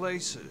our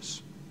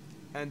places,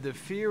 and the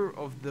fear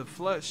of the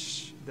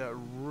flesh that the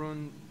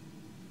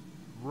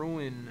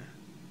ruin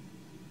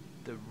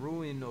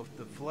of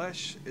the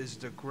flesh is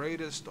the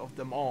greatest of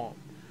them all.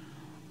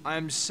 I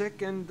am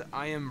sickened,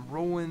 I am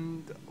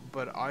ruined,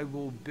 but I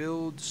will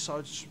build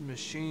such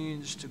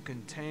machines to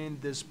contain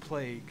this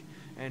plague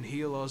and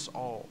heal us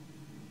all.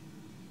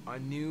 A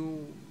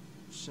new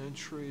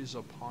century is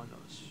upon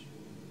us.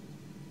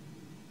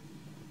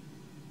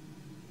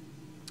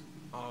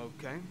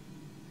 Okay.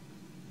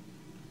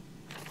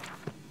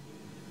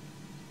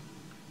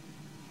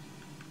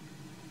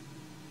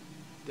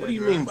 What do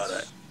you mean by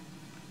that?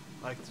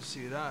 Like to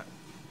see that.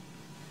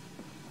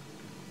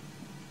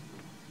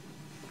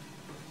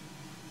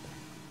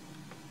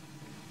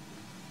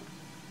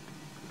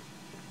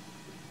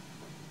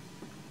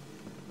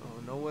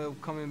 Oh, no way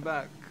of coming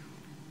back.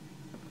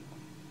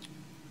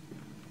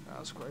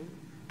 That's great.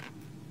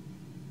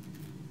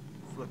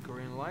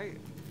 Flickering light.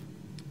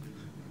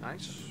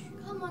 Nice.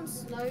 Come on,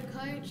 slow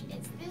coach.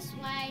 It's this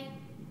way.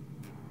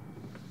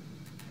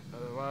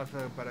 Why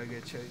para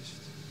get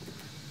chased?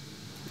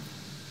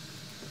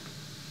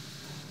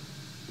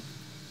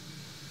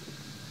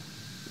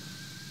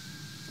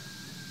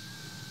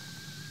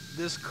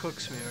 This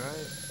cooks me,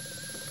 right?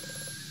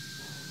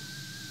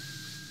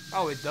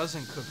 Oh, it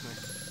doesn't cook me.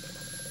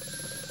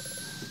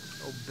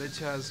 Oh,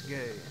 bitch ass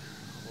gay.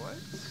 What?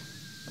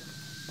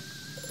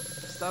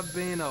 Stop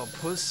being a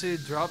pussy,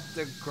 drop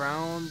the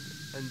ground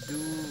and do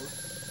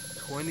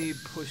 20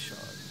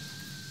 push-ups.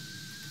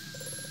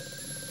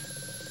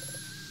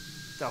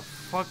 The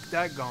fuck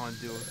that gonna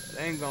do?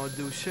 They ain't gonna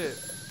do shit.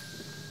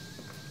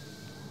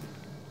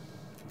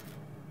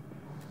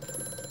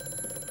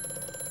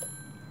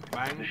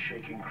 Bang. The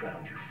shaking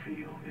ground you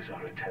feel is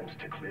our attempts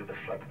to clear the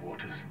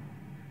floodwaters.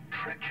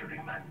 Treachery,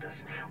 Mandus.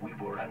 We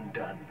were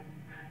undone.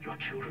 Your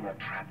children are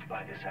trapped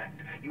by this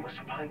act. You must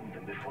find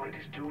them before it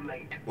is too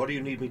late. What do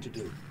you need me to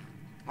do?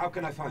 How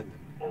can I find them?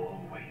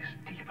 Always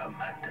deeper,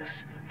 Mandus.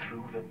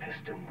 Through the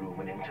piston room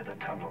and into the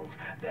tunnels.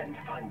 Then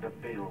find the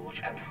bilge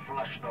and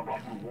flush the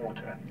rotten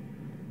water.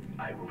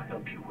 I will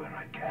help you where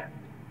I can.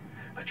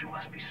 But you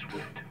must be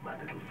swift, my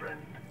little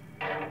friend.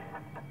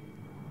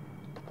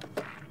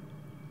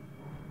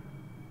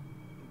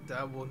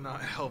 That will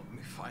not help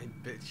me find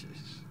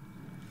bitches.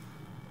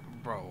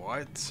 Bro,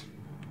 what?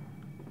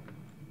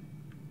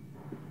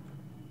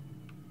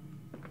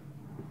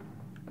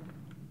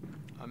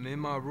 I'm in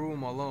my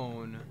room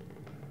alone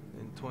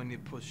and 20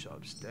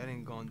 push-ups. That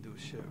ain't gonna do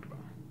shit, bro.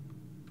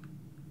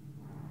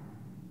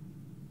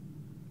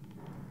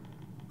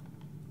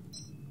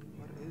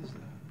 What is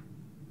that?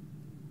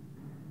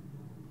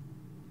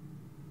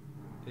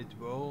 It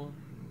will?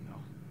 No.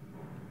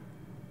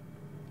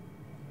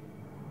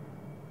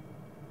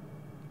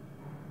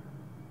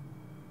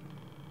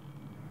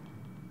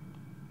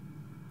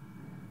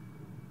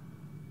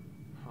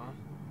 Huh?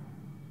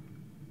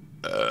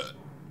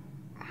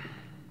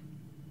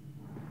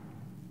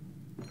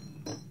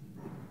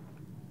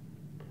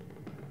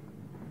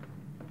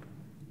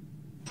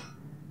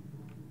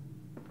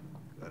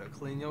 Gotta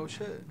clean your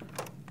shit.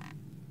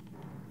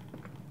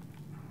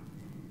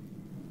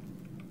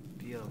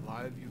 Be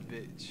alive, you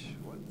bitch.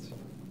 What?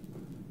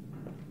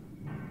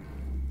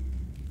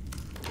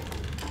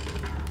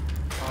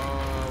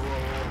 Whoa.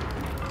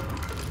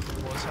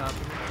 What's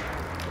happening?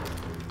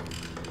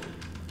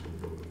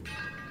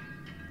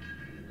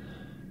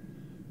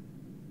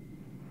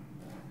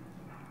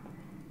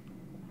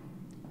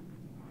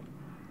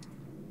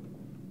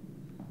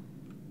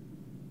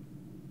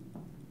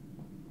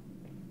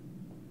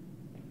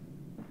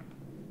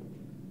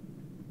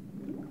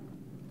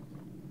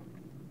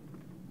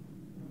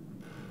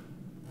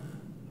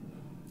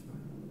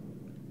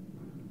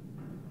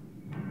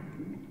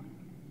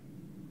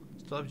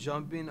 Stop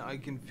jumping, I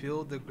can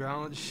feel the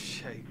ground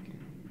shaking.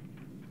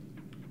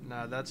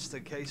 Nah, that's the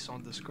case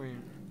on the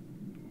screen.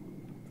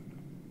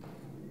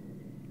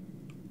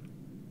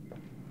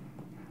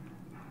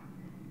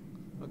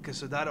 Okay,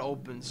 so that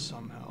opens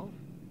somehow.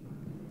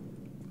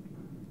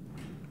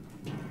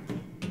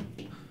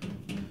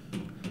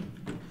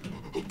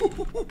 What the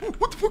fuck?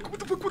 What the fuck? What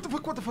the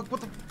fuck? What the fuck?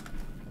 What the fuck?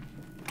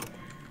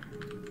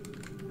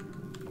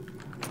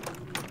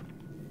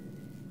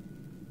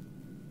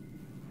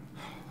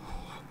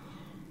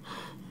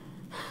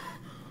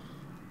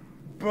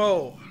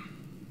 Bro,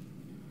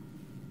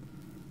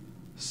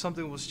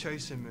 something was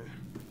chasing me.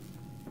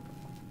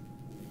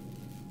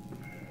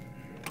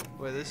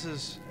 Wait, this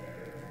is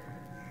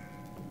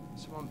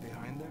someone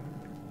behind there?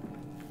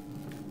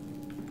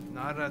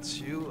 Nah, that's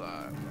you.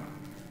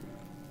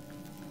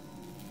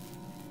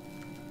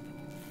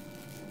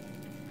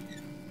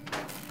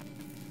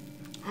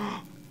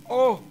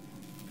 Oh!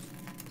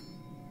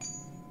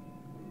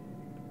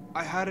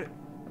 I had it.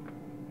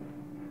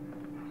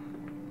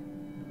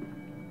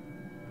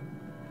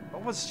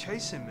 What was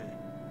chasing me?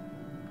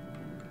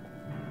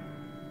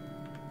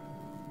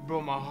 Bro,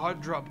 my heart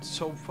dropped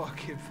so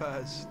fucking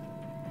fast.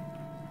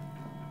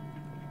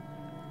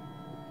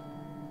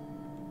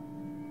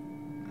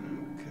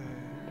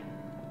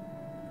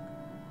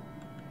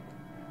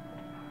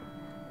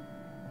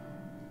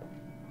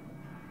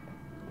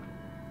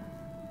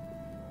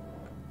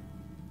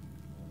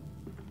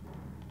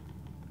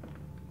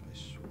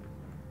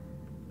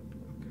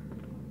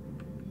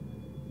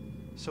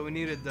 So we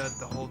needed that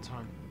the whole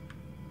time.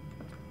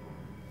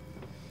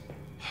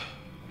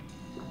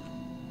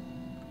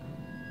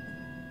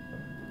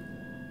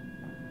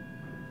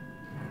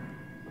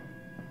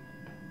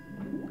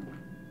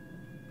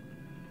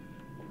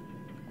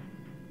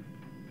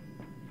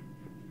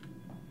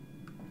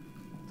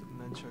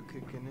 Dementia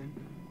kicking in.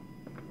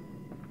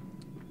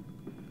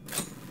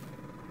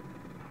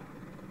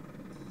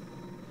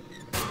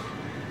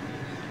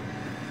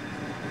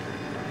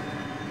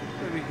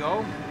 There we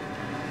go.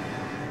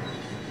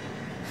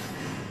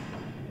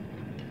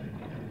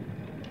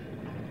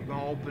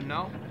 Open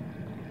now?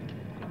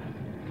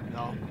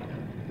 No.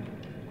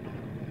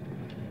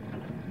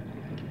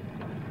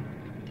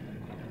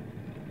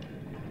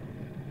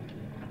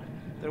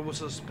 There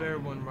was a spare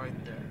one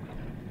right there.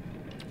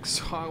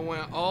 So I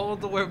went all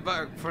the way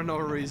back for no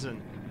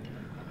reason.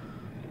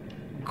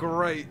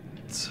 Great.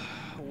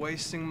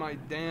 Wasting my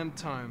damn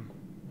time.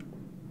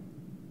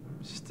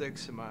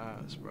 Sticks in my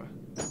ass, bro.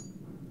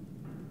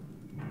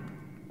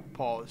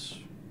 Pause.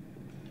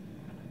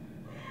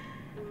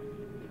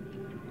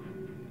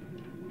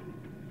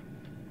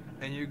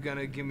 And you're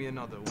gonna give me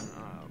another one.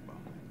 Bro.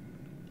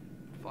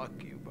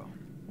 Fuck you, bro.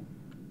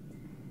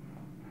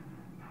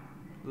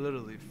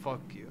 Literally,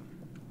 fuck you.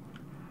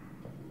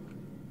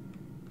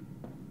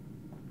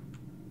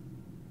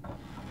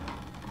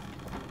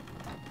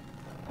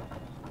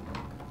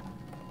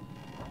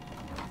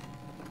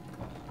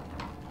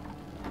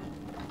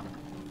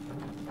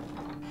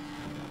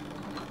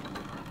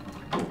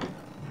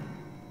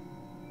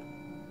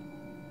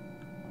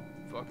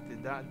 Fuck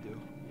did that do?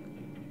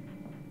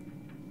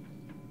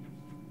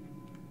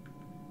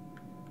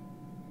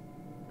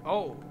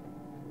 Oh.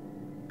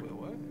 Wait,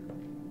 what?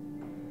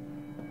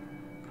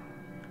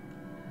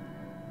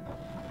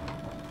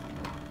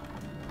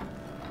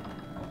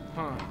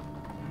 Huh.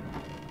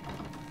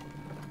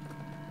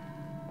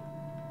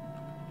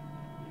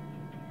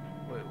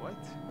 Wait, what?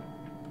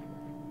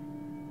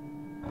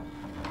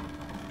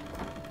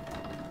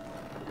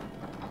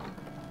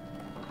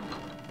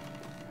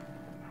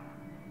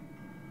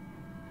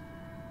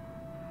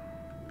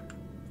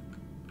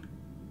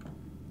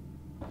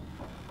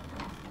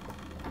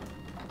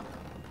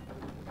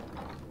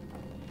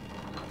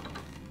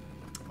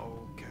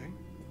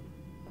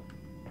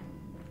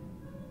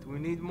 We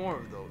need more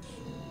of those.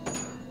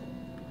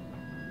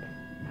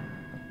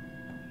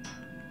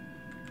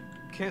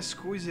 Can't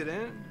squeeze it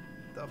in?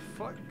 The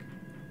fuck?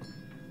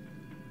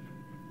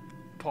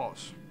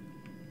 Pause.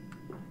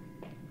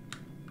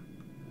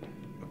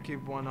 I'll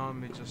keep one on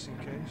me just in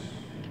case.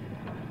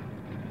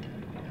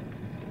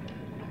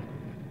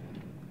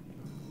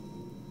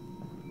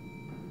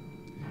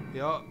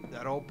 Yup,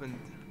 that opened.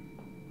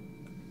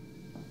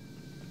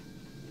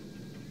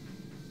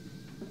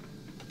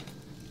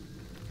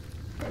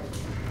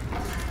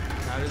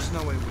 Nah, there's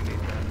no way we need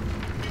that.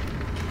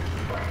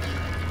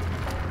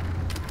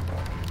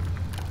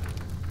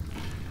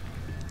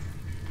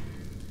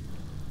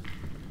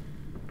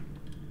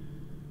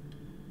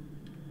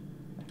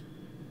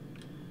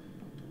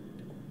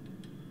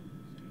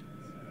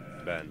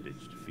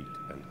 Bandaged feet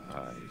and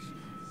eyes.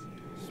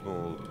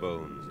 Small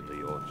bones in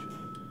the orchard.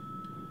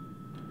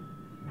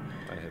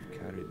 I have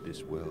carried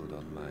this world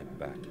on my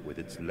back with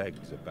its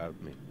legs about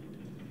me.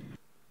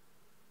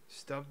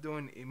 Stop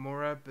doing emo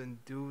rap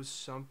and do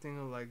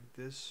something like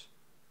this.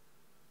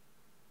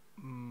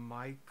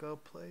 Micah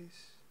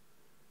place?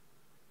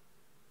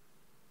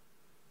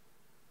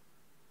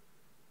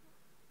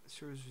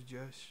 Sure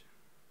suggestion.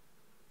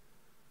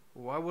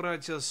 Why would I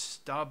just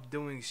stop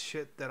doing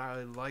shit that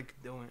I like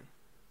doing?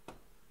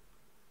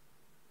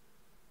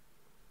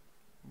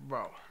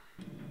 Bro.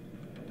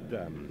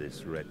 Damn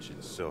this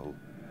wretched soul.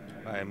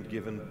 I am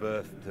given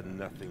birth to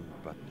nothing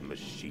but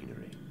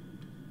machinery.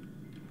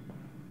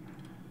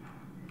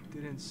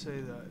 Didn't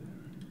say that.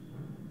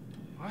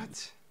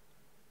 What?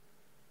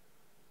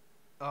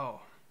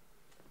 Oh.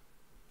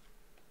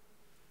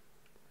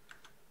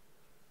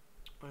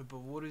 Wait, but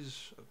what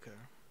is... Okay.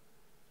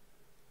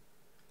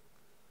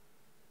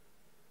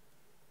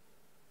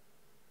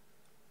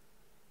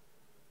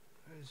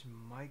 Where's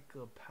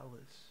Micah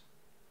Palace?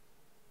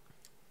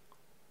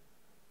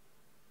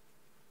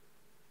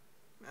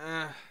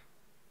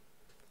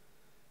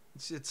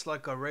 It's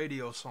like a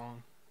radio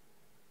song.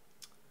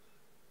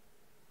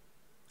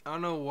 I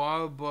don't know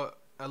why, but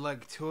at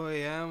like 2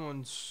 a.m.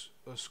 on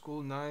a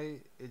school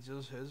night, it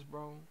just hits,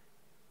 bro.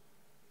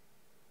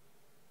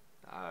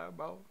 Alright,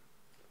 bro.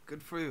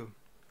 Good for you.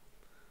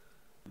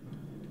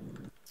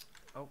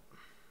 Oh.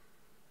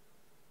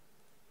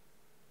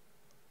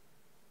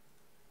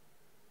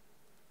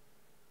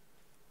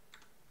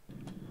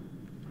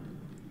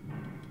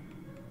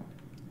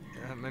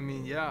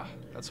 mean, yeah,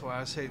 that's why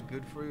I say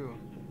good for you.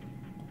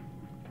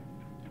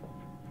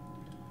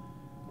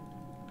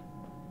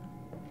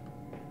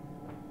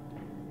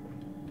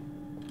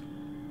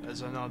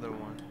 There's another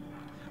one.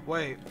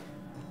 Wait.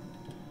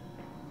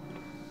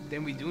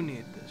 Then we do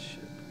need this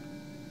shit.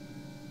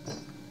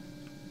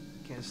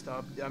 Can't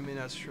stop. I mean,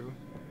 that's true.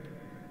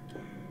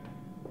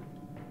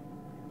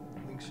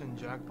 Links in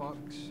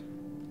Jackbox.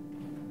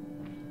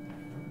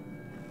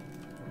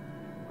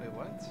 Wait,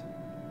 what?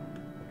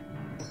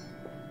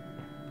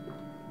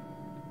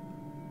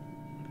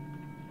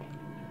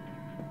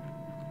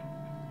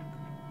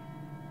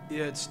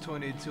 Yeah, it's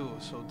 22,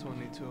 so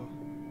 22.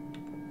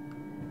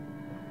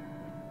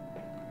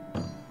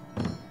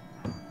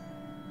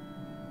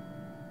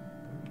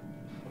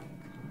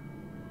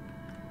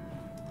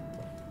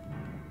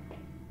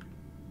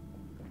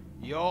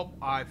 Yup,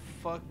 I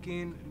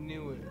fucking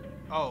knew it.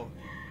 Oh.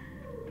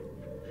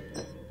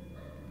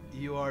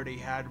 You already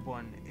had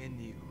one in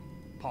you.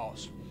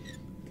 Pause.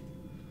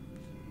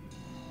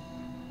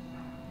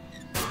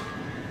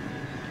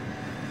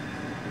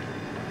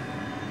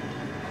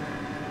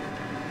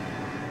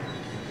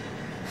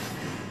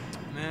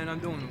 Man, I'm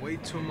doing way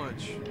too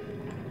much.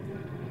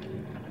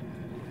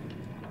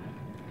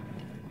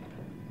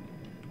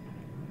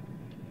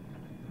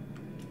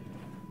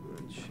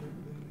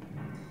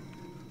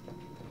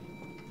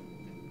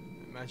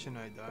 Imagine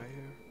I die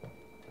here.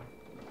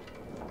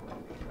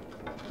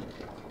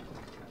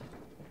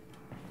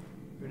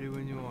 Ready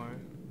when you are.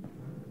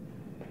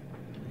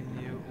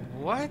 And you...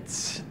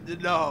 What?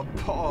 No,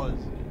 pause.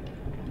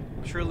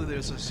 Surely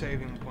there's a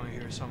saving point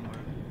here somewhere.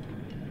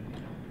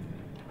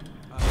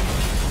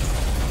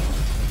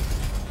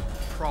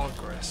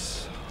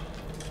 Progress.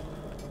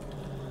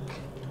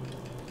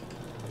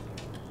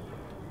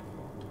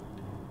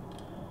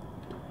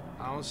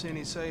 I don't see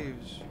any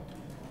saves.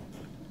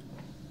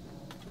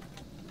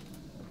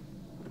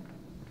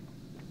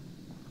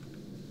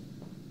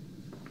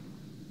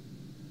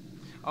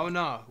 Oh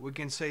no, we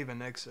can save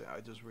and exit, I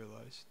just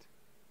realized.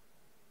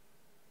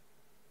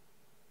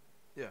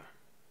 Yeah.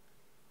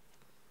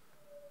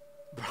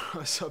 Bro, I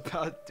was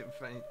about to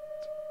faint.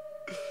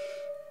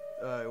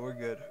 Alright, we're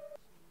good.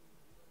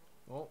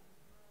 Well,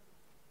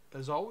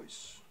 as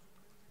always,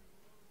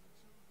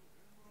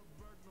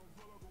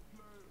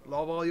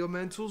 love all your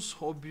mentals.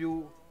 Hope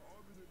you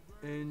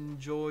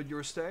enjoyed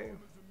your stay.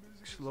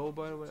 Slow,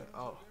 by the way.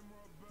 Oh.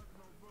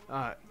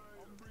 Alright.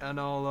 And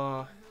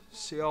I'll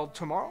see y'all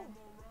tomorrow.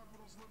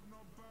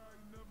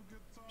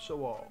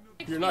 So,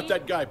 You're not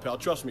that guy, pal.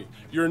 Trust me.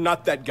 You're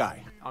not that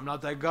guy. I'm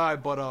not that guy,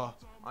 but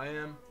I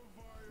am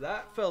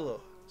that fella.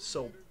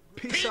 So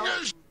peace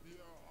out.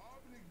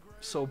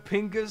 So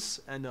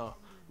pingus and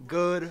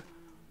good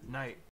night.